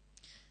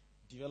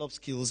 Develop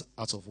skills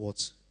out of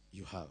what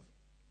you have.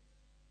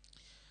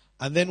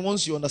 And then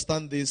once you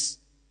understand this,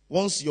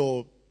 once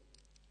your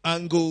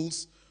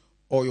angles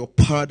or your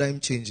paradigm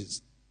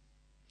changes,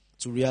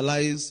 to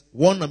realize,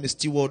 1, I'm a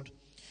steward.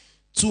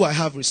 2, I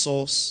have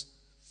resource.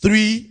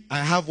 3, I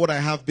have what I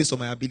have based on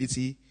my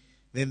ability.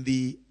 Then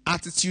the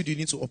attitude you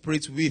need to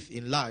operate with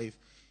in life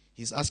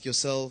is ask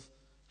yourself,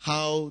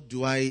 how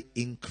do I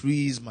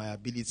increase my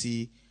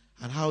ability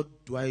and how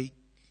do I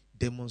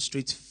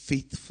demonstrate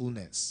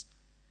faithfulness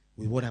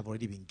with what I've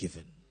already been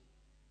given?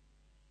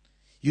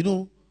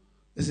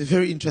 There's a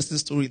very interesting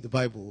story in the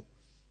Bible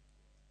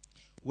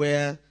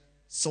where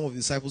some of the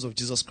disciples of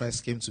Jesus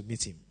Christ came to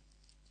meet him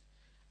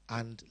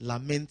and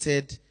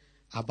lamented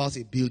about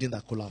a building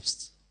that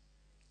collapsed.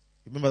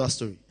 Remember that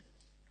story?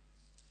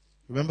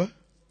 Remember?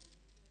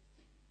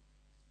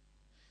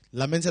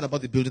 Lamented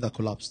about the building that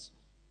collapsed.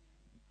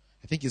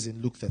 I think it's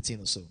in Luke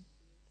 13 or so.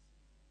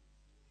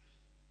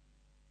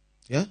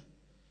 Yeah?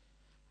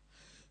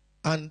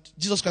 And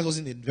Jesus Christ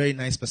wasn't a very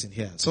nice person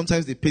here.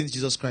 Sometimes they paint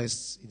Jesus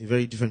Christ in a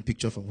very different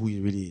picture from who he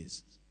really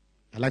is.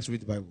 I like to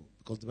read the Bible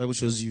because the Bible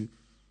shows you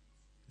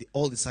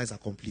all the signs are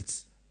complete.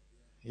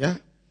 Yeah?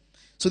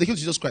 So they came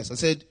to Jesus Christ and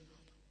said,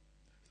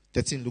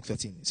 Luke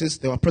 13. It says,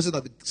 there were present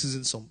at the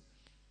season some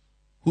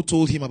who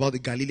told him about the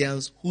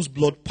Galileans whose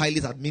blood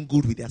Pilate had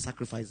mingled with their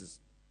sacrifices.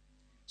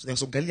 So there were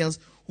some Galileans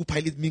who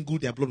Pilate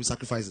mingled their blood with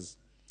sacrifices.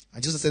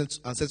 And Jesus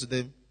said to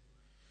them,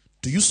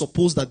 do you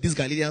suppose that these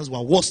Galileans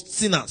were worse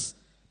sinners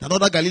than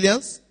other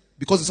Galileans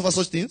because they suffer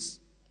such things?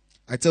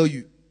 I tell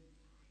you,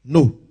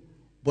 no.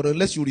 But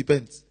unless you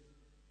repent,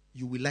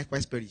 you will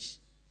likewise perish.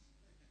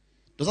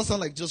 Does that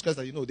sound like Jesus Christ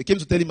that they came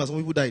to tell him as some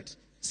people died?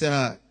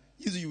 Say,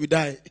 you will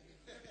die.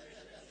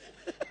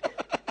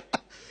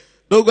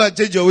 Don't go and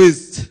change your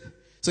ways.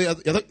 So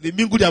they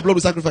mingle their blood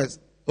with sacrifice.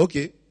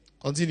 Okay,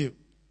 continue.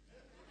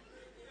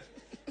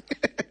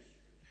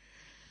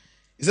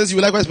 It says you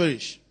will likewise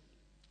perish.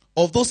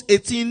 Of those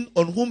 18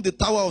 on whom the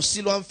tower of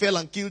Siloam fell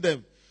and killed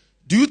them,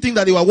 do you think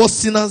that they were worse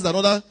sinners than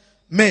other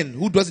men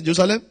who dwelt in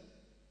Jerusalem?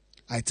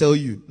 I tell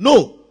you,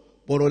 no.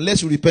 But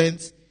unless you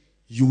repent,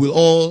 you will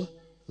all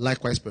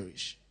likewise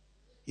perish.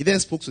 He then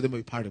spoke to them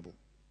a parable.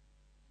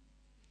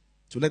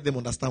 to let them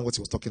understand what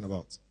he was talking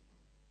about.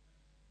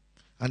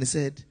 And he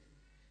said,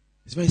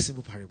 it's a very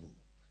simple parable.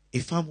 A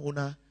farm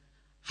owner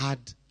had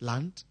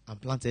land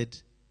and planted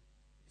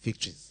fig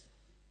trees.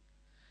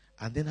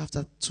 And then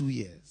after 2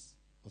 years,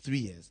 or 3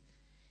 years,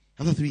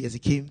 after 3 years, he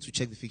came to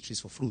check the fig trees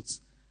for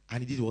fruits.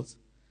 And he did what?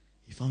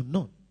 He found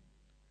none.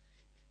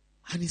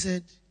 And he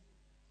said,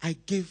 I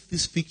gave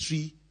this fig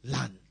tree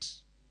land.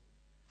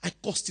 I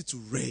caused it to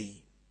rain.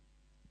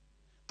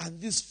 And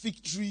this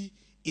fig tree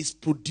is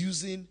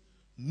producing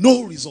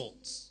no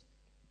results.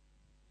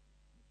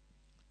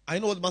 I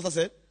know what the master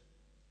said?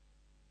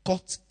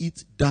 Cut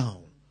it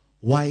down.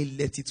 Why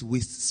let it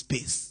waste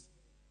space?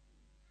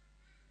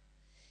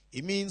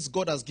 It means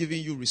God has given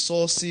you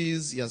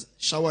resources. He has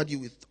showered you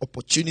with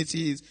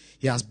opportunities.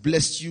 He has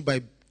blessed you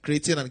by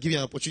creating and giving you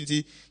an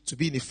opportunity to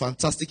be in a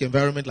fantastic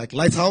environment like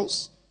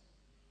Lighthouse,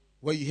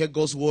 where you hear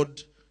God's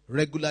word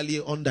regularly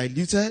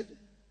undiluted.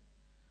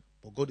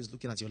 But God is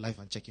looking at your life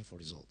and checking for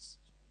results.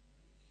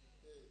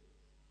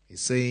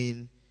 He's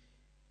saying,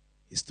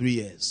 it's 3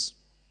 years.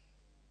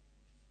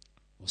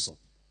 What's up?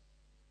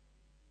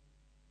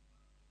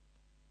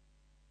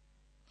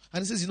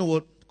 And he says, you know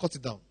what? Cut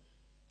it down.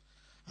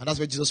 And that's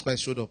where Jesus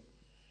Christ showed up.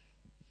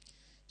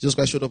 Jesus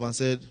Christ showed up and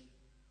said,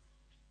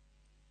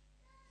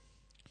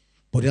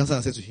 but the answer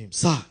I said to him,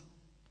 sir,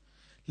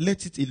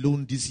 let it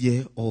alone this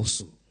year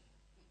also,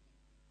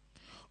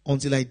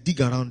 until I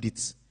dig around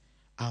it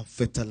and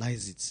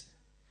fertilize it.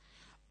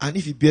 And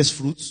if it bears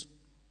fruit,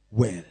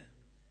 well.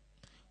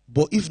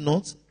 But if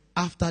not,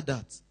 after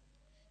that,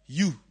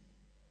 you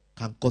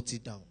can cut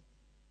it down.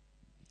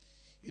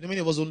 You know, many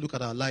of us don't look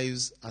at our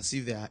lives as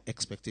if there are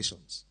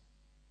expectations.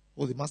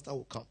 Oh, the master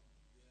will come.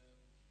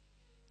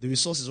 The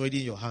resource is already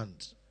in your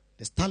hand.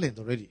 There's talent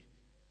already.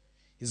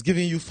 He's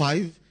giving you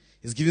 5.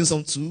 He's giving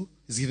some 2.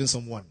 He's giving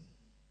some 1.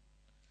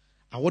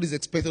 And what is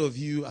expected of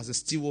you as a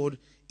steward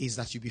is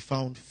that you be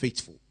found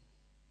faithful.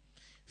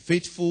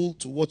 Faithful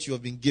to what you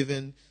have been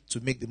given to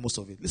make the most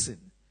of it. Listen,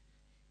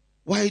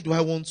 why do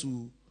I want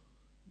to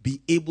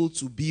be able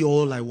to be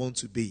all I want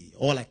to be,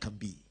 all I can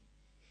be?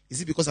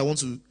 Is it because I want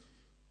to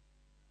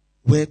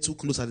wear 2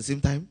 clothes at the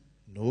same time?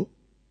 No.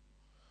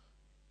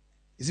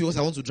 Is it because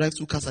I want to drive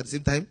 2 cars at the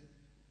same time?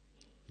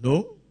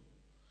 No.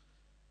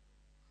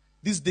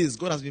 These days,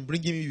 God has been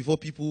bringing me before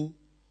people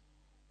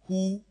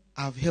who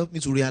have helped me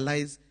to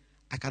realize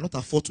I cannot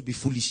afford to be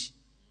foolish.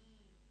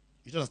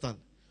 You understand?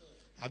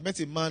 I met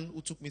a man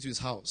who took me to his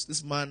house.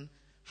 This man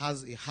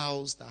has a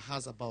house that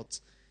has about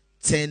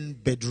 10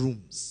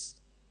 bedrooms.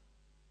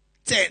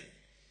 10.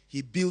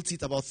 He built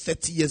it about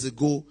 30 years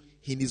ago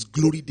in his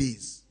glory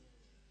days.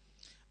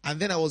 And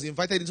then I was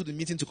invited into the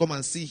meeting to come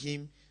and see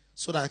him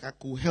so that I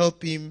could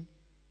help him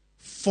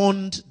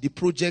fund the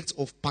project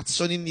of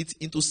partitioning it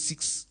into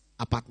 6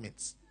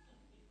 apartments.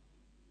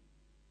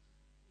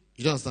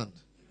 You don't understand?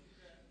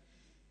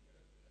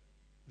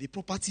 The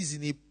property is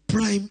in a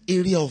prime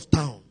area of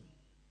town.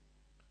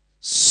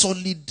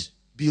 Solid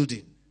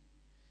building.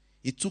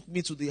 He took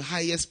me to the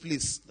highest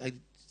place. Like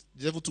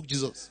the devil took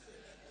Jesus.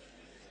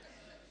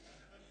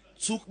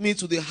 Took me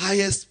to the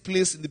highest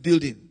place in the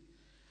building.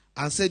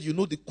 And said, you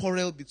know the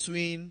quarrel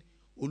between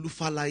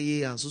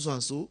Olufalaye and so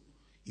and so?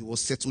 It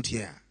was settled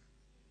here.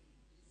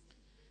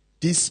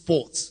 This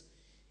spot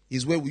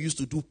is where we used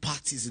to do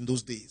parties in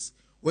those days.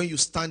 When you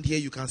stand here,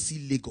 you can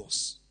see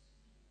Lagos.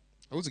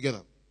 Are we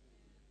together?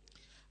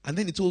 And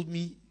then he told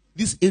me,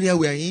 this area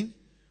we are in,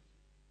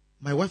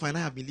 my wife and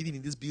I have been living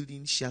in this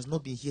building. She has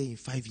not been here in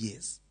 5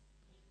 years.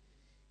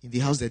 In the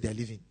house that they are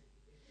living.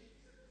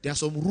 There are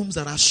some rooms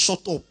that are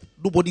shut up.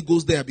 Nobody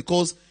goes there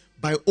because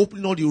by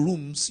opening all the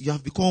rooms, you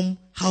have become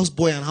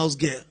houseboy and house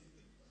girl.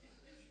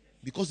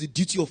 Because the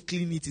duty of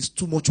cleaning it is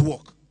too much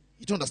work.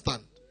 You don't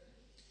understand?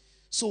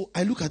 So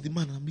I look at the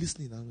man and I'm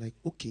listening. And I'm like,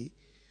 okay.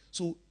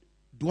 So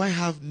do I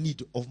have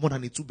need of more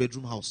than a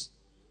 2-bedroom house?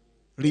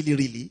 Really,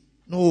 really?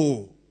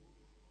 No.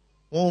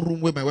 1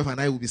 room where my wife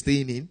and I will be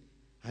staying in.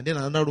 And then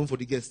another room for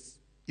the guests.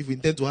 If we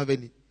intend to have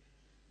any.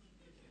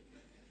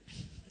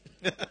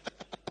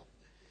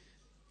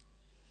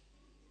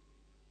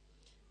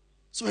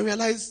 So I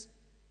realized,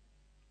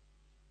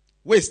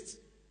 waste.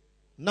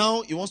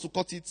 Now he wants to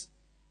cut it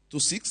to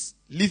 6,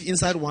 live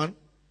inside 1,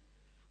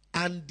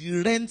 and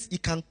the rent he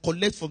can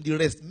collect from the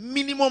rest,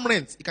 minimum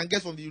rent he can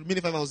get from the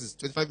remaining 5 houses,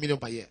 25 million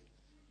per year.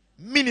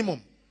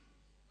 Minimum.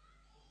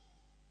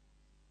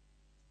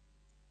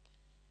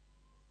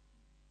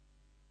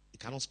 He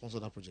cannot sponsor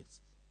that project.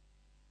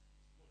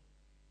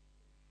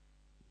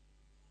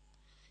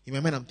 In my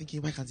mind, I'm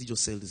thinking, why can't he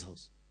just sell this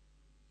house?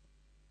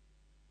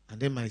 And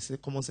then my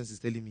common sense is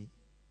telling me,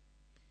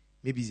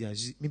 maybe he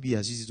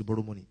has used it to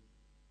borrow money.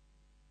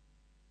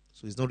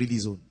 So it's not really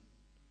his own.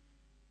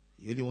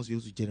 He only wants to be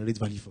able to generate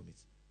value from it.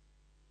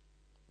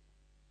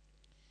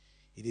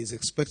 It is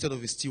expected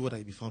of a steward that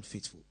he be found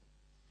faithful.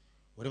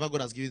 Whatever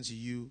God has given to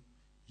you,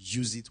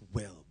 use it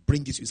well.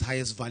 Bring it to his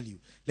highest value.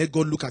 Let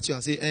God look at you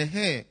and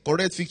say,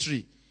 correct fig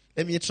tree.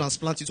 Let me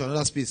transplant you to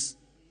another space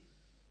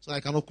so I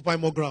can occupy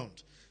more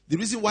ground. The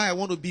reason why I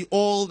want to be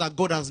all that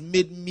God has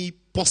made me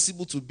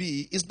possible to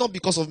be is not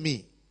because of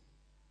me.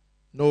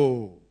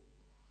 No.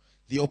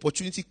 The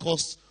opportunity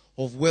cost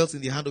of wealth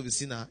in the hand of a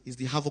sinner is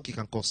the havoc it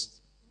can cause.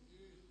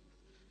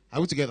 Are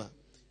we together?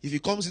 If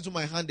it comes into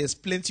my hand, there's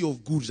plenty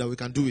of good that we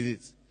can do with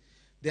it.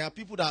 There are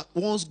people that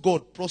once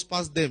God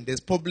prospers them, there's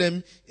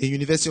problem in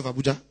University of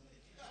Abuja.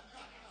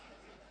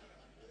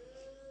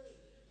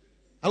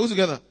 Are we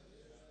together?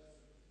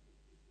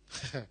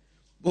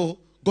 But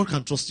God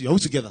can trust you. Are we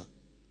together?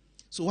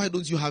 So why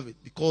don't you have it?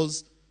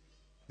 Because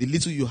the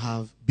little you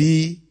have,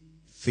 be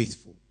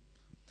faithful.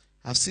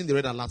 I've seen the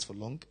red alert for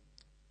long.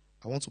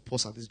 I want to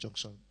pause at this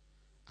junction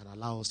and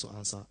allow us to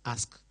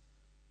ask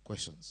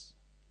questions.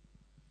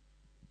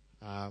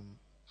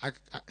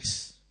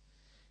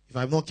 If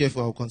I'm not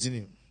careful, I'll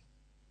continue.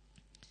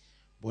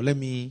 But let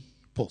me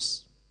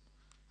pause.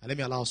 And let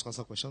me allow us to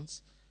answer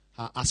questions.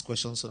 Ask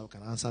questions so that we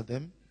can answer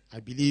them. I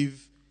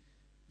believe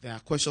there are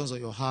questions on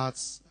your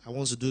hearts. I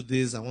want to do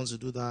this. I want to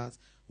do that.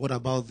 What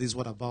about this?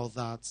 What about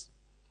that?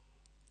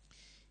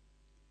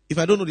 If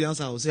I don't know the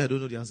answer, I will say I don't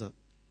know the answer.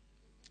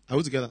 Are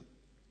we together?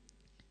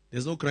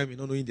 There's no crime in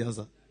not knowing the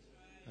answer.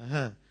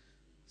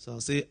 So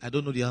I'll say I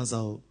don't know the answer.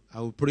 I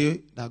will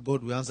pray that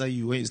God will answer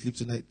you when you sleep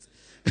tonight.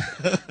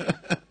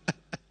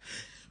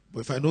 But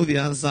if I know the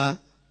answer,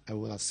 I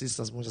will assist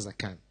as much as I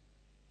can.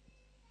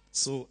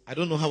 So I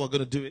don't know how we're going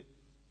to do it.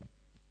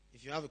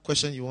 If you have a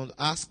question you want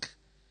to ask,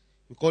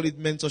 we call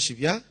it mentorship,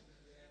 yeah?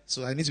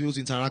 So I need to be able to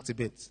interact a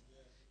bit.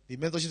 The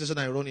mentorship session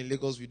I run in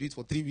Lagos, we do it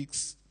for 3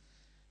 weeks.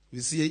 We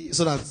see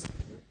so that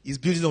it's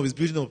building up, it's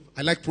building up.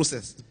 I like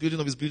process. It's building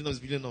up, it's building up, it's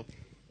building up.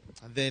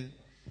 And then,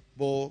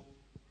 but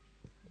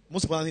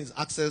most important thing is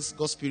access.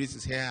 God's Spirit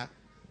is here.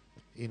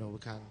 You know, we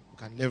can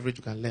leverage,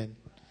 we can learn.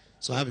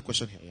 So I have a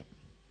question here. Yeah.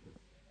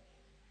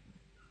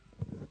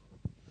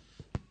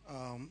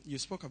 You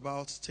spoke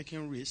about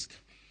taking risk,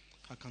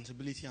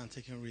 accountability, and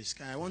taking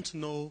risk. I want to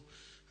know,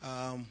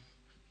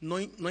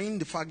 knowing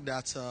the fact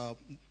that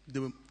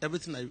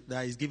everything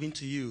that is given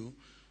to you,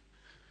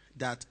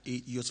 that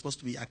you're supposed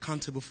to be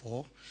accountable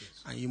for,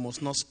 yes. And you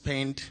must not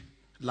spend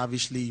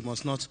lavishly, you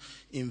must not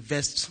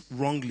invest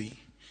wrongly.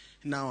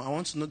 Now, I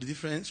want to know the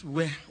difference.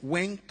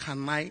 When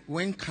can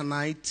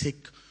I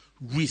take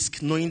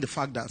risk, knowing the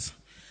fact that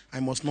I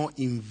must not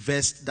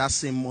invest that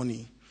same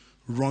money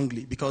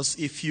wrongly? Because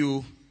if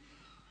you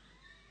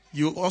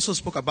also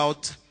spoke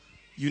about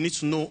you need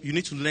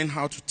to learn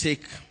how to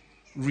take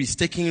risk,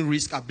 taking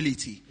risk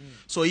ability.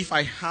 So if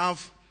I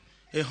have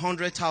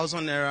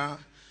 100,000 naira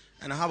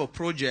and I have a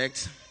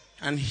project,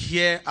 and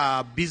here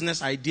are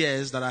business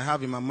ideas that I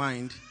have in my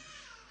mind,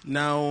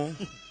 now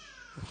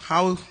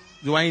how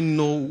do I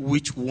know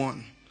which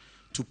one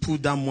to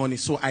put that money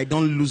so I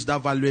don't lose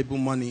that valuable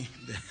money?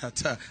 At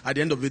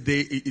the end of the day,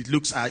 it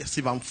looks as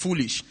if I'm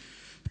foolish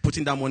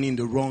putting that money in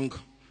the wrong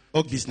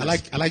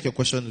business. I like your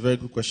question. Very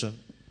good question.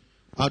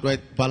 How do I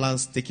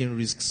balance taking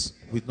risks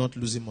with not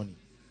losing money?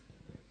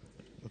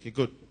 Okay,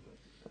 good.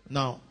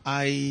 Now,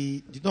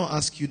 I did not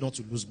ask you not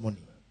to lose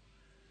money.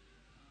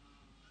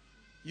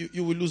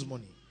 You will lose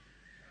money.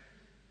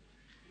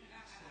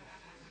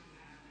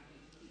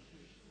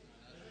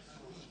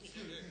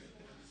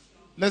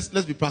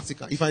 Let's be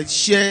practical. If I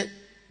share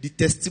the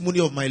testimony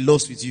of my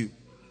loss with you,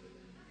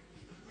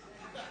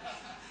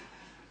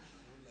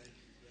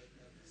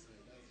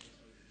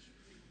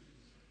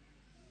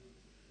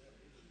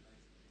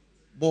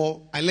 but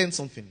I learned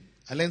something.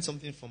 I learned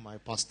something from my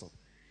pastor.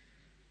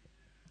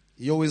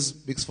 He always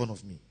makes fun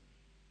of me.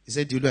 He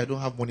said, Adeolu, I don't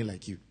have money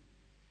like you.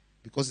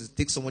 Because it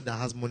takes someone that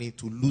has money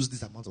to lose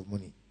this amount of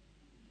money.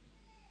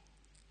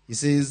 He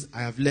says,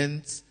 I have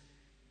learned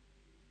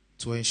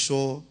to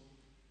ensure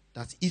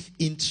that if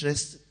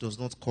interest does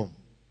not come,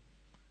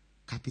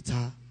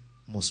 capital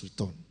must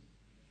return.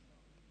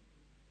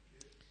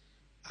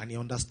 And he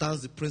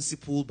understands the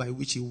principle by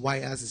which he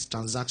wires his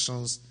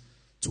transactions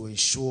to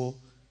ensure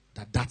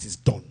that that is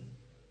done.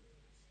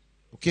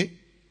 Okay?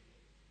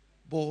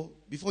 But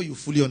before you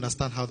fully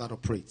understand how that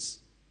operates,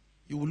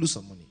 you will lose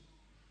some money.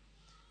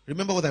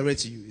 Remember what I read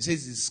to you. It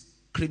says it's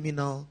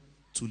criminal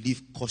to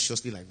live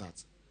cautiously like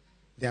that.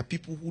 There are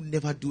people who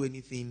never do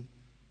anything,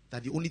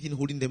 that the only thing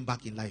holding them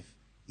back in life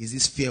is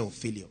this fear of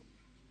failure.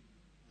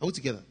 Are we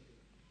together?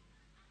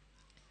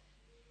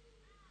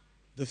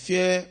 The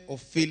fear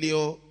of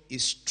failure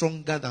is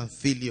stronger than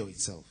failure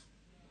itself.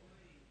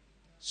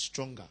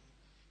 Stronger.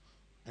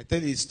 I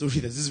tell you a story.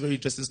 There's this very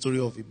interesting story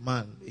of a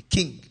man, a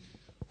king,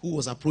 who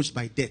was approached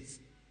by death.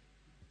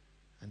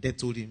 And death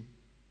told him,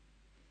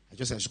 I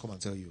just said I should come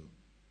and tell you,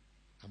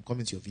 I'm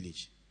coming to your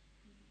village.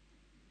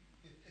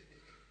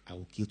 I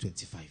will kill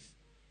 25.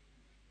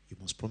 You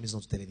must promise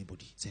not to tell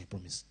anybody. Say, I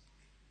promise.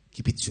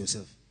 Keep it to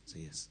yourself. Say,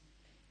 yes.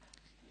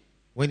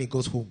 When he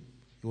got home,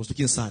 he was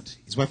looking sad.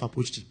 His wife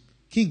approached him.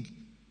 King,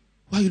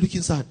 why are you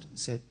looking sad? He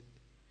said,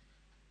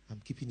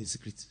 I'm keeping a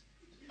secret.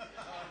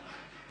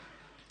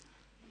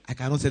 I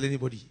cannot tell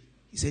anybody.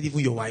 He said, even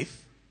your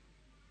wife?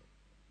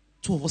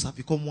 2 of us have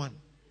become one.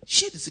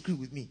 Share the secret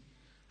with me.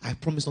 I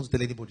promise not to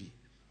tell anybody.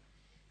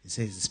 He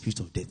said, it's the spirit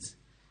of death.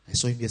 I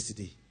saw him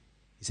yesterday.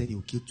 He said he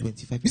will kill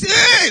 25. He said,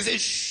 hey! He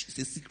said, shh, it's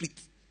a secret.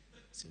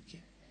 I said,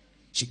 okay.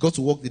 She got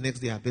to work the next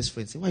day, her best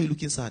friend said, why are you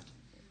looking sad?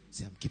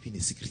 Say, I'm keeping a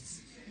secret.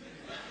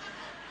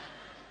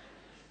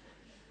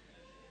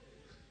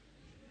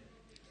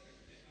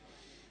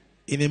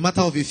 In a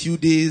matter of a few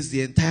days,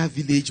 the entire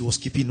village was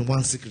keeping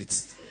one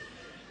secret.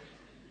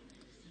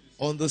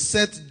 On the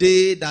set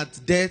day that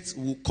death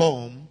will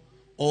come,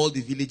 all the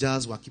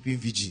villagers were keeping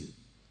vigil.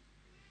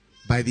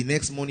 By the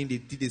next morning, they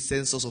did a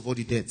census of all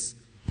the deaths.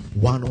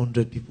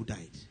 100 people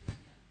died.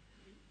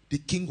 The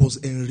king was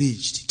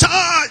enraged.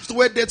 Charged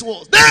where death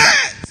was.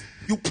 Death!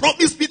 You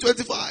promised me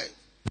 25.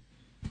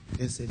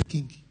 They said,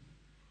 King,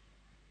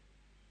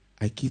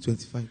 I killed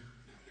 25.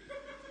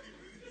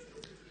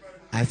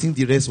 I think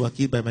the rest were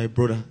killed by my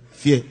brother.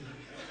 Fear.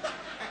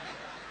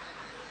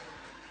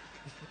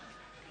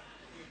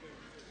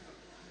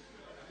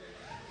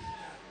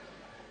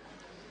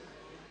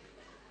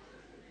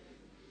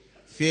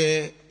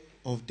 Fear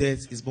of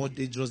death is more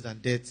dangerous than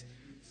death.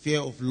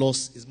 Fear of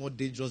loss is more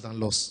dangerous than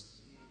loss.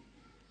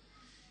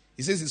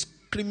 He says it's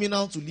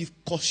criminal to live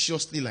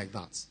cautiously like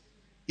that.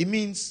 It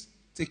means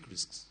take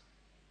risks.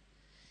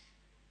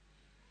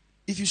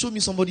 If you show me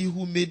somebody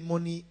who made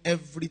money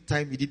every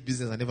time he did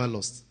business and never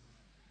lost,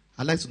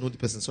 I'd like to know the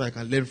person so I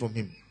can learn from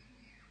him.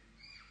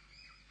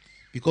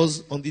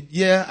 Because on the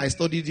year I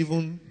studied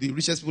even the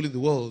richest people in the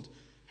world,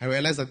 I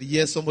realized that the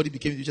year somebody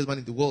became the richest man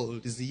in the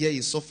world is the year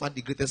he suffered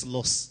the greatest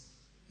loss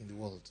in the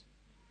world.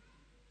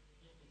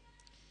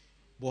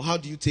 But how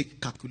do you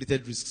take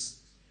calculated risks?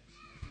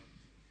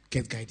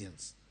 Get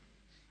guidance.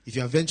 If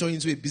you are venturing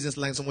into a business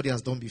line somebody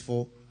has done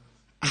before,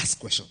 ask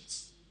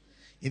questions.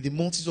 In the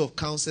multitude of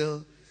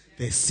counsel,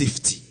 there's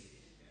safety.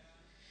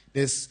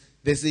 There's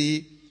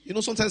a,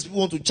 sometimes people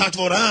want to charge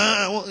for,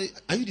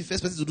 are you the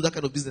first person to do that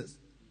kind of business?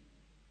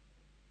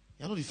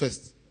 You're not the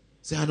first.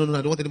 Say, no, I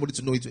don't want anybody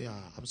to know it. Yeah,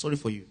 I'm sorry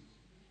for you.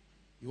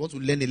 You want to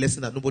learn a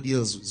lesson that nobody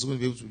else is going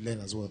to be able to learn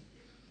as well.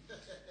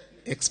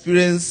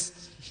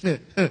 Experience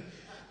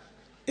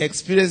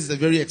is a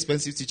very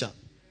expensive teacher.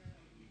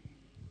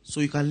 So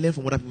you can learn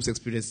from other people's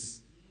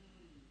experiences.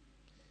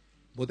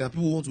 But there are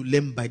people who want to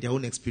learn by their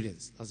own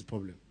experience. That's the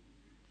problem.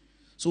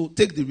 So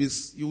take the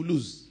risk. You will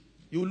lose.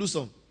 You will lose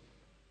some.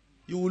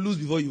 You will lose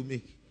before you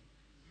make.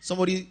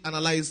 Somebody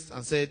analyzed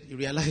and said, he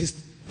realized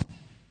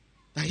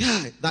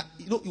that,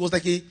 it was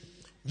like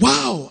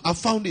wow, I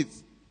found it.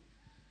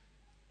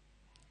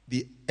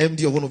 The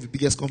MD of one of the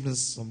biggest companies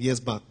some years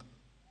back,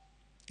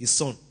 his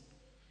son,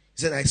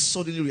 he said, I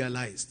suddenly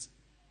realized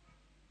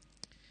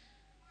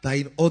that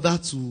in order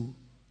to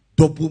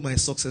double my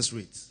success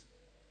rate,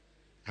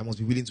 I must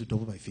be willing to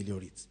double my failure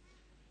rate.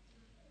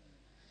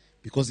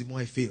 Because the more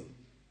I fail,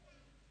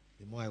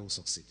 the more I will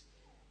succeed.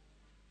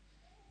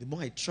 The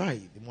more I try,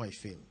 the more I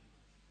fail.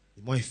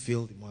 The more I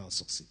fail, the more I'll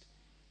succeed.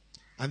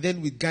 And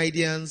then with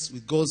guidance,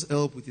 with God's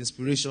help, with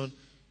inspiration,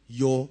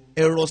 your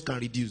errors can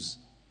reduce.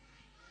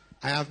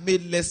 I have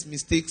made less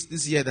mistakes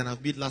this year than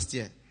I've made last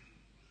year.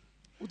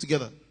 Put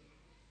together.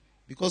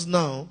 Because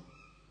now,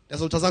 there's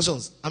some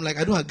transactions. I'm like,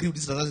 I don't agree with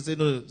this transaction. Say,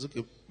 no, it's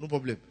okay. No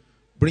problem.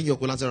 Bring your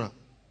collateral.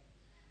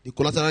 The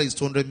collateral is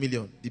 200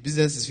 million. The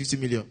business is 50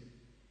 million.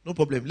 No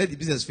problem. Let the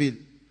business fail.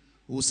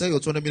 We'll sell your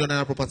 200 million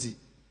naira property.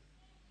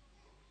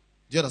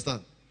 Do you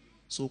understand?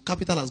 So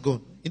capital has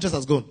gone. Interest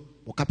has gone.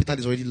 But capital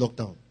is already locked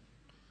down.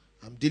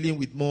 I'm dealing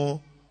with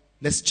more.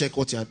 Let's check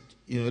what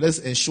let's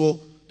ensure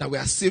that we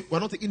are safe. We're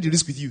not taking the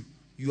risk with you.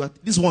 You are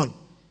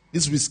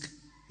this risk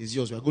is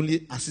yours. We are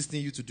only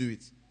assisting you to do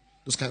it.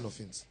 Those kind of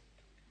things.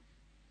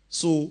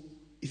 So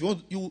if you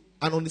want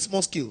and on a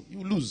small scale, you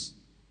will lose.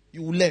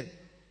 You will learn.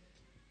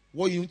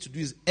 What you need to do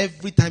is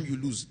every time you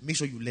lose, make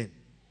sure you learn.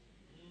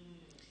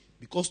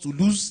 Because to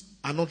lose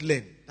and not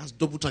learn, that's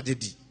double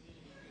tragedy.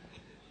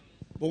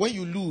 But when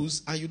you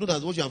lose and you know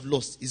that what you have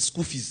lost is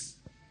school fees,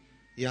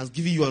 he has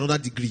given you another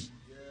degree.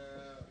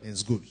 And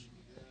it's good.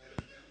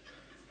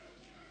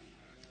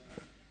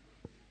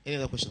 Any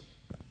other question?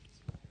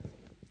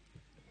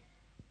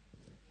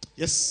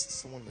 Yes,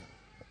 someone there.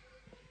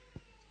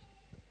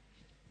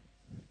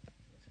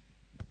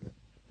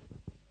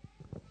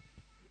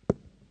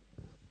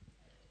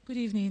 Good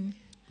evening.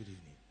 Good evening.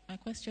 My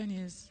question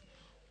is,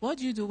 what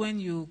do you do when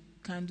you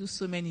can do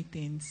so many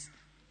things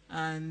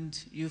and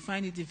you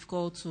find it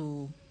difficult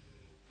to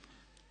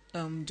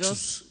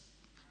just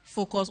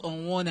focus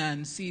on one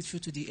and see it through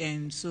to the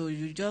end? So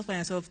you just find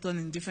yourself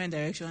turning in different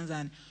directions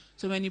and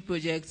so many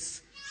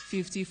projects,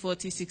 50,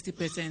 40,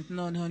 60%,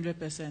 not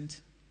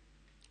 100%.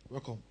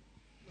 Welcome.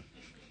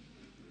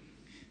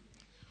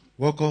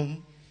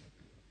 Welcome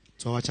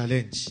to our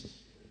challenge.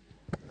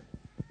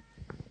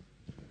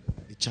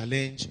 The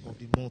challenge of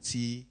the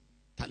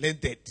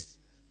multi-talented.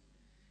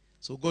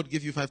 So God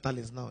gave you 5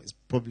 talents now. It's a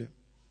problem.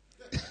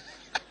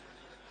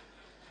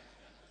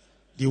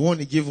 The one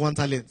he gave 1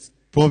 talent.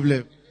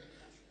 Problem.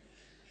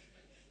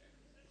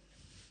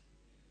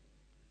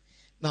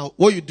 Now,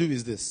 what you do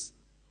is this.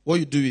 What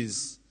you do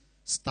is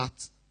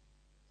start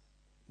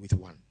with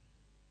 1.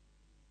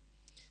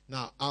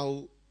 Now,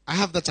 I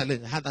have that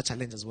challenge. I had that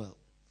challenge as well.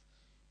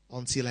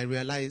 Until I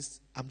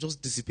realized I'm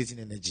just dissipating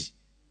energy.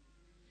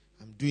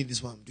 I'm doing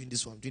this one, I'm doing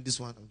this one, I'm doing this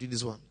one, I'm doing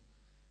this one.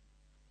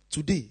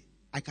 Today,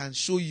 I can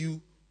show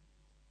you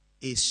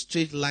a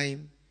straight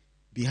line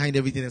behind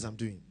everything else I'm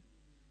doing.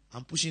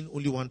 I'm pushing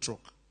only one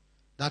truck.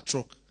 That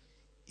truck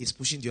is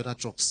pushing the other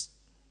trucks.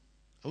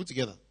 Are we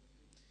together?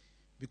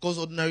 Because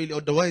ordinarily,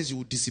 otherwise you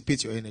would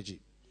dissipate your energy.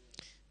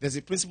 There's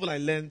a principle I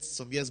learned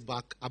some years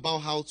back about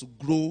how to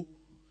grow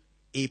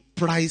a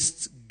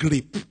priced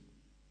grape.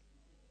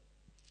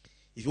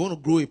 If you want to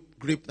grow a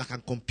grape that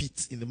can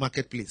compete in the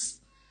marketplace,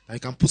 that you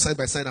can put side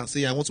by side and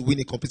say, I want to win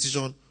a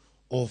competition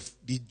of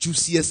the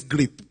juiciest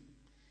grape.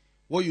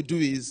 What you do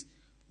is,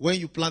 when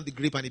you plant the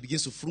grape and it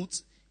begins to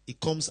fruit, it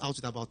comes out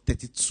with about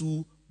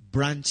 32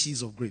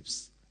 branches of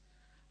grapes.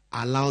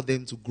 Allow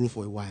them to grow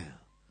for a while.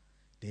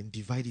 Then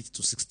divide it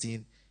to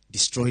 16,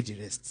 destroy the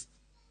rest.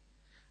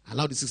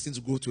 Allow the 16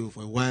 to grow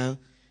for a while,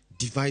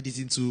 divide it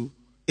into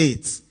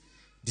 8,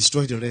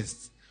 destroy the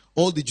rest.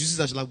 All the juices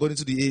that should have gone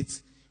into the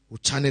 8 will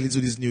channel into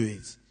this new 8.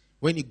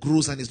 When it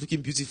grows and it's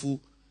looking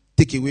beautiful,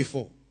 take away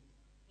 4.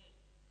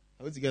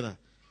 Are we together?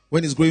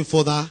 When it's growing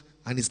further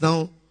and it's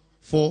now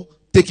 4,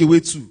 take away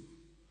 2.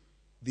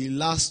 The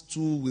last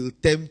 2 will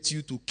tempt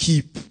you to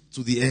keep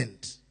to the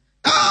end.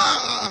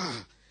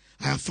 I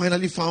have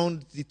finally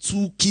found the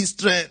 2 key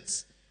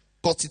strengths.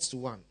 Cut it to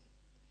 1.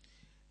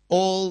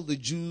 All the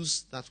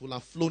juice that will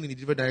have flown in the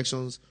different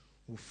directions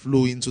will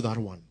flow into that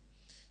one.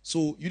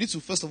 So you need to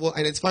first of all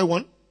identify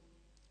one.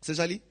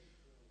 Essentially,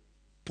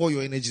 pour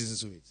your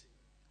energies into it.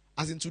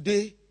 As in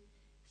today,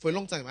 for a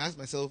long time, I asked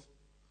myself,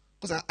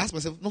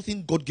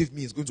 nothing God gave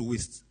me is going to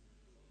waste.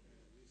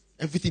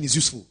 Everything is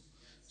useful.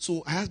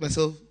 So I asked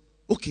myself,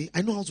 okay,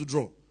 I know how to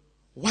draw.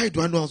 Why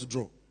do I know how to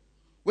draw?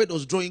 Where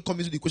does drawing come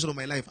into the equation of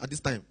my life at this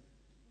time?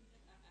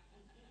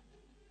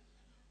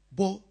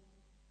 But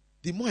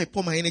the more I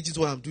pour my energy into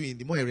what I'm doing,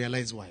 the more I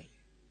realize why.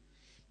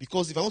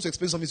 Because if I want to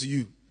explain something to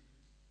you,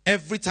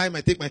 every time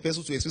I take my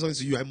pencil to explain something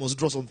to you, I must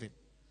draw something.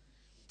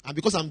 And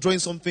because I'm drawing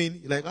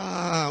something, you're like,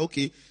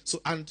 okay.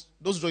 So, and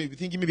those drawings, you'll be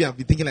thinking, maybe I've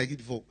been thinking like it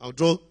before. I'll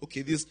draw,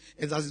 okay, this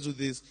enters into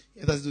this,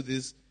 enters into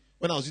this.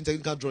 When I was doing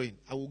technical drawing,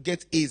 I will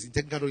get A's in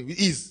technical drawing with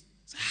ease.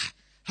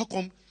 How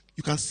come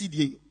you can see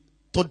the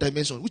third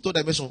dimension? Which third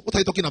dimension? What are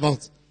you talking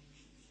about?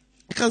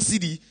 I can't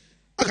see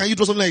how can you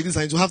draw something like this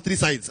and you have 3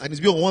 sides and it's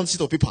be on one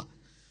sheet of paper?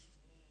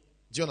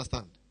 Do you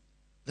understand?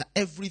 That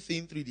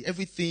everything 3D,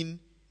 everything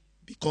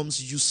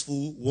becomes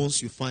useful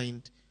once you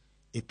find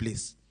a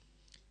place.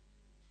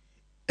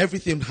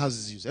 Everything has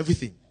its use.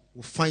 Everything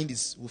will find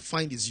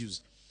its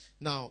use.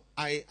 Now,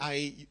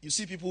 you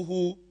see people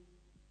who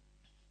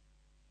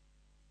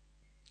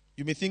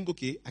you may think,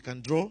 okay, I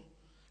can draw,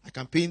 I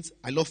can paint,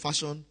 I love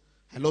fashion,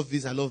 I love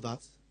this, I love that.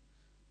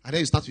 And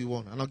then you start with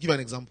one. And I'll give you an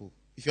example.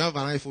 If you have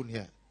an iPhone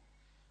here,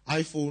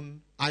 iPhone,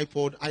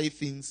 iPod,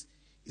 iThings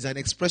is an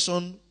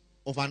expression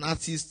of an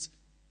artist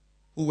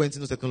who went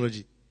into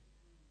technology.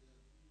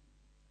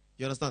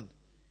 You understand?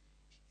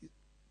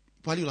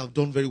 Probably will have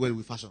done very well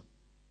with fashion.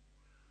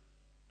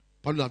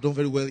 Probably will have done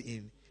very well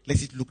in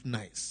let it look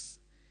nice.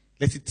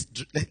 Let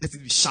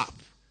it be sharp.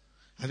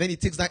 And then he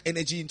takes that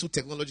energy into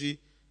technology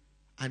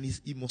and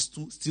he must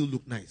still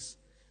look nice.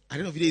 At the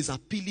end of the day, it's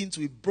appealing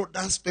to a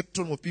broader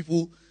spectrum of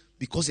people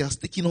because he has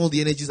taken all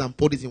the energies and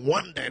poured it in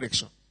one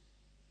direction.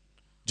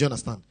 Do you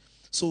understand?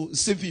 So, the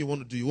same thing you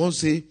want to do. You want to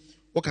say,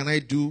 what can I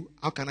do?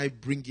 How can I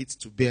bring it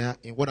to bear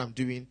in what I'm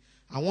doing?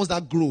 And once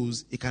that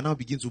grows, it can now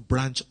begin to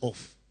branch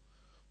off.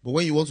 But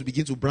when you want to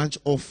begin to branch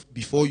off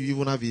before you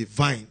even have a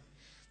vine,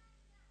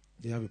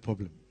 you have a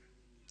problem.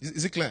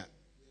 Is it clear?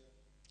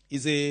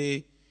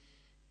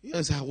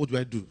 What do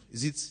I do?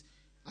 Is it,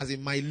 as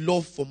in my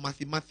love for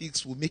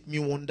mathematics will make me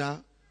wonder,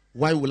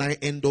 why will I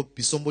end up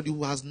with somebody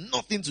who has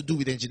nothing to do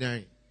with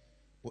engineering?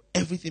 But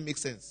everything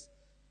makes sense.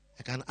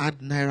 I can add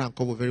naira and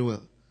kobo very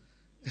well.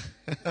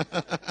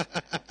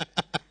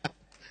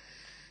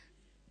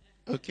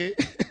 Okay.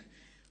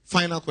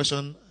 Final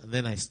question, and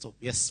then I stop.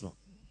 Yes, ma'am.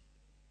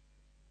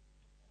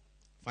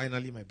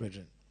 Finally, my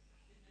brethren.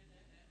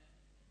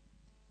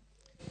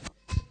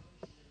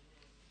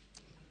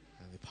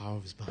 And the power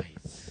of his might.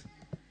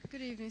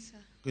 Good evening, sir.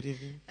 Good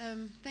evening.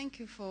 Thank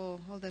you for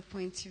all the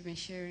points you've been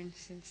sharing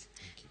since.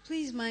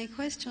 Please, my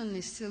question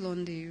is still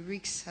on the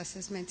risk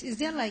assessment. Is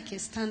there like a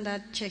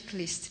standard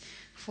checklist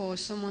for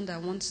someone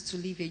that wants to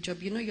leave a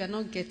job? You know, you are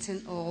not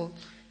getting all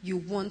you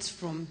want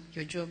from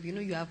your job. You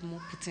know, you have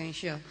more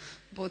potential,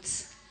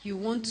 but you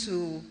want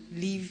to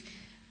leave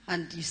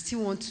and you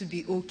still want to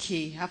be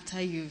okay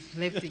after you've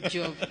left the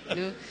job. You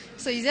know?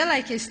 So is there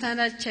like a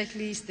standard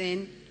checklist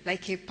then?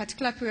 Like a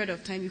particular period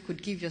of time you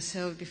could give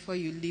yourself before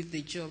you leave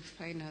the job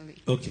finally.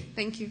 Okay.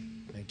 Thank you.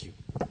 Thank you.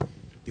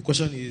 The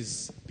question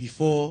is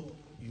before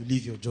you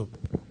leave your job.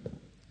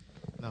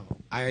 Now,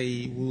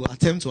 I will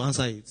attempt to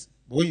answer it.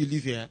 But when you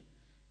leave here,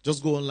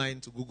 just go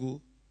online to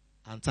Google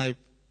and type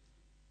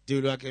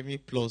Adeolu Akinyemi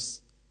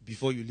plus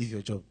before you leave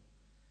your job.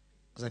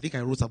 Because I think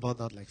I wrote about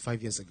that like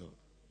 5 years ago.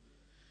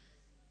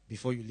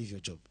 Before you leave your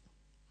job.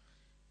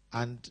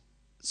 And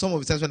some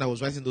of the times when I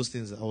was writing those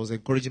things, I was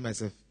encouraging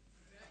myself.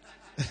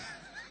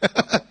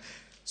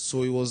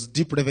 So it was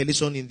deep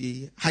revelation in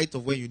the height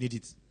of when you need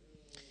it.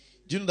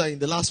 Do you know that in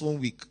the last 1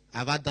 week,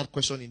 I've had that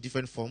question in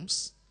different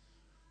forms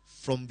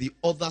from the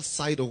other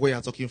side of where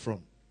you're talking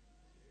from?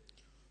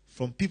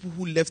 From people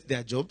who left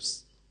their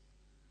jobs,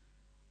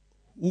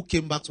 who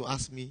came back to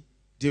ask me,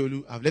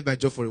 Adeolu, I've left my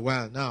job for a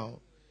while now.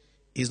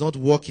 It's not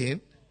working.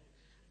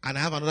 And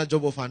I have another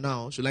job offer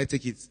now. Should I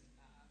take it?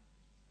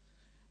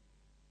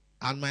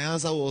 And my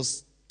answer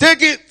was,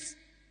 take it.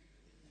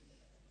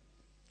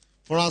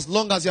 For as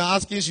long as you're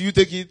asking, should you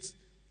take it?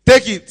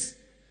 Take it.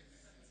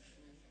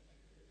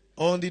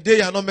 On the day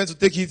you're not meant to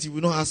take it, you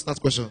will not ask that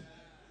question.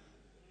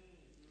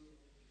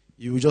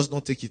 You will just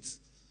not take it.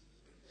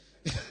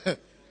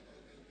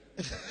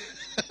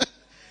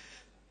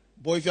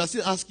 But if you are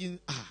still asking,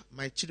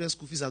 my children's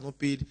school fees are not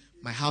paid,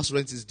 my house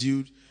rent is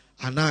due,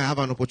 and now I have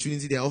an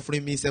opportunity, they're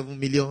offering me 7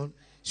 million,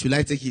 should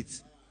I take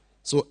it?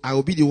 So I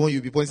will be the one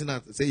you'll be pointing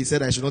at. Say, he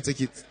said I should not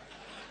take it.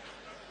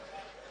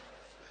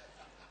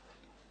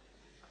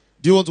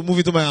 Do you want to move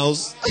into my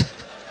house?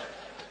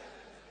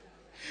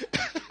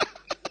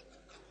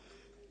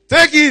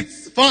 Take it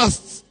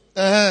fast.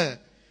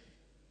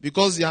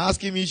 Because you're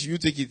asking me, should you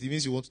take it? It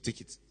means you want to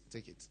take it.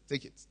 Take it.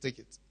 Take it. Take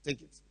it.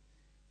 Take it.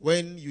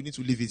 When you need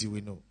to leave it, you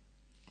will know.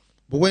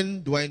 But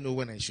when do I know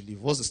when I should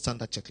leave? What's the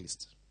standard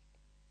checklist?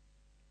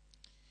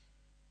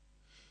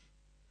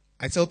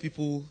 I tell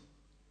people,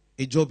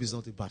 a job is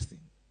not a bad thing.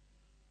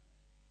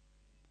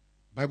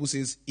 Bible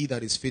says, he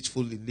that is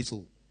faithful in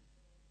little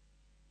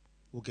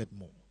will get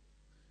more.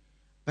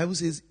 Bible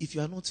says, if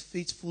you are not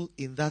faithful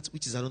in that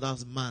which is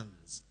another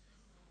man's,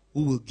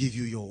 who will give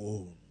you your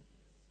own?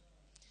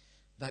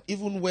 That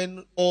even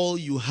when all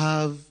you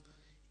have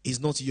is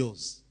not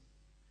yours,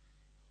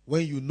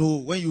 when you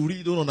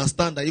really don't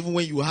understand that even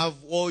when you have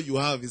all you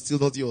have, it's still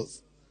not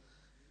yours,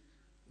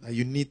 that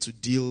you need to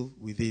deal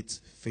with it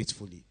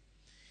faithfully.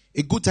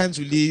 A good time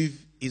to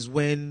leave is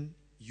when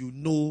you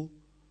know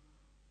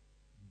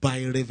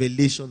by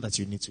revelation that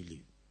you need to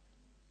leave.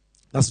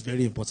 That's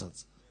very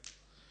important.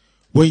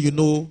 When you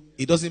know,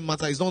 it doesn't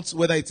matter. It's not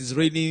whether it is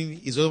raining,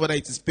 it's not whether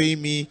it is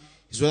paying me,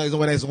 it's not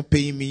whether it's not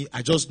paying me.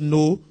 I just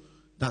know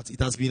that it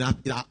has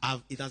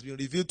been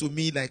revealed to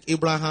me like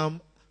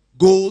Abraham.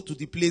 Go to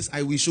the place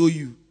I will show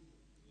you.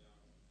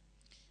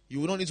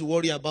 You will not need to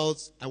worry about,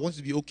 I want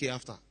to be okay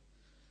after.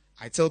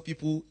 I tell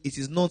people, it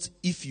is not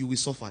if you will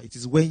suffer, it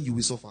is when you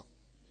will suffer.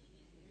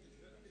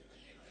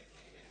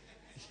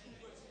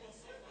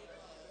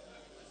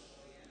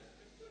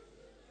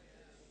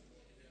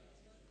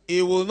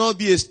 It will not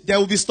be, there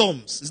will be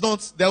storms. It's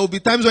not, there will be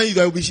times when you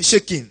will be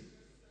shaking.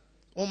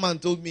 One man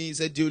told me, he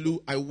said,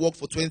 Adeolu, I worked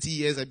for 20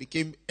 years, I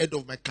became head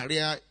of my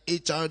career,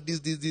 HR,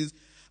 this.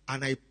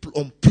 And I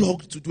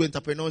unplugged to do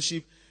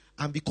entrepreneurship.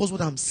 And because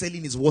what I'm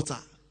selling is water,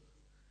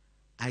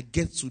 I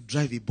get to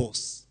drive a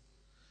bus.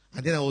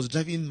 And then I was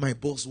driving my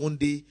bus one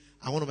day,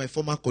 and one of my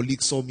former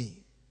colleagues saw me.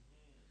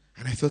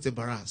 And I felt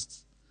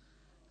embarrassed.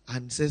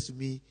 And he says to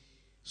me,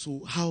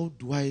 so how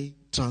do I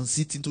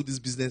transit into this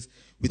business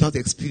without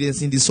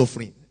experiencing this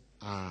suffering?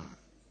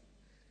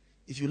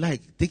 If you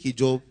like, take a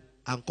job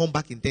and come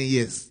back in 10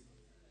 years.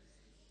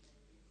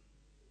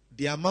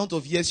 The amount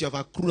of years you have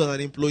accrued as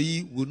an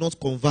employee will not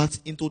convert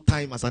into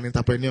time as an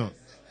entrepreneur.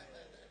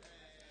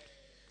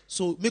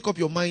 So make up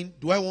your mind,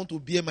 do I want to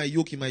bear my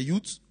yoke in my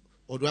youth,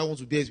 or do I want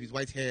to bear it with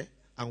white hair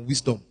and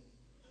wisdom?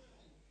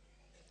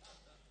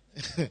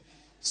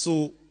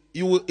 So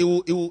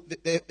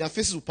their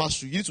faces will pass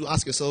through. You need to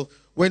ask yourself,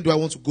 when do I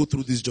want to go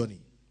through this journey?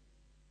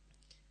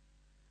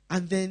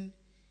 And then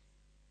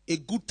a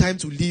good time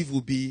to leave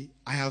will be,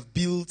 I have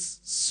built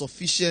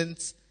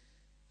sufficient,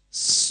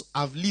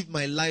 I've not lived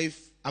my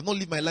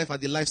life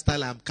at the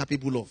lifestyle I am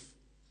capable of.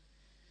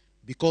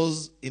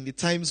 Because in the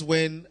times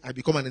when I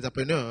become an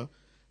entrepreneur,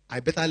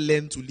 I better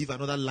learn to live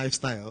another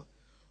lifestyle,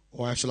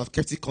 or I should have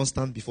kept it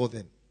constant before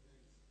then.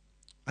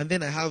 And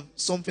then I have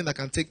something that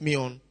can take me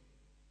on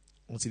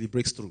until it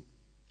breaks through.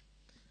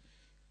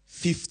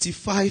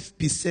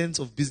 55%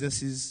 of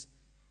businesses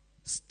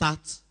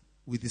start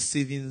with the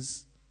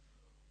savings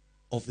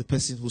of the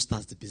person who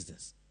starts the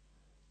business.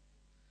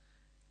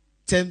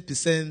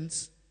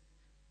 10%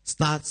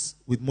 starts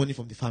with money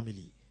from the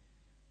family.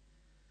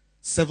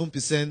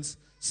 7%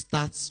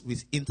 starts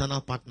with internal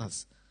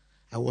partners.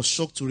 I was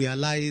shocked to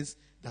realize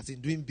that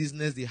in doing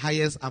business, the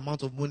highest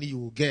amount of money you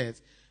will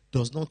get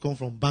does not come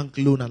from bank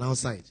loan and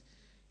outside.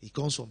 It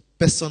comes from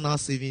personal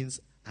savings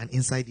and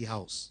inside the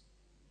house.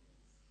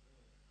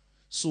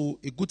 So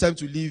a good time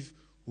to leave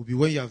will be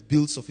when you have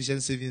built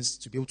sufficient savings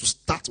to be able to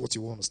start what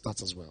you want to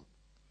start as well.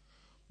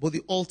 But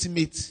the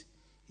ultimate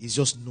is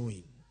just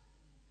knowing.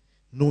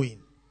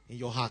 Knowing in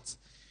your heart.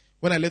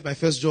 When I left my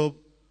first job,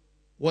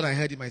 what I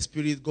heard in my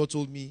spirit, God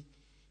told me,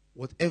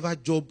 whatever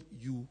job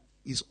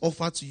is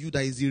offered to you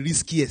that is the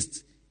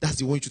riskiest, that's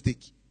the one you should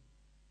take.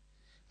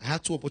 I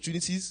had 2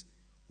 opportunities.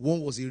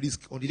 One was a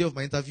risk. On the day of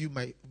my interview,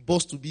 my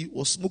boss-to-be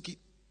was smoking.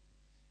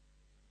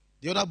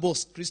 The other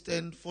boss,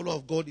 Christian, follower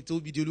of God, he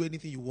told me, do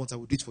anything you want, I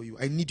will do it for you.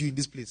 I need you in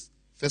this place.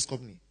 First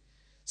company.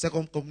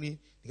 Second company,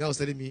 the guy was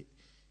telling me,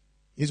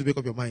 you need to make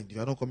up your mind. If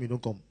you are not coming,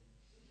 don't come.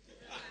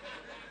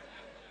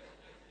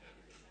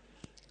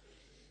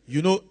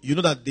 You know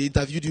that they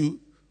interviewed you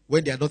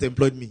when they had not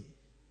employed me.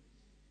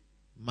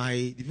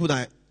 The people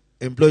that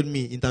employed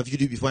me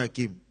interviewed you before I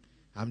came.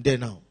 I'm there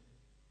now.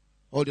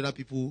 All the other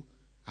people,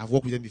 I've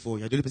worked with them before.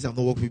 You're the only person I've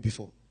not worked with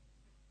before.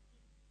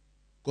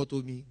 God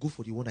told me, go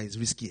for the one that is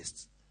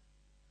riskiest.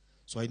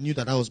 So I knew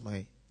that was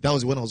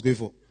the one I was going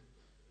for.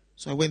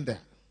 So I went there.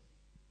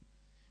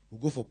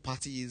 We'll go for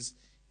parties.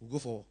 We'll go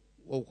for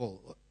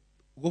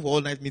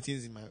all night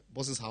meetings in my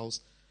boss's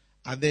house.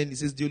 And then he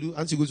says, Adeolu,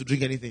 aren't you going to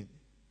drink anything?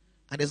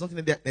 And there's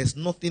nothing there. There's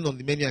nothing on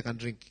the menu I can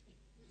drink.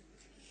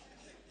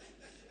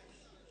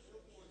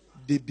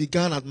 They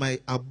began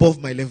above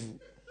my level.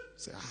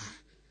 Say,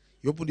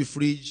 you open the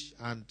fridge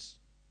and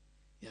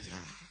yes,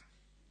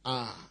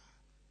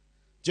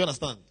 do you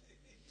understand?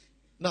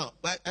 Now,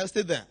 I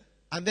stayed there.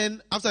 And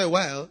then after a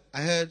while,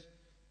 I heard,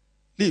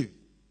 leave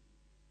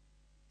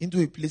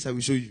into a place I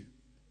will show you.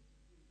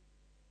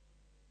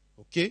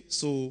 Okay,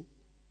 so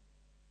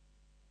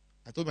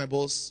I told my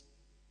boss,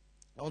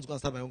 I want to go and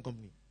start my own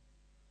company.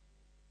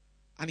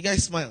 And the guy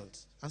smiled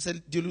and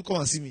said, Adeolu, come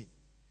and see me.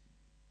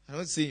 I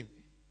went to see him.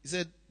 He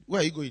said,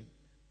 where are you going?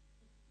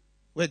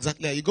 Where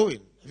exactly are you going?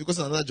 Have you got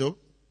another job?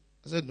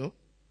 I said, no.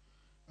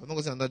 I've not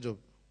got another job.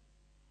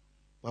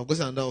 But I've got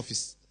another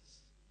office.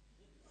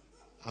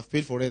 I've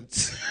paid for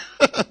rent.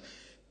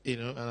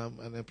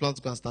 And I plan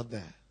to go and start there.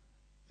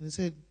 And he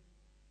said,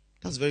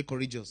 that's very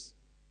courageous.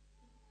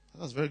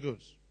 That's very good.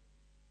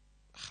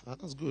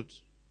 That's good.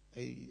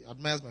 I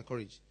admire my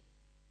courage.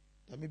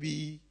 That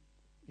maybe,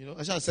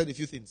 I should have said a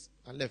few things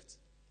and left.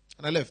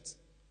 And I left.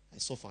 I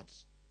suffered.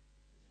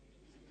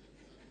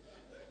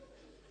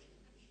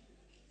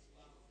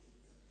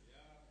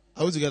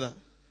 Are we together?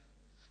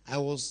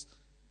 I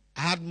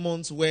had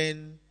months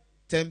when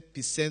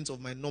 10%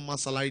 of my normal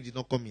salary did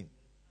not come in.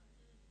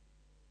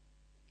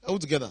 Are we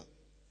together?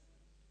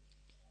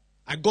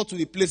 I got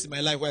to a place in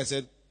my life where I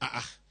said,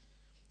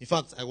 In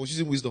fact, I was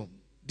using wisdom.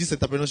 This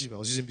entrepreneurship, I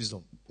was using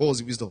wisdom. What was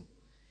the wisdom?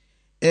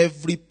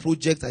 Every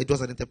project I do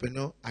as an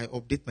entrepreneur, I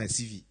update my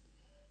CV.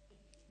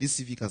 This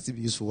CV can still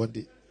be used for one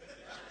day.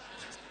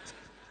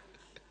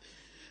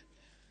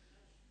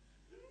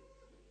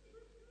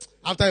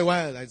 After a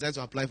while, I decided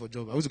to apply for a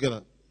job. Are we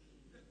together?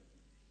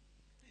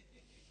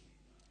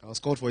 I was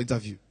called for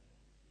interview.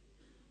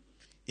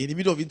 In the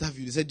middle of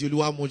interview, they said,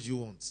 Adeolu, how much do you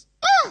want?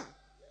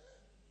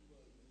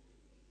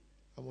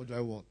 How much do I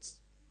want?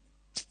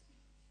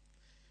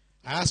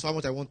 I asked for how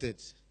much I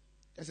wanted.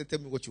 I said, tell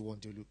me what you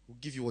want, Adeolu. We'll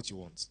give you what you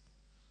want.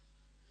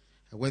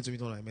 I went to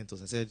meet one of my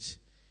mentors. I said,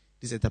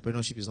 this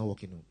entrepreneurship is not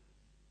working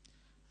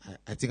out.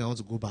 I think I want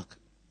to go back.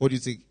 What do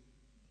you think?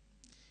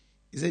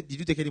 He said, did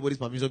you take anybody's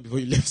permission before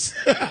you left?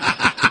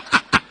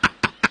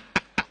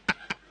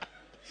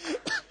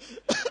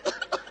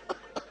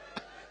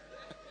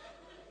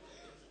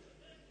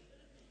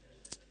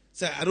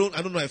 So I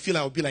don't know. I feel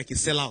I will be like a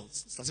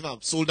sellout. It's as if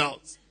I'm sold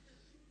out.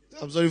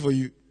 I'm sorry for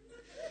you.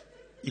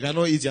 You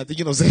cannot eat. You're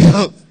thinking of selling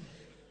out.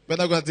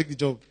 Better go and take the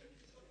job.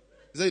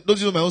 He said, don't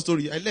you know my own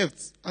story? I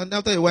left. And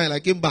after a while, I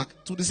came back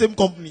to the same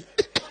company.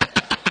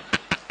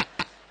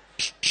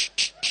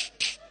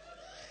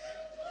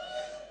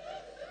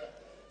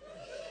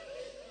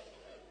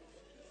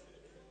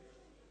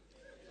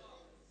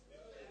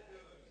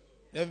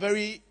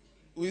 Then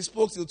we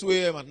spoke till 2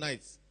 a.m. at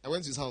night. I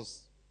went to his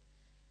house.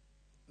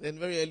 Then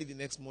very early the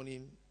next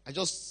morning,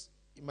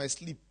 in my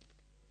sleep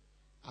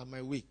and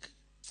my wake,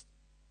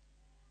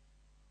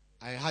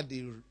 I had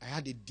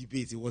a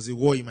debate. It was a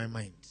war in my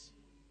mind.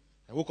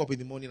 I woke up in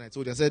the morning, I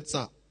told him, I said,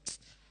 sir,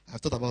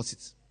 I've thought about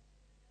it.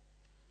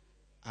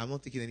 I'm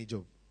not taking any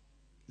job.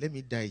 Let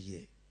me die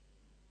here.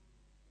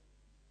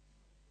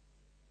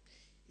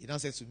 He now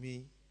said to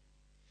me,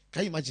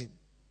 can you imagine?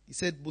 He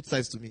said both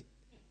sides to me.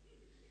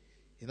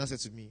 He now said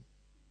to me,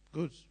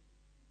 good,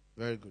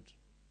 very good.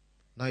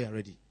 Now you're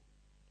ready.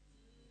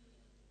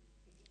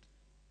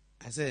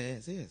 I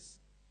said yes.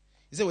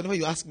 He said, whenever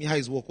you ask me how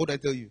his work, what do I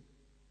tell you?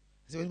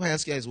 I said, whenever I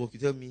ask you how his work, you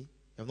tell me, you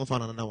have not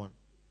found another one.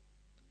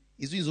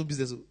 He's doing his own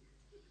business.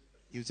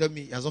 He will tell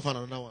me, he has not found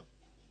another one.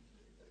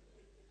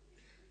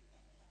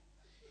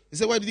 He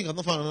said, why do you think I've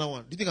not found another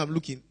one? Do you think I'm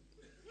looking?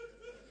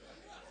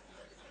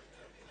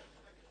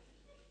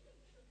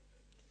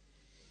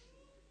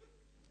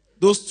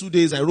 Those 2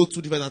 days, I wrote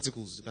 2 different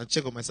articles. You can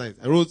check on my site.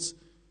 I wrote,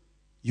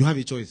 you have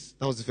a choice.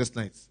 That was the first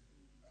night.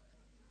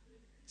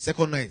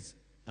 Second night,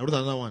 I wrote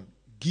another one.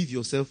 Give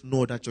yourself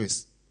no other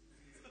choice.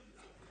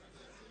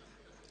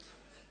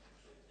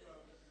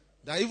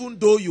 That even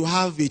though you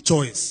have a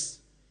choice,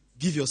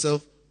 give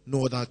yourself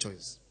no other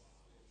choice.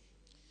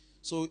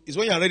 So it's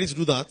when you are ready to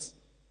do that,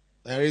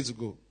 that you are ready to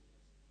go.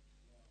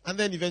 And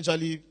then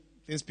eventually,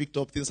 things picked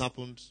up, things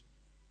happened.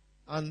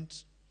 And,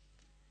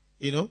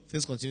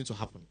 things continue to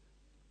happen.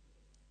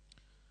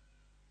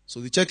 So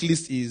the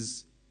checklist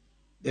is,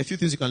 there are a few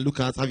things you can look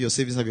at, have your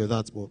savings, have your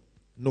that, but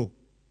no,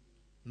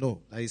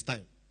 that is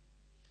time.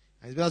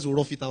 And it's better to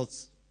rough it out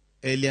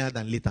earlier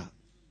than later.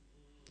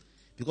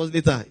 Because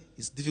later,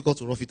 it's difficult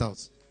to rough it out.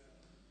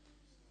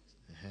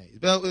 It's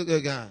better,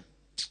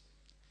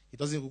 it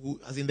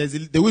doesn't, as in,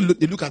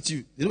 they look at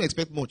you, they don't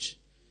expect much.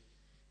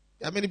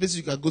 There are many places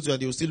you can go to and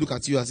they will still look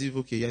at you as if,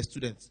 okay, you're a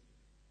student.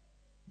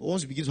 But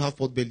once you begin to have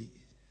pot belly,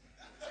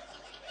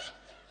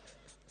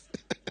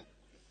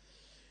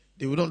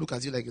 they will not look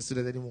at you like a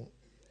student anymore.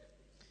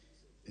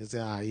 They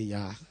say,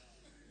 yeah.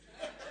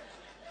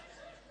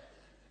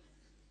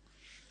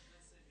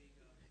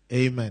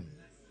 Amen.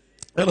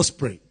 Let us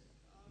pray.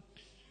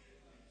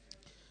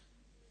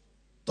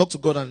 Talk to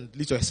God and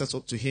lift your hands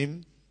up to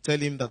Him. Tell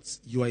Him that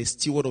you are a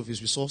steward of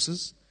His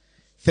resources.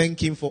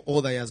 Thank Him for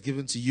all that He has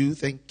given to you.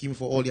 Thank Him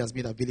for all He has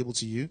made available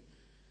to you.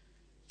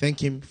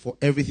 Thank Him for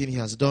everything He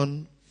has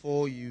done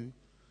for you.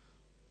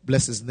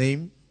 Bless His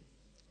name.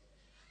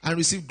 And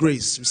receive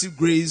grace. Receive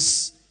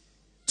grace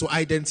to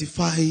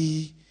identify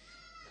the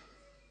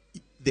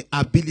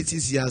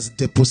abilities He has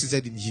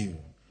deposited in you.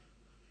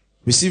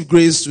 Receive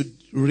grace to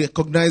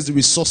recognize the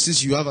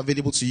resources you have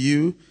available to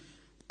you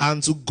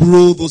and to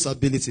grow those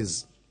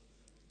abilities.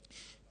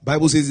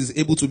 Bible says He's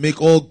able to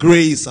make all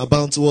grace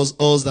abound towards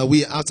us, that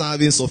we, after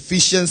having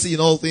sufficiency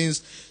in all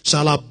things,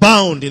 shall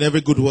abound in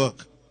every good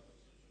work.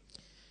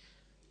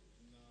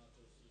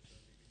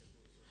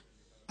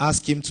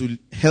 Ask Him to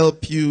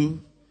help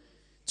you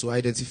to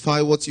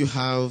identify what you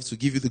have, to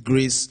give you the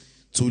grace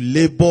to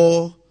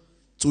labor,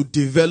 to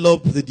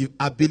develop the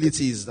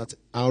abilities that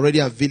are already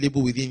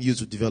available within you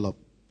to develop.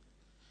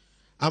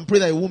 And pray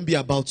that it won't be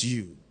about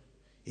you.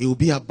 It will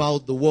be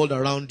about the world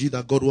around you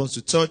that God wants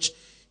to touch.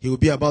 It will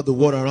be about the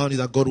world around you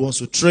that God wants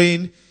to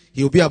train.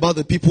 It will be about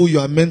the people you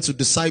are meant to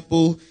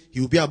disciple.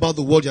 It will be about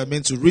the world you are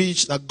meant to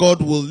reach. That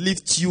God will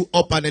lift you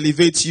up and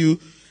elevate you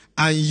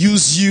and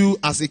use you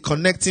as a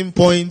connecting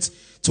point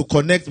to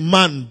connect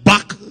man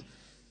back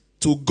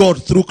to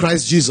God through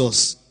Christ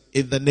Jesus.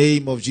 In the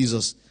name of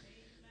Jesus.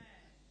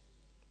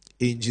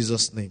 In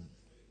Jesus' name.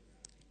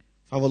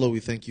 Father Lord, we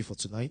thank you for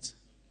tonight.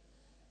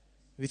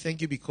 We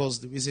thank you because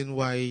the reason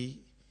why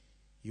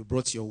you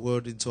brought your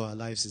word into our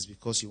lives is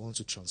because you want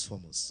to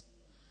transform us.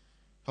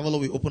 Father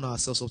Lord, we open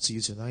ourselves up to you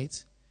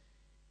tonight.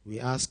 We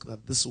ask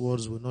that these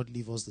words will not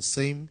leave us the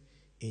same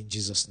in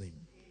Jesus' name.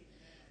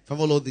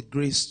 Father Lord, the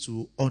grace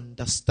to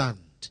understand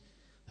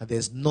that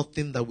there's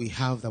nothing that we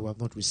have that we have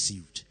not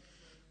received.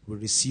 We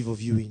receive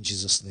of you in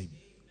Jesus' name.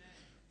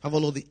 Father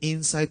Lord, the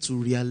insight to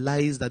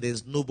realize that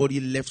there's nobody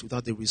left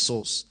without a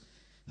resource.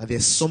 That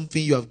there's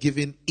something you have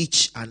given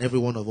each and every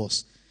one of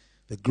us.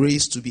 The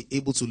grace to be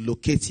able to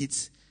locate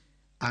it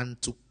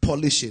and to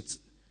polish it,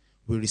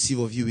 we receive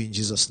of you in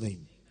Jesus'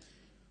 name.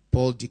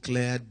 Paul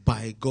declared,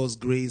 by God's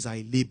grace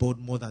I labored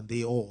more than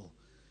they all.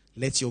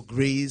 Let your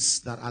grace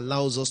that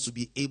allows us to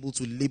be able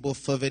to labor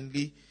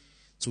fervently,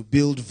 to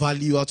build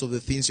value out of the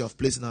things you have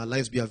placed in our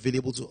lives, be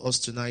available to us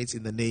tonight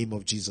in the name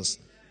of Jesus.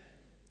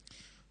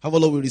 However,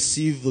 Lord, we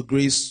receive the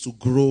grace to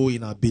grow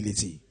in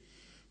ability.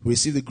 We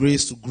receive the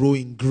grace to grow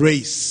in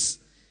grace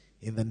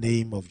in the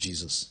name of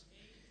Jesus.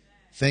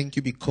 Thank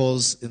you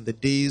because in the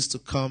days to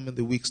come and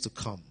the weeks to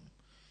come,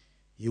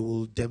 you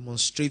will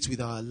demonstrate with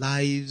our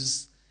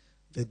lives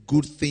the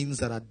good things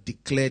that are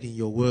declared in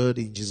your word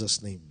in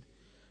Jesus' name.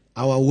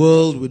 Our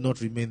world will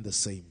not remain the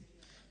same.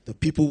 The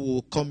people we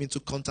will come into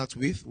contact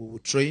with, we will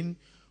train,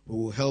 we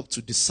will help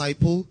to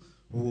disciple,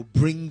 we will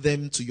bring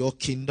them to your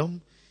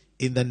kingdom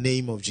in the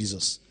name of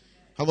Jesus.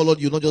 However,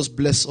 Lord, you not just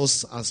bless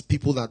us as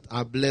people that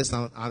are blessed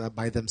and are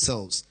by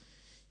themselves.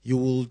 You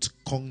will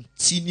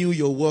continue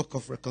your work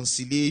of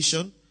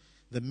reconciliation,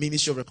 the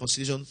ministry of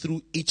reconciliation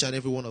through each and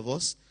every one of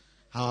us.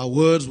 Our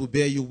words will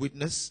bear you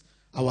witness.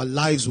 Our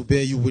lives will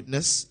bear you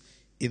witness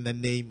in the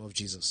name of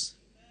Jesus.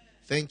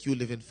 Thank you,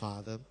 living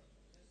Father.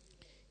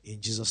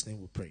 In Jesus' name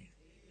we pray.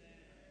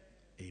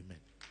 Amen.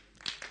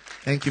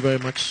 Thank you very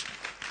much.